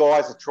 I think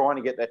guys are trying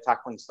to get their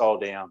tackling style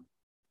down.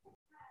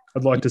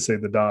 I'd like to see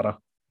the data.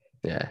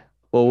 Yeah.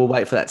 Well, we'll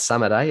wait for that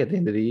summit, at the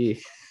end of the year.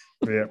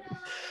 Yeah.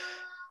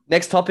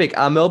 Next topic.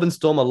 Are Melbourne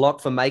Storm a lock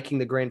for making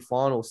the grand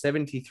final?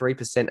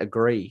 73%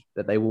 agree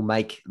that they will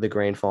make the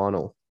grand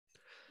final.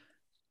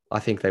 I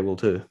think they will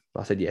too.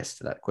 I said yes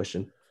to that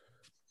question.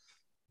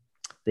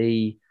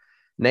 The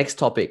next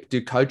topic.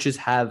 Do coaches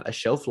have a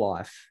shelf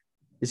life?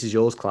 This is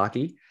yours,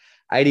 Clarkey.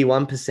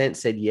 81%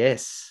 said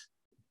yes.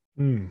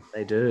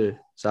 They do.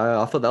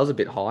 So I thought that was a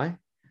bit high.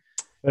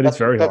 That is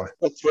very high.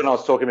 That's when I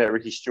was talking about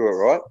Ricky Stewart,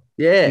 right?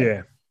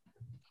 Yeah.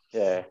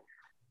 Yeah.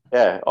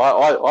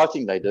 I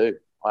think they do.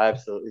 I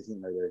absolutely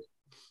think they do.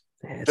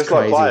 Yeah, it's Just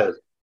crazy. like players.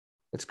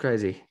 It's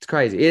crazy. It's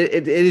crazy.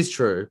 It is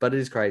true, but it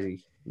is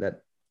crazy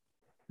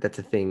that's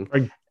a thing.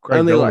 Craig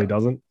Only Bellamy like-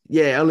 doesn't.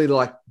 Yeah, only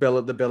like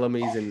the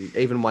Bellamys and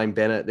even Wayne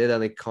Bennett. They're the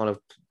only kind of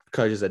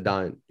coaches that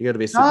don't. You got to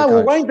be a super No, coach.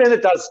 well, Wayne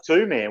Bennett does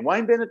too, man.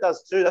 Wayne Bennett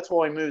does too. That's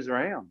why he moves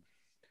around.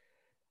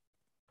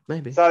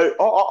 Maybe. So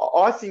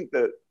I think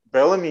that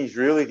Bellamy's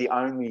really the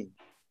only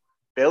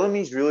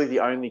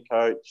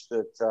coach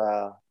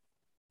that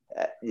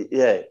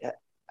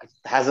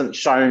hasn't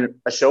shown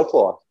a shelf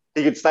life.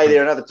 He could stay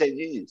there another 10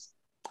 years.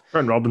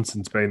 Brent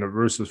Robinson's been at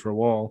Roosters for a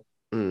while.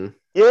 Mm.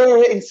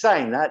 Yeah, in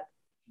saying that,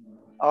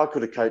 I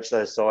could have coached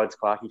those sides,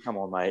 Clarky. Come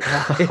on, mate.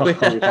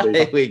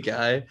 Here we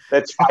go.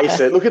 Let's face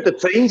it. Look at the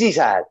teams he's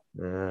had.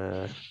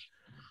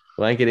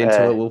 Won't get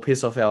into it. We'll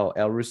piss off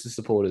our Rooster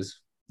supporters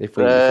if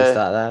we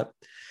start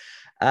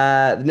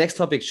that. The next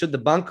topic, should the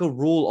bunker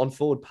rule on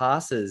forward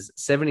passes?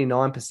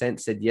 79%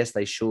 said yes,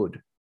 they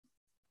should.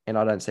 And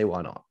I don't see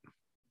why not.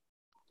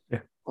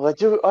 Well, they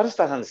do. I just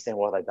don't understand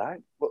why they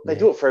don't. Well, they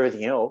do it for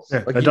everything else.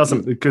 Yeah, Like it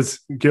doesn't because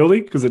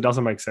it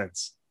doesn't make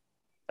sense.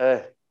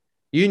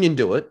 Union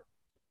do it.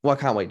 Why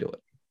can't we do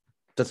it?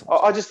 That's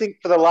I just think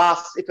for the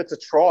last, if it's a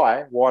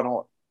try, why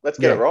not? Let's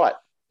get it right.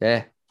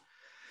 Yeah.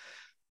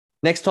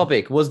 Next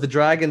topic, was the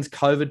Dragons'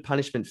 COVID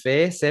punishment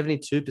fair?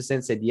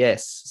 72% said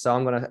yes. So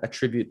I'm going to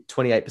attribute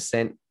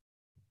 28%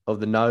 of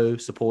the no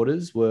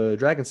supporters were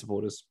Dragon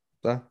supporters.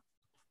 So.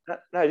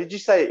 No, did you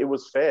say it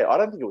was fair? I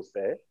don't think it was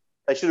fair.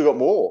 They should have got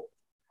more.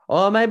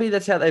 Oh, maybe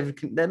that's how they've.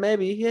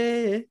 Maybe,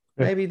 yeah.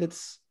 Maybe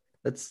that's.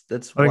 I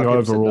think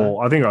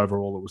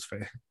overall it was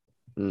fair.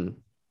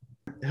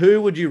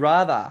 Who would you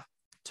rather,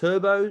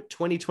 Turbo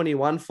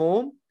 2021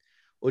 form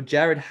or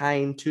Jared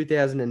Hayne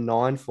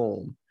 2009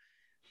 form?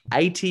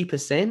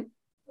 80%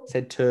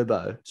 said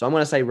Turbo. So I'm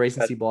going to say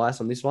recency bias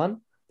on this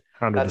one.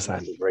 100%. That's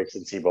massive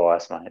recency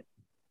bias, mate.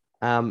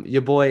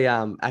 Your boy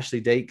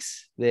Ashley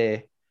Deeks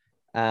there.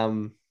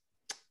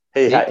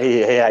 He Nick?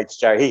 hates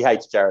Jared. He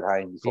hates Jared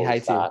Hayne. He Before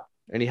hates him, start.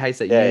 and he hates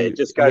that Yeah, you. it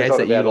just He goes hates on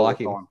that you about all like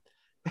the him. time.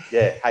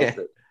 Yeah, hates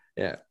it.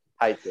 Yeah.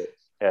 Hates it.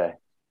 Yeah.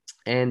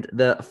 And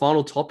the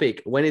final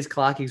topic: when is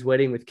Clarkie's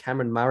wedding with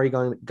Cameron Murray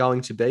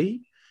going to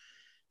be?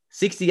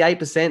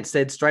 68%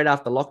 said straight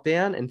after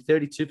lockdown, and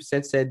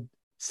 32% said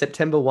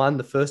September 1,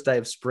 the first day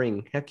of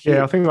spring. How cute!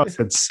 Yeah, I think I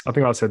said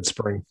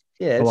spring.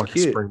 Yeah, I it's like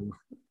cute. spring.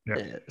 Yeah.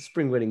 Yeah,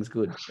 spring wedding's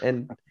good,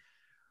 and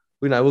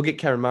we'll get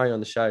Cameron Murray on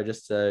the show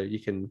just so you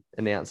can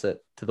announce it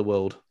to the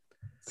world.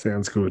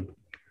 Sounds good.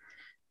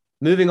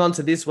 Moving on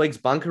to this week's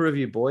bunker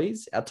review,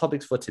 boys. Our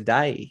topics for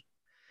today.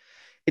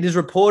 It is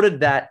reported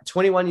that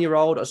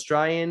 21-year-old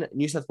Australian,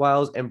 New South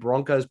Wales and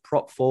Broncos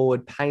prop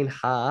forward Payne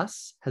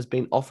Haas has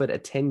been offered a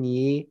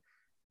 10-year,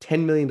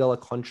 $10 million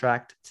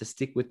contract to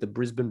stick with the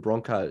Brisbane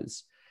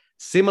Broncos,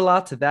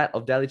 similar to that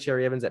of Daly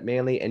Cherry Evans at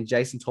Manly and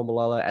Jason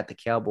Taumalolo at the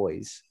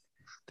Cowboys.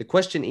 The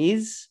question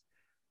is,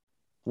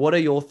 what are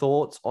your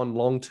thoughts on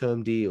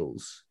long-term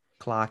deals?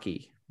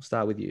 Clarkie, we'll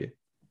start with you.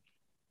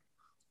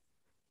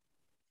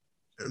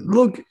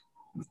 Look,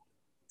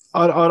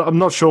 I'm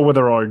not sure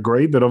whether I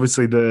agree, but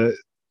obviously the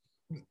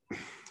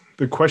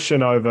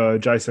question over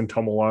Jason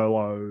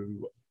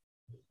Taumalolo's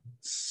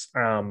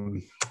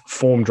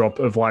form drop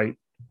of late,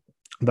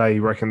 they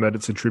reckon that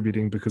it's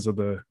attributing because of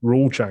the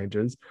rule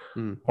changes.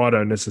 I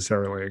don't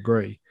necessarily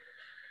agree.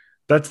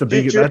 That's the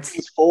biggest. Do you think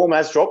his form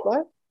has dropped,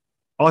 though?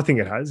 I think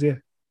it has, yeah.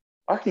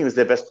 I think he was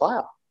their best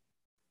player.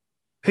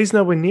 He's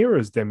nowhere near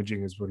as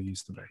damaging as what he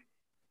used to be.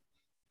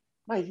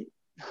 Mate,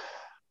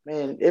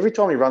 man, every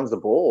time he runs the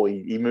ball,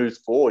 he moves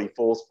forward, he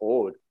falls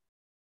forward.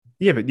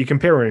 Yeah, but you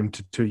compare him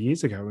to 2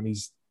 years ago, and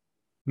he's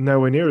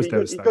nowhere near as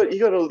devastating. You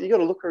got to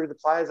look at who the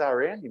players are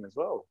around him as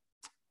well.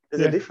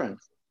 There's a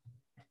difference.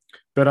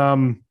 But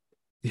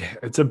yeah,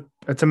 it's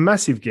a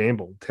massive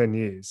gamble. 10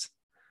 years.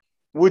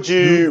 Would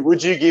you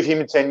give him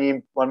a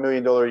 10-year, $1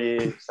 million a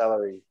year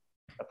salary,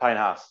 a Payne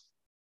Haas?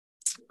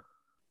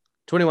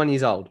 21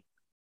 years old.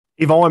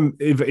 If I'm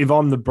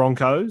the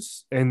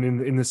Broncos and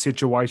in the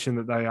situation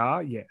that they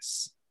are,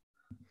 yes,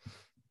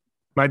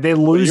 mate, they're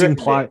losing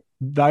play.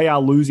 They are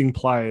losing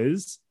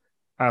players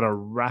at a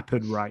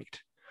rapid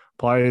rate.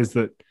 Players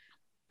that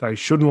they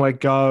shouldn't let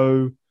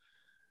go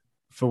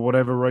for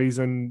whatever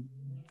reason.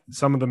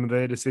 Some of them are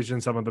their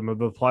decisions. Some of them are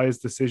the players'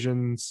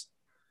 decisions.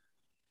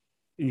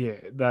 Yeah,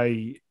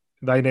 they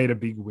need a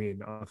big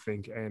win, I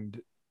think, and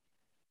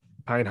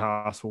Payne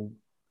Haas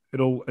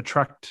it'll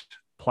attract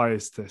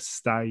players to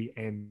stay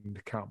and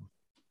come.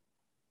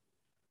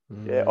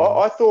 Yeah,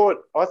 I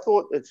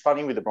thought it's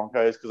funny with the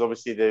Broncos because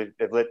obviously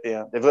they've let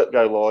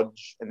go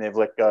Lodge and they've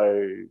let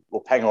go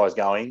Pangai's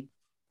going.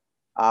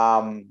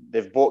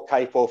 They've bought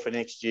Capel for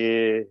next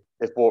year.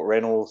 They've bought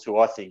Reynolds, who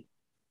I think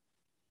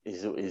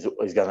is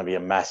going to be a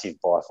massive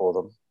buy for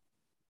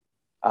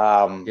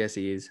them. Yes,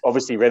 he is.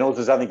 Obviously, Reynolds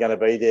is only going to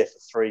be there for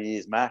 3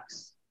 years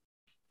max.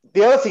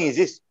 The other thing is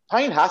this: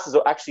 Payne Haas is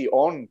actually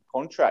on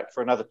contract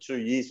for another 2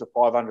 years for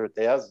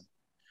 $500,000.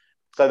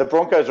 So the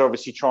Broncos are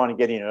obviously trying to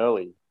get in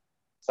early.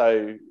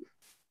 So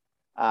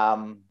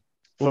for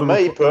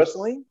me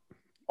personally,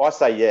 I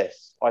say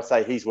yes. I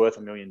say he's worth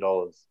 $1 million.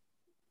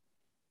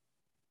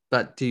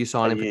 But do you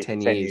sign him for 10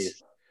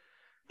 years?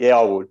 Yeah,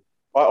 I would.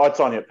 I'd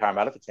sign him at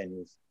Parramatta for 10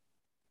 years.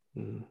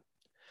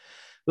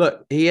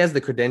 Look, he has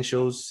the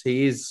credentials.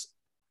 He is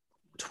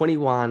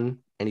 21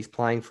 and he's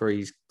playing for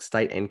his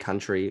state and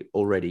country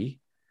already.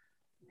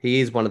 He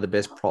is one of the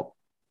best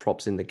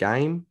props in the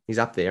game. He's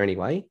up there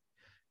anyway.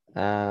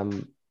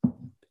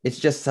 It's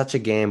just such a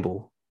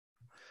gamble.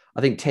 I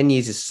think 10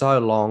 years is so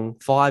long.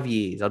 5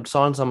 years. I'd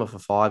sign someone for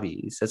 5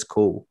 years. That's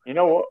cool. You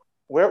know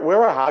what?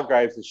 Where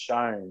Hargraves has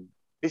shown,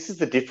 this is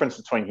the difference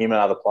between him and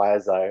other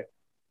players, though.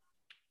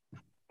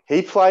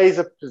 He plays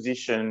a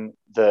position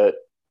that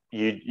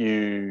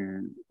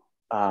you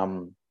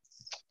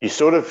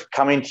sort of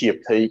come into your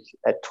peak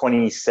at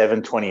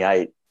 27,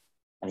 28,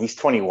 and he's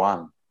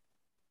 21.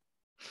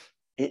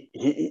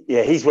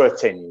 He's worth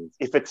 10 years.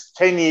 If it's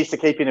 10 years to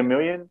keep in $1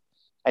 million,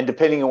 and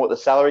depending on what the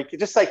salary,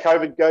 just say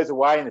COVID goes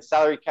away and the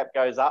salary cap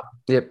goes up.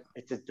 Yep,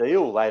 it's a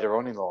deal later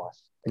on in life.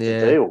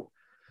 It's a deal.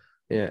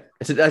 Yeah,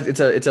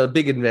 it's a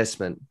big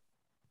investment,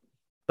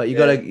 but you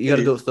got to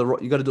do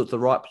it with the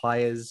right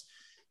players.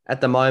 At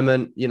the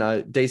moment,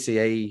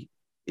 DCE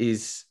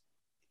is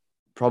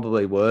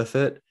probably worth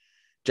it.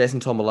 Jason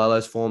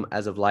Taumalolo's form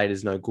as of late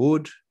is no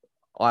good.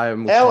 How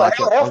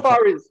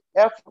far is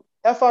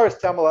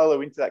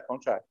Taumalolo into that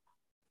contract?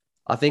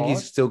 I think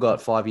he's still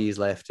got 5 years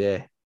left.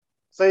 Yeah.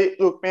 See,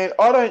 look, man,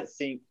 I don't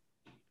think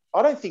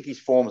his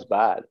form's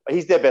bad.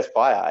 He's their best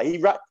player.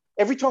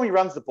 Every time he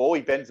runs the ball,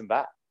 he bends them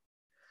back.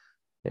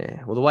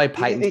 Yeah. Well, the way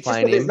Payton's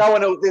playing him, there's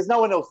no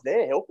one else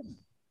there helping him.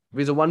 If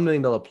he's a $1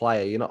 million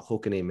player, you're not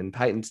hooking him, and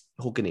Payton's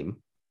hooking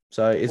him.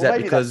 So is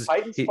that because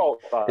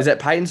is that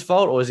Payton's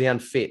fault or is he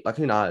unfit? Like,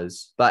 who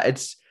knows? But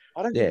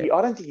I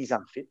don't think he's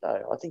unfit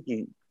though. I think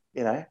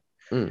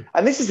And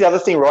this is the other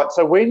thing, right?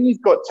 So when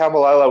you've got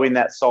Taumalolo in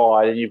that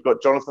side, and you've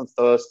got Jonathan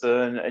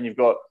Thurston, and you've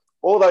got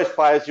all those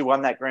players who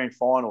won that grand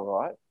final,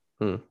 right?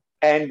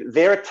 And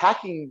they're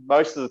attacking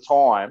most of the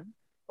time,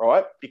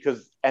 right?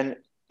 And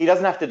he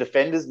doesn't have to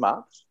defend as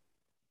much.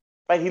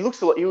 Mate, he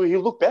looks a lot.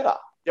 He'll look better.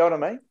 You know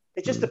what I mean?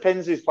 It just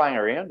depends who's playing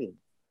around him.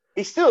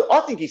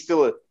 I think he's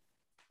still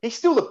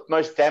the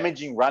most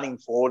damaging running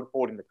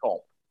forward in the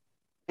comp.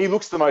 He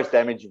looks the most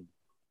damaging.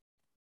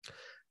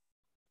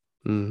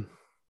 Well,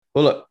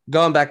 look,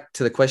 going back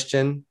to the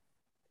question,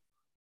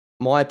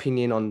 my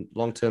opinion on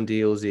long-term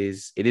deals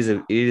is it is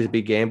a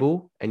big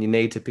gamble, and you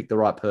need to pick the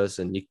right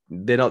person.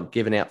 They're not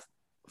given out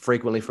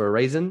frequently for a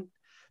reason.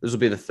 This will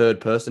be the third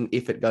person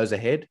if it goes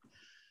ahead.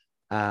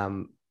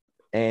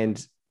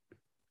 And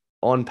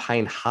on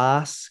Payne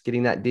Haas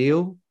getting that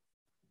deal,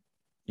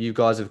 you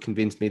guys have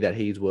convinced me that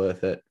he's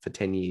worth it for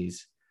 10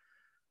 years.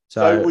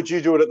 So would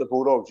you do it at the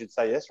Bulldogs? You'd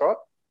say yes, right?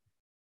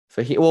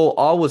 For him, well,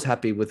 I was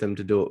happy with him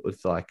to do it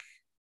with like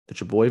the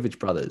Trbojevic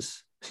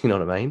brothers. You know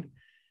what I mean?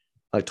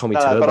 Like Tommy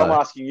Turbo. But I'm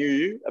asking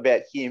you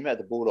about him at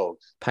the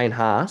Bulldogs. Payne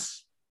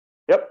Haas.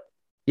 Yep.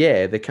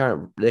 Yeah, their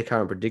current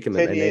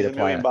predicament. 10 years, $1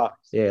 million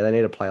bucks. Yeah, they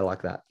need a player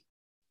like that.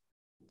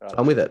 Right.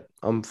 I'm with it.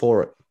 I'm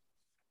for it.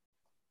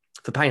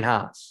 For Payne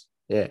Haas.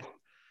 Yeah.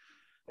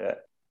 Yeah.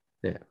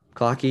 Yeah.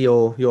 Clarkey,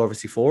 you're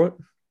obviously for it.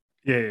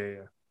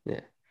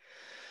 Yeah.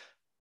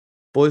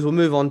 Boys, we'll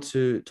move on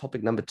to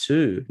topic number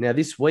 2. Now,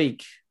 this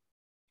week,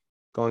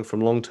 going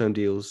from long-term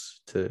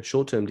deals to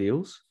short-term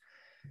deals,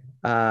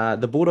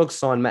 the Bulldogs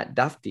signed Matt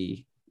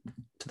Duffy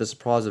to the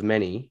surprise of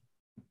many,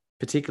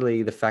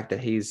 particularly the fact that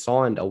he's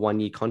signed a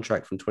 1-year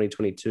contract from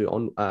 2022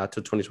 to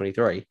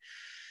 2023.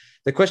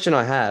 The question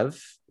I have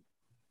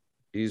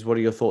is, what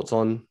are your thoughts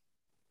on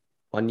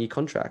 1-year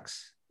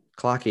contracts?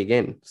 Clarkey,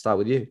 again, start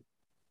with you.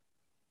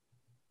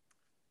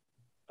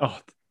 Oh,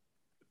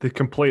 the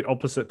complete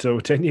opposite to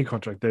a 10-year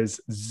contract.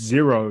 There's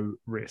zero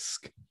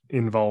risk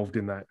involved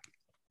in that.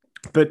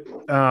 But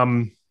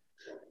I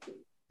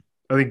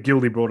think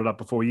Gildy brought it up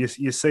before. You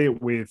see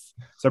it with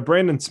 – so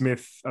Brandon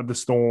Smith at the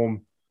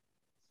Storm.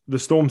 The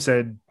Storm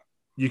said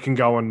you can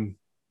go and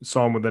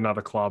sign with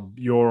another club.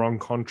 You're on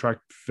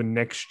contract for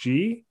next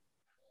year,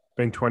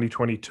 being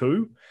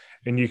 2022,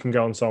 and you can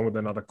go and sign with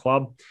another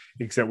club,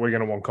 except we're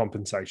going to want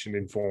compensation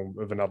in form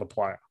of another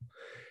player.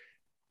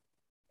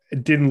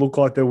 It didn't look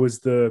like there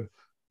was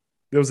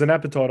an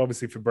appetite,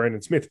 obviously, for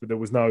Brandon Smith, but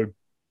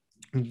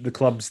the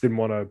clubs didn't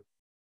want to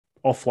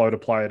offload a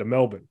player to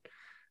Melbourne.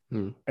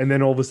 And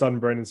then all of a sudden,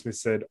 Brandon Smith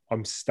said,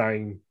 I'm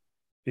staying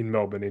in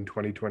Melbourne in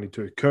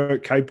 2022.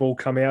 Kurt Capel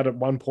come out at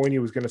one point. He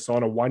was going to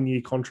sign a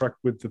 1-year contract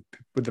with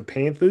the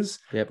Panthers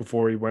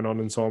before he went on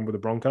and signed with the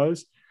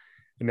Broncos.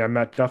 And now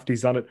Matt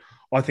Duffy's done it.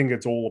 I think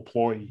it's all a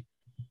ploy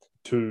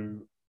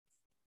to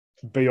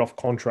be off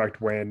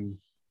contract when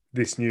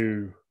this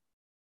new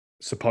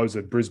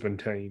supposed Brisbane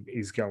team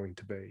is going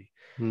to be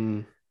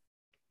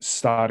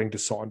starting to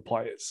sign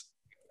players.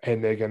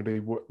 And they're going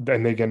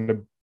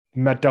to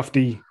Matt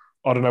Duffy,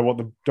 I don't know what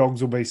the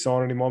Dogs will be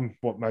signing him on.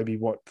 Maybe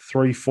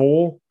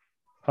 300-400,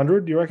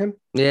 you reckon?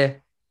 Yeah.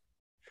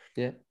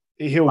 Mate,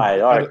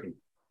 I reckon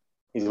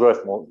he's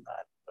worth more than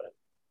that.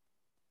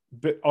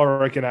 But I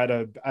reckon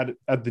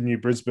at the new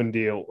Brisbane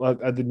deal,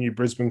 at the new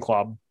Brisbane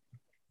club,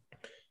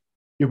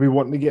 you'll be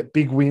wanting to get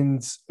big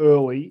wins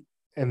early,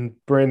 and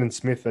Brandon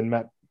Smith and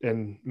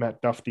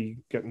Matt Duffy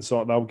getting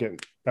signed.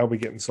 They'll be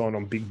getting signed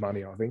on big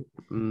money, I think.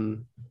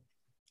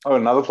 Oh,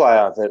 another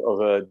player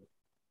that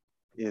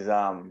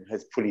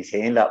has put his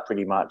hand up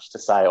pretty much to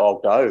say I'll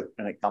go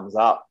when it comes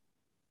up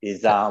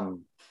is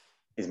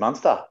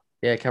Munster.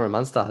 Yeah, Cameron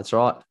Munster. That's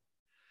right.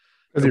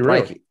 Is he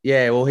really?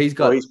 Yeah. Well, he's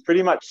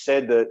pretty much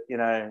said that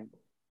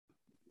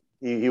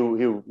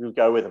he'll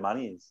go where the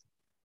money is,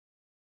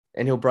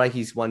 and he'll break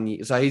his 1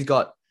 year. So he's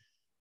got.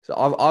 So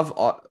I've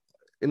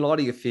in light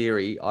of your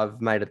theory,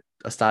 I've made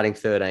a starting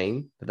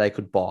 13 that they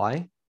could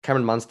buy.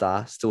 Cameron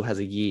Munster still has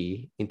a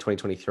year in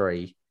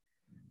 2023,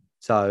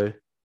 so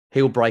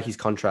he'll break his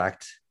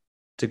contract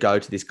to go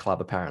to this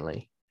club.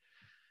 Apparently,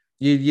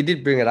 you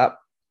did bring it up,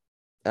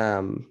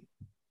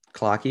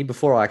 Clarkey.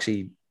 Before I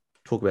actually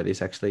talk about this,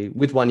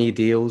 with 1-year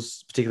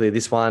deals, particularly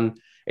this one,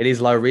 it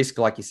is low risk,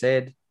 like you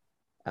said.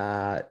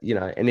 And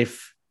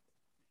if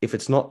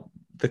it's not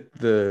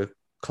the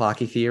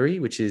Clarkey theory,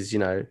 which is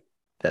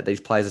that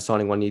these players are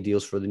signing 1-year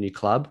deals for the new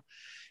club,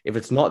 if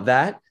it's not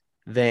that,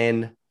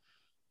 then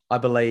I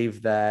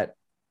believe that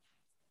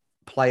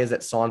players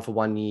that sign for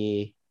 1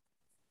 year,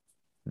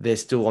 they're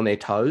still on their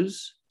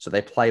toes. So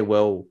they play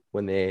well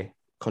when their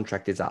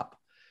contract is up,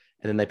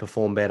 and then they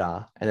perform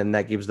better. And then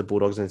that gives the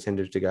Bulldogs an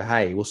incentive to go,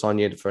 hey, we'll sign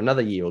you for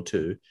another year or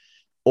two,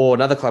 or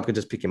another club could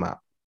just pick him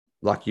up,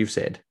 like you've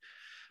said.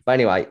 But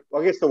anyway,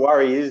 I guess the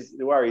worry is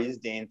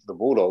Dan for the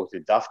Bulldogs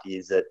with Duffy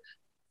is that,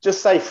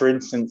 just say for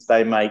instance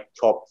they make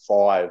top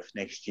 5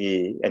 next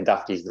year and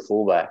Duffy's the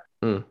fullback,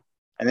 and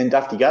then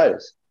Duffy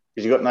goes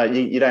because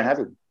you don't have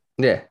him.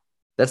 Yeah,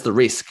 that's the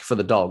risk for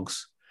the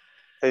Dogs.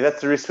 See,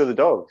 that's the risk for the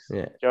Dogs.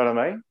 Yeah, do you know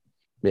what I mean?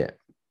 Yeah,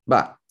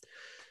 but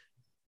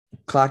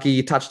Clarkey,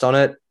 you touched on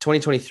it.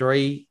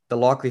 2023, the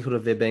likelihood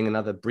of there being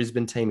another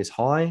Brisbane team is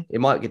high.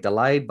 It might get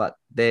delayed, but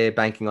they're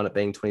banking on it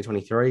being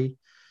 2023.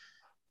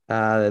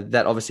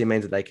 That obviously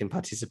means that they can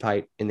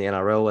participate in the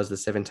NRL as the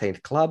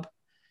 17th club.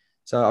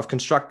 So I've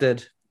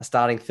constructed a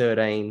starting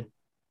 13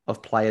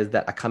 of players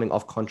that are coming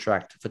off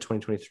contract for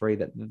 2023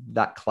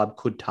 that club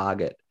could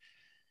target.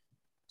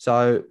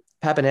 So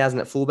Pappenhausen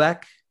at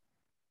fullback,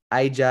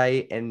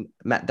 AJ and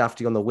Matt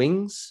Duffy on the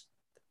wings,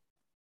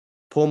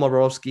 Paul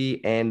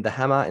Moborowski and the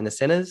Hammer in the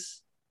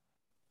centres,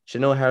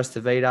 Chanel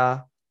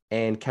Harris-Tavita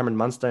and Cameron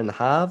Munster in the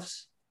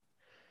halves,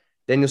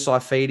 Daniel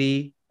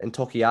Saifidi and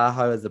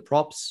Tokiaho as the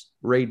props,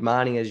 Reid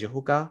Marnie as your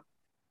hooker,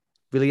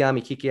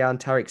 Viliami Kikia and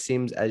Tarek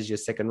Sims as your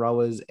second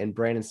rowers, and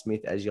Brandon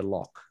Smith as your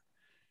lock.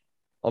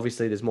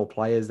 Obviously, there's more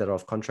players that are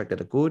off contract that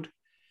are good.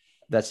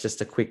 That's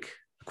just a quick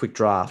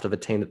draft of a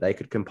team that they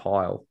could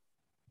compile.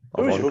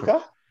 Who is your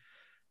hooker?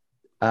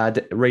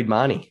 Reid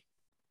Marnie.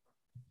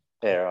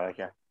 Yeah, right,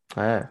 okay.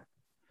 Yeah.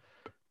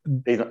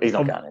 He's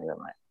not going anywhere,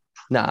 mate.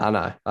 No,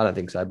 I don't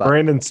think so. But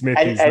Brandon Smith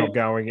And- is and- not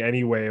going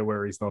anywhere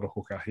where he's not a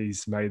hooker.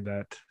 He's made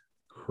that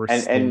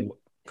crystal And-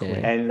 clear.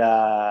 And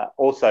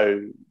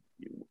also,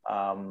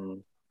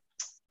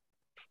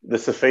 the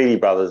Safidi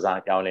brothers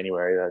aren't going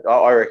anywhere either.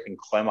 I reckon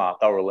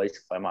they'll release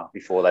Clemmer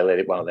before they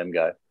let one of them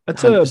go.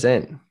 It's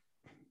 100%.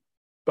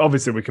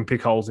 obviously we can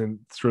pick holes in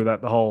through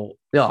that the whole.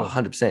 Yeah,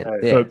 100%.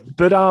 Yeah.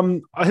 But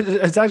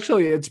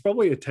it's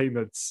probably a team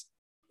that's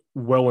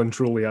well and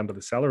truly under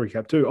the salary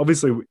cap too.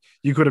 Obviously,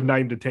 you could have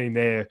named a team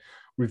there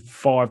with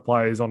 5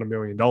 players on $1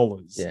 million.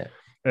 Yeah.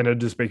 And it'd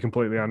just be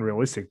completely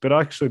unrealistic. But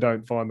I actually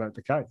don't find that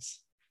the case.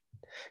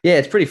 Yeah,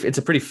 it's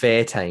a pretty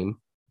fair team,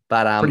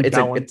 but Pretty it's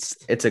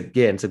balanced.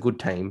 a good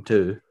team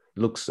too.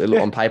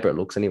 On paper it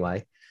looks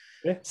anyway.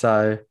 Yeah.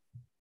 So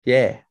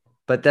yeah,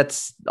 but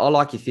I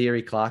like your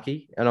theory,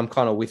 Clarkey, and I'm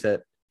kind of with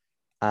it.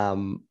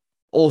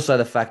 Also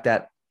the fact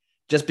that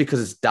just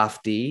because it's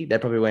Dufty, they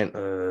probably went,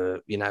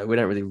 we don't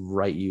really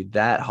rate you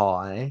that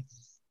high,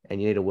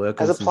 and you need to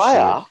work As on a some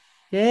player. shit.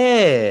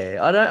 Yeah,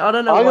 I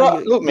don't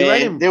know. Look, you rate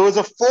man, him. there was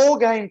a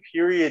 4-game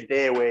period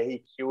there where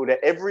he killed it.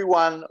 Every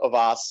one of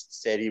us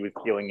said he was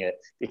killing it.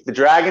 If the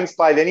Dragons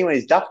played anyone,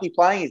 is Duffy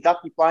playing? Is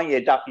Duffy playing? Yeah,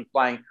 Duffy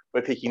playing.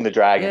 We're picking the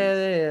Dragons.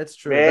 Yeah, that's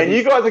true. Man, But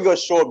you guys have got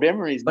short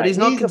memories, but mate. he's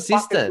not a fucking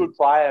consistent. good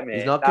player, man.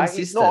 He's not No, consistent.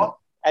 He's not.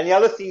 And the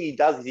other thing he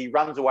does is he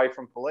runs away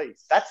from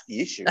police. That's the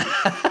issue.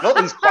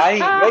 not his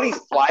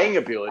playing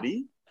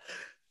ability.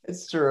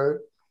 It's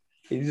true.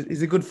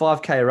 He's a good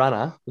 5K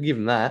runner. We'll give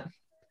him that.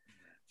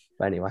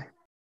 But anyway.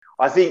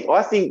 I think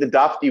the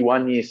Dufty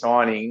 1-year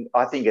signing,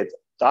 I think it's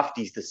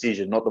Dufty's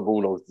decision, not the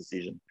Bulldogs'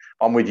 decision.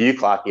 I'm with you,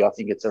 Clarkey. I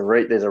think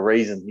there's a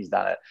reason he's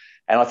done it.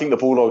 And I think the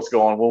Bulldogs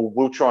gone, well,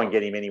 we'll try and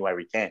get him any way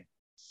we can.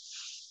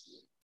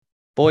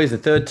 Boys, the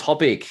third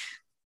topic.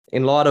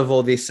 In light of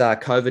all this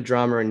COVID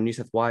drama in New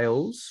South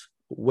Wales,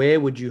 where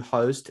would you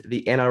host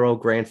the NRL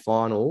Grand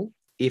Final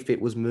if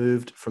it was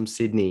moved from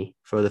Sydney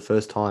for the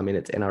first time in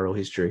its NRL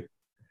history?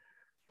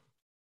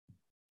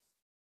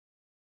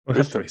 It'd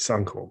have to be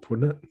Suncorp,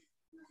 wouldn't it?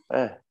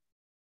 Yeah.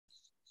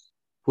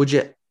 Would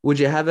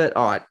you have it?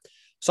 All right.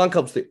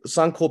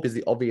 Suncorp is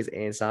the obvious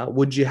answer.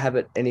 Would you have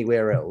it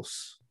anywhere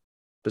else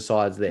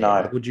besides there? No.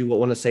 Like, would you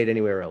want to see it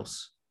anywhere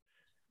else?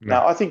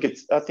 No, I think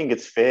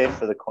it's fair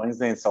for the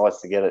Queensland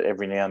sides to get it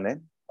every now and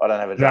then. I don't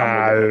have a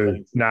drama with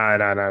it.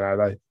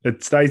 No.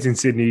 It stays in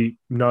Sydney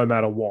no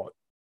matter what,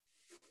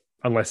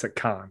 unless it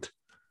can't.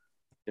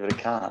 If it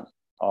can't.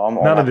 I'm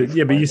None of happy it. for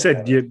Yeah, but you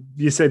Queensland. said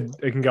you said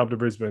it can go up to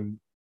Brisbane.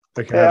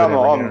 They can Yeah, have it every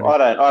now and then.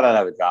 I don't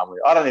have a drama.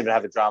 I don't even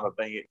have a drama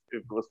being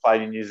it was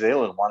played in New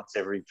Zealand once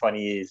every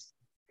 20 years.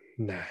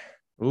 Nah.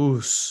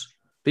 Oos.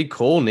 Big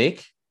call,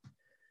 Nick.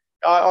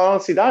 I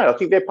honestly don't. I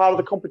think they're part of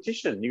the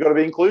competition. You've got to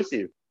be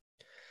inclusive.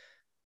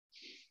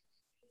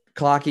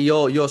 Clarkey,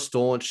 you're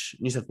staunch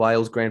New South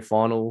Wales Grand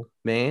Final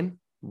man.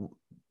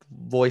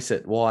 Voice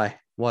it. Why?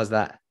 Why is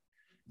that?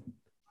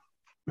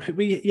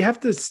 You have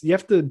to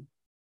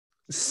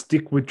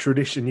stick with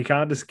tradition. You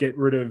can't just get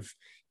rid of.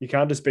 You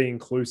can't just be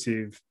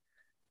inclusive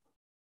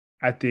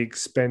at the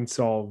expense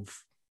of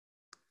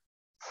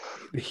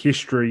the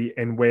history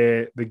and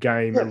where the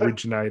game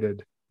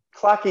originated.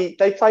 Clarkey,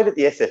 they played at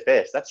the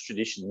SFS. That's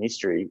tradition and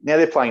history. Now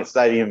they're playing at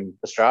Stadium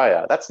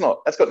Australia. That's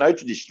got no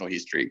traditional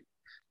history.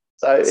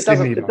 So it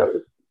Sydney,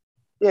 doesn't.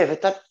 Yeah,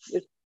 but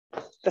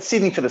that's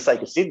Sydney for the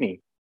sake of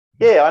Sydney.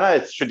 Yeah, I know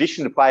it's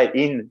tradition to play it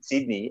in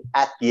Sydney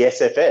at the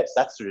SFS.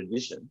 That's the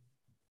tradition.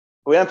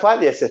 We don't play at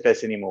the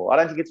SFS anymore. I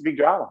don't think it's a big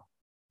drama.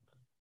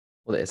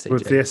 Well, the SCG. Well,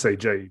 it's the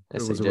SCG. It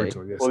was SCG.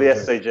 originally the SCG. Well, the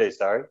SCG,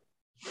 sorry.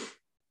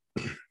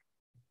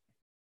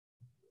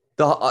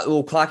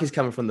 Clark is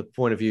coming from the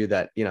point of view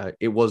that,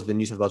 it was the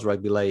New South Wales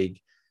Rugby League,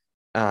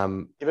 Yeah,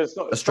 but it's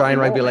not Australian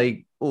not Rugby anymore,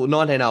 League,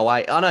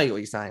 1908. I know what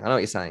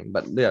you're saying.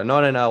 But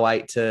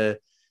 1908 to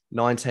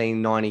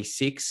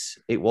 1996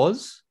 it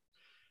was.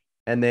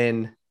 And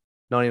then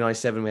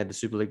 1997 we had the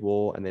Super League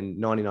War. And then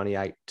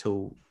 1998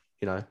 till,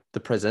 the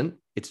present,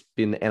 it's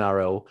been the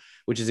NRL,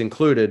 which has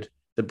included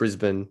the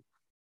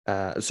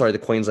the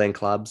Queensland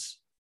clubs,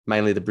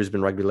 mainly the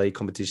Brisbane Rugby League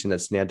competition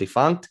that's now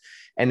defunct.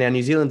 And now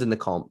New Zealand's in the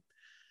comp.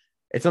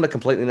 It's not a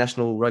completely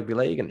national rugby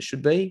league, and it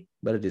should be,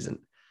 but it isn't.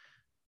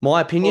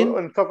 My opinion.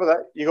 Well, on top of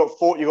that, you got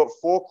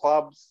four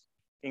clubs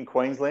in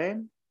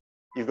Queensland.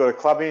 You've got a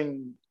club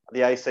in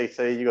the ACT,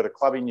 you've got a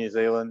club in New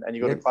Zealand, and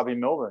you've got a club in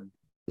Melbourne.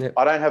 Yep.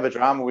 I don't have a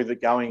drama with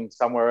it going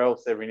somewhere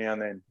else every now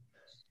and then.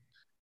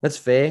 That's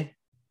fair.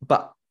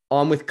 But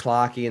I'm with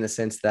Clarkey in the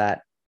sense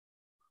that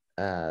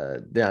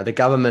the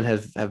government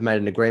have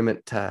made an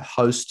agreement to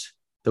host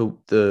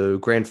the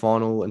grand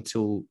final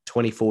until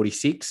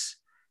 2046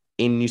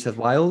 in New South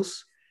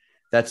Wales.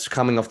 That's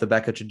coming off the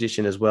back of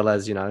tradition as well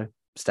as,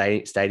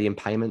 stadium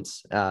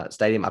payments,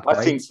 stadium upgrades.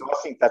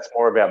 I think that's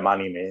more about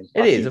money, man.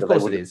 It is, of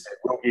course it is.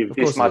 We'll give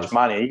this much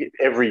money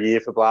every year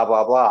for blah,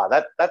 blah, blah.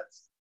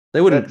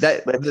 They wouldn't.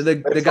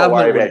 The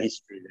government about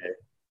history there.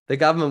 The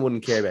government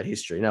wouldn't care about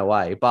history, no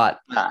way. But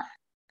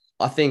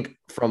I think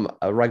from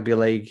a rugby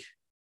league,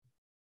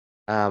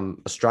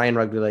 Australian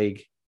rugby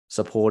league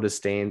supporters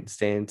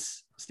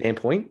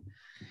standpoint,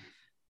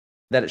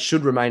 that it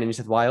should remain in New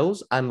South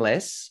Wales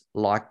unless,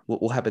 like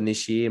what will happen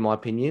this year, in my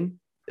opinion,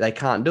 they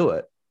can't do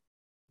it.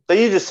 So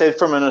you just said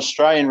from an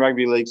Australian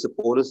rugby league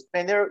supporters,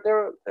 man, there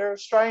are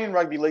Australian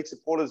rugby league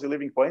supporters who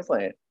live in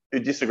Queensland who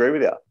disagree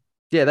with you.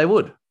 Yeah, they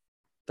would.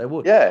 They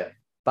would. Yeah.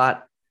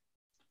 But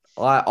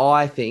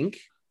I think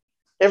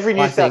every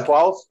New South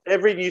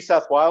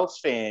Wales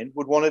fan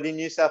would want it in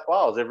New South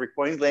Wales. Every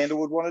Queenslander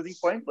would want it in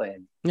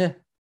Queensland. Yeah.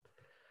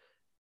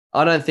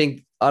 I don't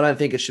think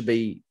it should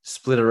be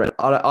split around.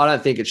 I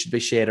don't think it should be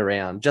shared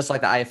around. Just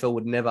like the AFL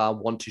would never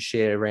want to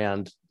share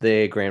around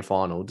their grand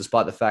final,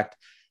 despite the fact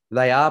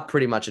they are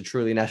pretty much a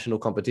truly national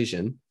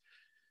competition.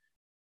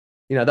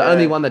 The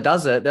only one that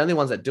does it, the only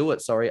ones that do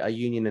it, are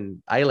Union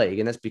and A-League,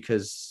 and that's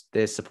because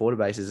their supporter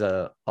bases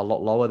are a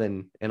lot lower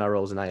than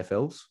NRLs and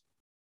AFLs.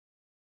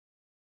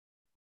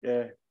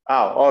 Yeah.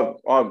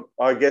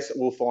 I guess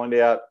we'll find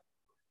out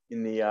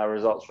in the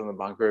results from the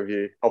bunker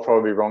review. I'll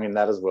probably be wrong in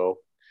that as well.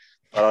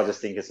 But I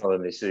just think it's not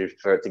an issue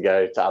for it to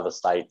go to other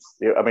states.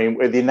 I mean,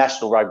 with the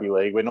National Rugby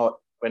League, we're not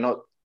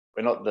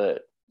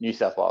the New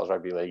South Wales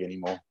Rugby League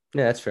anymore.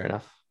 Yeah, that's fair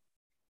enough.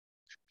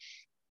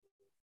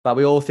 But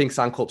we all think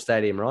Suncorp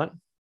Stadium, right?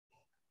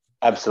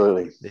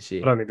 Absolutely. This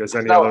year. I don't think there's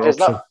any other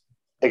option.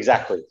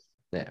 Exactly.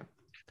 Yeah.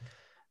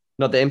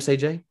 Not the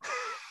MCG?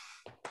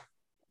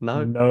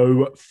 No.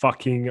 No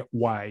fucking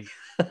way.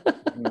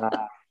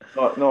 Nah,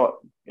 not.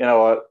 You know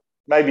what?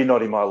 Maybe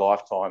not in my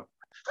lifetime.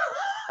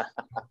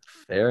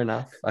 Fair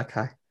enough.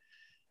 Okay.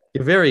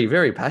 You're very,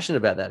 very passionate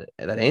about that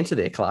answer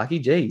there,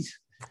 Clarkey. Jeez.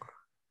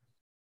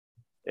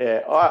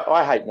 Yeah,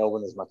 I hate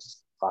Melbourne as much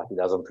as Clarkey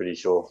does, I'm pretty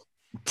sure.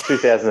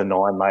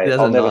 2009, mate. 2009.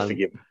 I'll never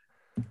forgive him.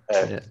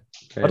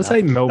 I just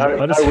hate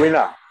Melbourne. No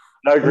winner.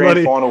 No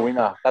grand final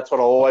winner. That's what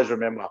I always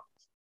remember.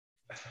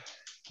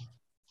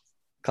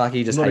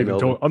 Clarkey just hate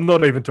Melbourne. I'm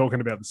not even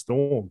talking about the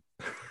Storm.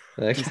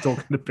 I'm just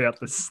talking about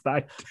the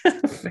state.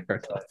 Fair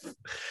enough.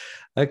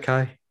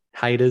 Okay.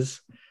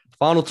 Haters.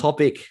 Final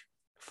topic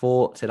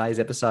for today's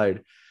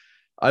episode.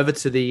 Over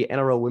to the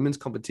NRL women's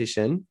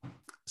competition.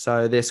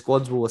 So their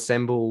squads will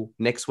assemble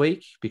next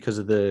week because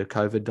of the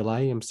COVID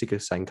delay. I'm sick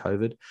of saying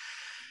COVID.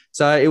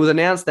 So it was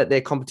announced that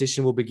their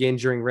competition will begin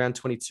during round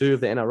 22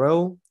 of the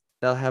NRL.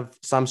 They'll have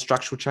some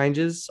structural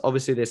changes.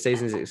 Obviously, their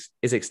season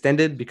is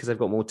extended because they've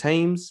got more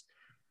teams.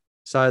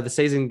 So the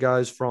season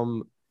goes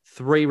from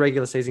 3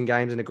 regular season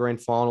games and a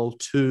grand final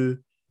to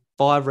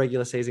 5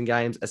 regular season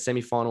games, a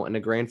semi-final and a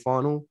grand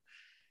final.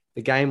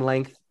 The game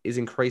length is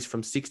increased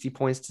from 60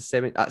 minutes to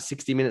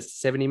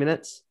 70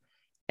 minutes.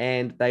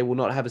 And they will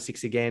not have a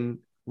 6 again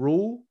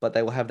rule, but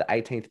they will have the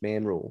 18th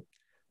man rule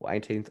or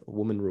 18th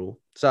woman rule.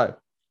 So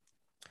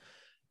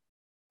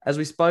as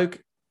we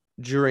spoke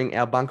during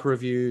our bunker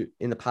review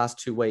in the past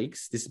 2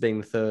 weeks, this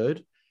being the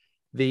third,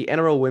 the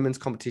NRL women's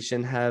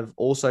competition have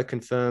also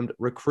confirmed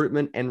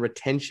recruitment and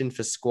retention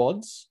for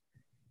squads,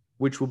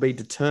 which will be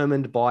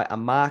determined by a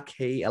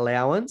marquee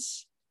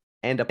allowance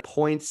and a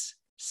points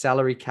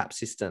salary cap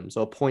system.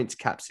 So a points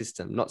cap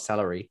system, not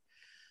salary.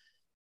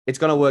 It's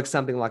going to work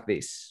something like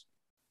this.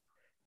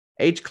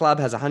 Each club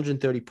has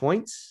 130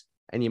 points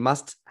and you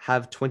must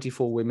have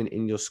 24 women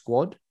in your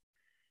squad.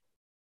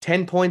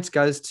 10 points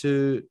goes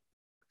to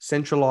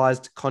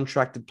centralized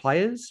contracted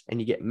players and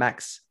you get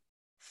max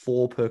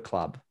 4 per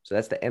club. So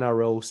that's the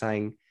NRL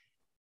saying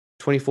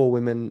 24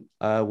 women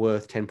are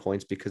worth 10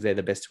 points because they're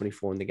the best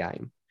 24 in the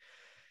game.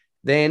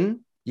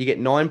 Then you get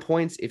 9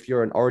 points if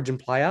you're an Origin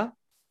player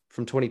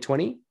from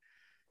 2020,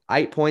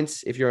 8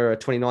 points if you're a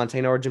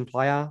 2019 Origin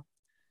player,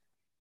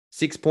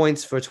 6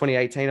 points for a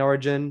 2018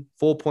 Origin,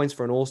 4 points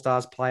for an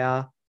All-Stars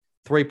player,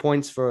 3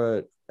 points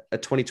for a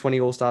 2020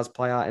 All-Stars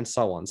player, and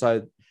so on.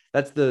 So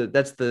that's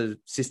the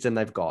system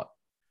they've got.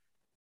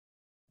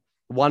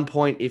 1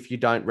 point if you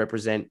don't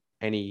represent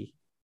any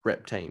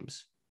rep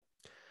teams.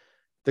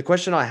 The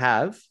question I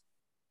have,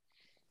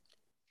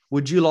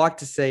 would you like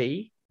to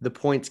see the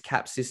points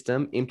cap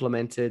system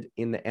implemented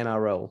in the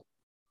NRL?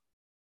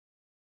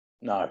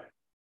 No.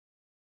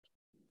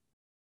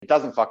 It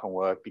doesn't fucking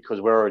work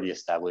because we're already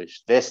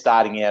established. They're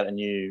starting out a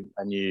new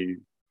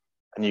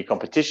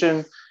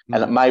competition,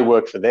 and it may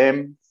work for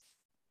them.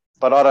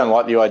 But I don't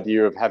like the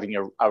idea of having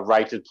a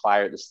rated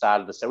player at the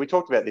start of the set. We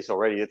talked about this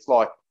already. It's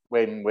like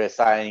when we're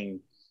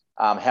saying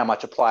how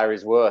much a player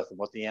is worth and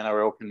what the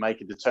NRL can make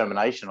a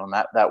determination on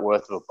that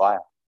worth of a player.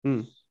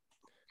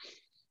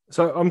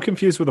 So I'm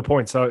confused with the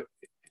point. So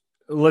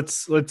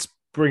let's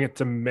bring it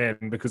to men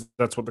because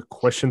that's what the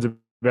question's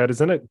about,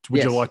 isn't it?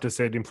 Would you Yes. like to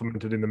see it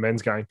implemented in the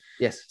men's game?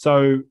 Yes.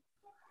 So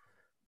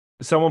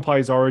someone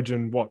plays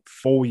Origin,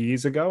 4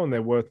 years ago, and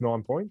they're worth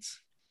 9 points?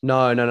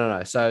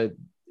 No. So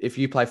if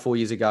you play 4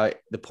 years ago,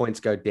 the points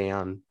go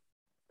down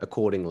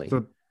accordingly.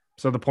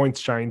 So the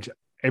points change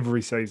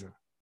every season.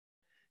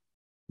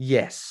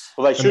 Yes.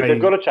 Well,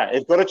 they've got to change.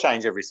 It's got to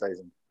change every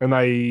season. And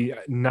they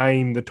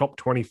name the top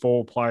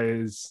 24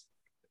 players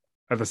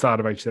at the start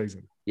of each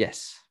season.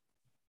 Yes.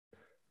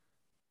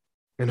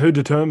 And who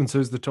determines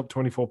who's the top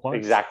 24 players?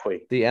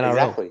 Exactly. The NRL.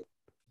 Exactly.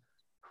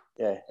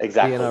 Yeah,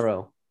 exactly. The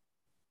NRL.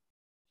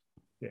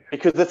 Yeah.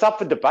 Because it's up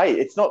for debate.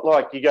 It's not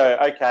like you go,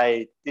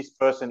 okay, this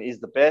person is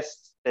the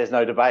best. There's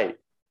no debate.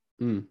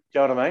 Do you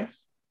know what I mean?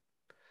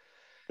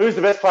 Who's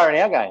the best player in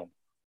our game?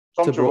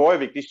 Tom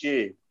Trbojevic this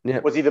year.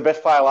 Yep. Was he the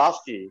best player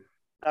last year?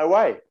 No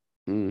way.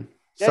 Mm.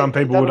 Yeah, Some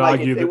people would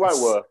argue it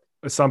won't work.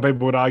 Some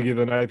people would argue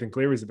that Nathan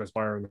Cleary is the best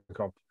player in the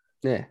comp.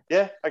 Yeah.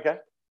 Yeah, okay.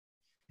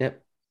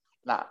 Yep.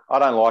 Nah, I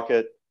don't like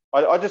it.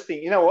 I just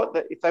think, you know what?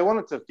 If they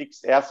wanted to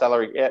fix our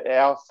salary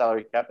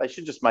cap, they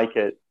should just make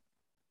it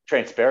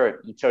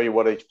transparent and tell you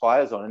what each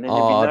player's on. And then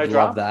there'd be no I'd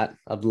drama. love that.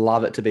 I'd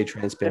love it to be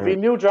transparent. There'd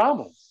be nil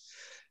drama.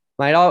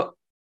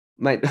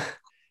 Mate,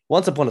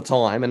 once upon a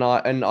time, and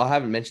I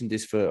haven't mentioned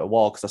this for a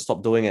while because I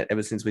stopped doing it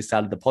ever since we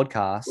started the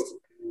podcast.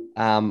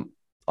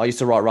 I used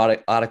to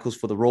write articles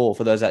for The Raw,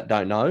 for those that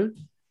don't know.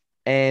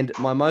 And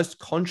my most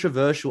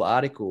controversial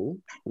article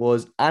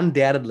was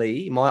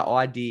undoubtedly my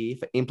idea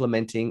for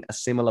implementing a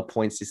similar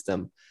point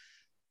system.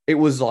 It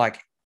was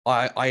like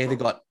I either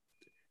got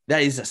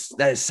that is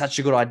such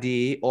a good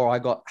idea, or I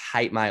got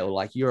hate mail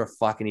like you're a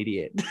fucking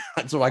idiot.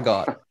 That's what I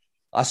got.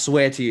 I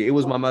swear to you, it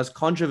was my most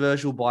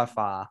controversial by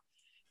far.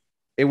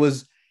 It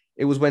was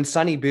when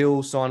Sonny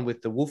Bill signed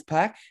with the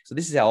Wolfpack. So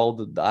this is how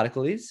old the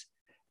article is.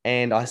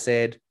 And I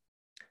said,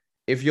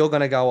 if you're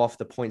going to go off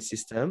the point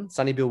system,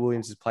 Sonny Bill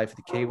Williams has played for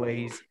the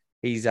Kiwis.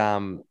 He's,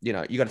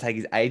 you got to take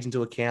his age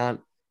into account.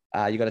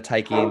 You got to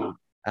take in,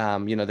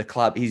 the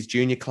club, his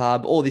junior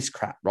club, all this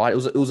crap, right? It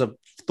was a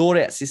thought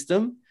out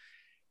system.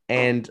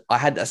 And I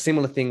had a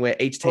similar thing where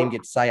each team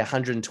gets, say,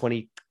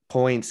 120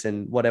 points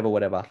and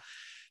whatever.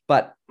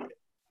 But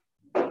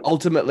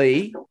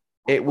ultimately,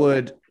 it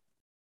would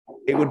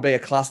be a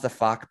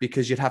clusterfuck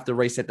because you'd have to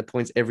reset the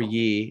points every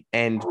year.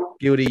 And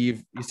Guilty,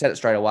 you said it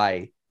straight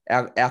away.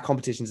 Our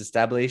competition's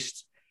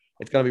established.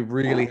 It's going to be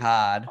really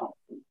hard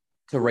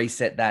to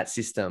reset that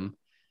system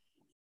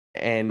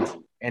and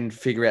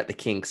figure out the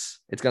kinks.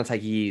 It's going to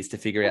take years to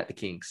figure out the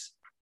kinks.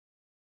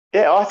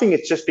 Yeah, I think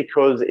it's just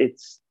because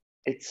it's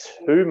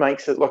who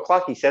makes it. Like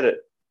he said it,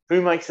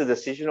 who makes the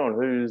decision on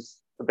who's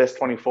the best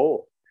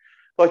 24.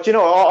 Like,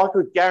 I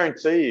could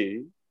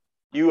guarantee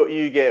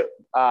you get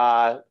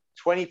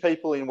 20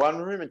 people in one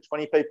room and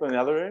 20 people in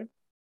another room,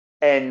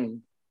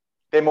 and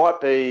there might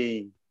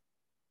be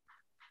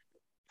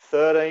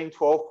 13,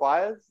 12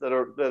 players that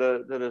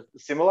are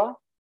similar,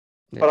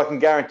 but I can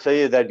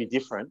guarantee you they'd be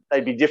different.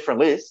 They'd be different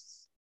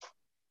lists.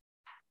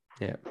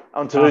 Yeah.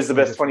 Onto who's the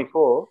best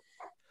 24.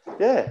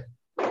 Yeah.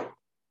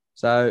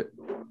 So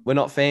we're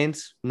not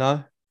fans?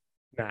 No?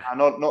 Nah.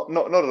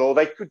 Not at all.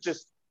 They could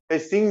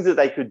there's things that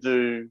they could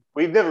do.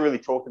 We've never really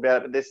talked about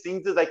it, but there's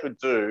things that they could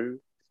do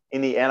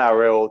in the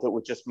NRL that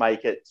would just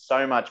make it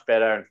so much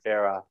better and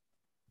fairer.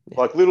 Yeah.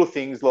 Like little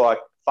things like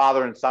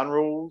father and son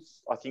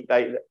rules. I think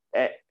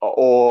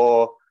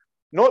or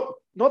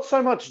not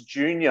so much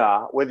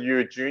junior, whether you're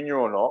a junior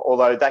or not,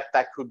 although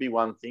that could be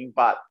one thing.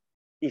 But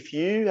if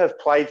you have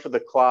played for the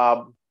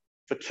club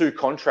for 2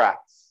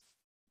 contracts,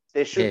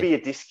 there should be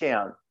a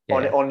discount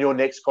on your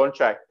next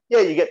contract.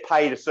 Yeah, you get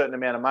paid a certain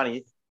amount of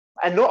money.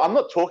 And I'm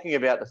not talking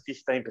about the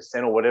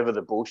 15% or whatever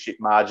the bullshit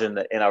margin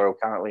that NRL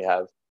currently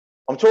have.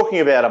 I'm talking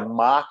about a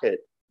market.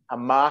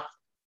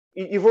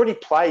 You've already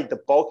played the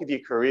bulk of your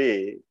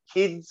career.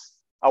 Kids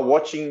are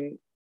watching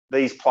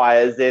these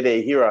players. They're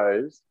their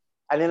heroes.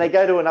 And then they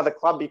go to another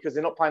club because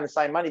they're not paying the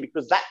same money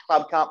because that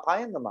club can't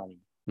pay them the money.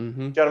 Mm-hmm.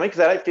 Do you know what I mean? Because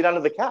they don't fit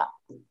under the cap.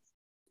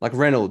 Like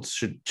Reynolds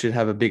should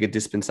have a bigger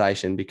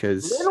dispensation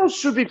because... Reynolds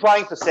should be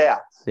playing for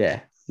South. Yeah.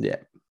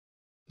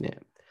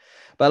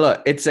 But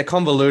look, it's a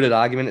convoluted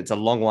argument. It's a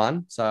long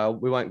one, so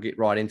we won't get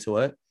right into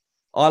it.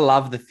 I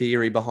love the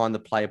theory behind the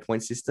player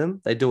point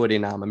system. They do it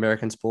in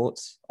American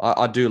sports.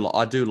 I do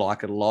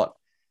like it a lot.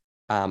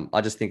 I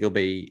just think it'll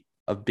be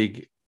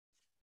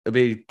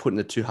put in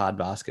a too hard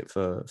basket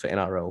for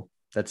NRL.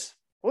 That's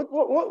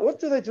what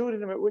do they do it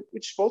in America?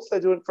 Which sports do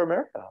they do it for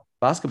America?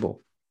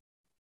 Basketball.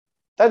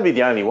 That'd be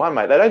the only one,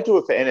 mate. They don't do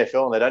it for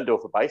NFL and they don't do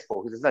it for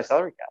baseball because there's no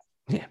salary cap.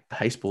 Yeah,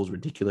 baseball's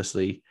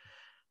ridiculously.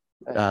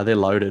 They're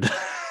loaded.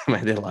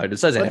 Man, they're loaded.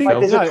 So is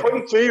NFL. Mate, there's a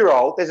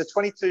 22-year-old. There's a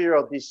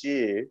 22-year-old this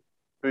year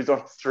who's on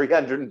a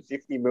 $350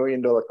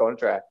 million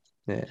contract.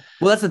 Yeah.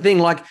 Well, that's the thing.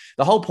 Like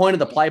the whole point of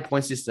the player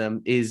point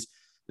system is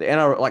the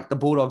NRL. Like the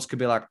Bulldogs could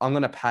be like, I'm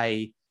going to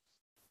pay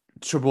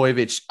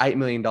Trbojevic $8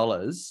 million,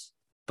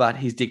 but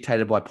he's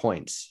dictated by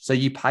points. So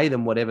you pay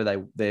them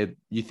whatever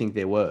you think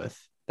they're worth.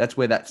 That's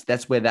where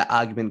that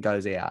argument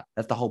goes out.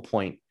 That's the whole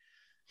point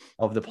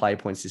of the play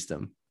point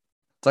system.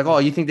 It's like, oh,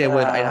 you think they're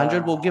worth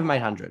 800? Well, give them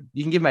 800.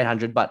 You can give them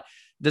 800, but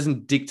it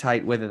doesn't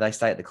dictate whether they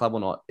stay at the club or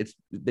not.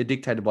 They're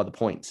dictated by the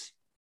points.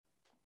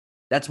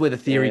 That's where the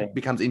theory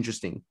becomes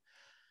interesting.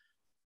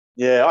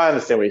 Yeah, I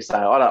understand what you're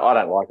saying. I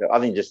don't like it. I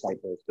think just make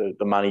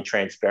the money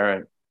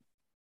transparent.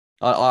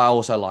 I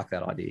also like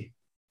that idea.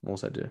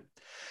 Also do.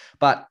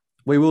 But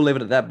we will leave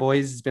it at that,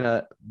 boys. It's been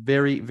a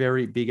very,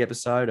 very big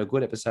episode, a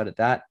good episode at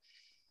that.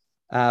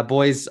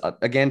 Boys,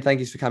 again,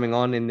 thank you for coming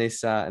on in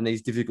these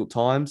difficult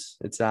times.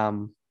 It's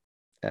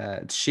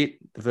shit,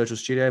 the virtual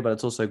studio, but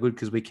it's also good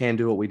because we can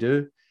do what we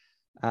do.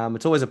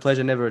 It's always a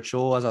pleasure, never a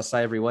chore, as I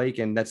say every week.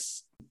 And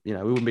that's, we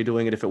wouldn't be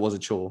doing it if it was a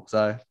chore.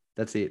 So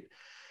that's it.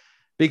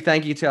 Big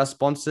thank you to our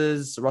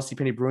sponsors, Rossi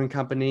Penny Brewing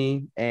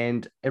Company,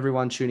 and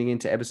everyone tuning in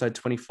to episode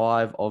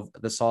 25 of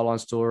The Sideline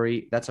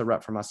Story. That's a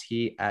wrap from us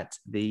here at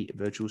the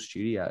virtual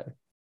studio.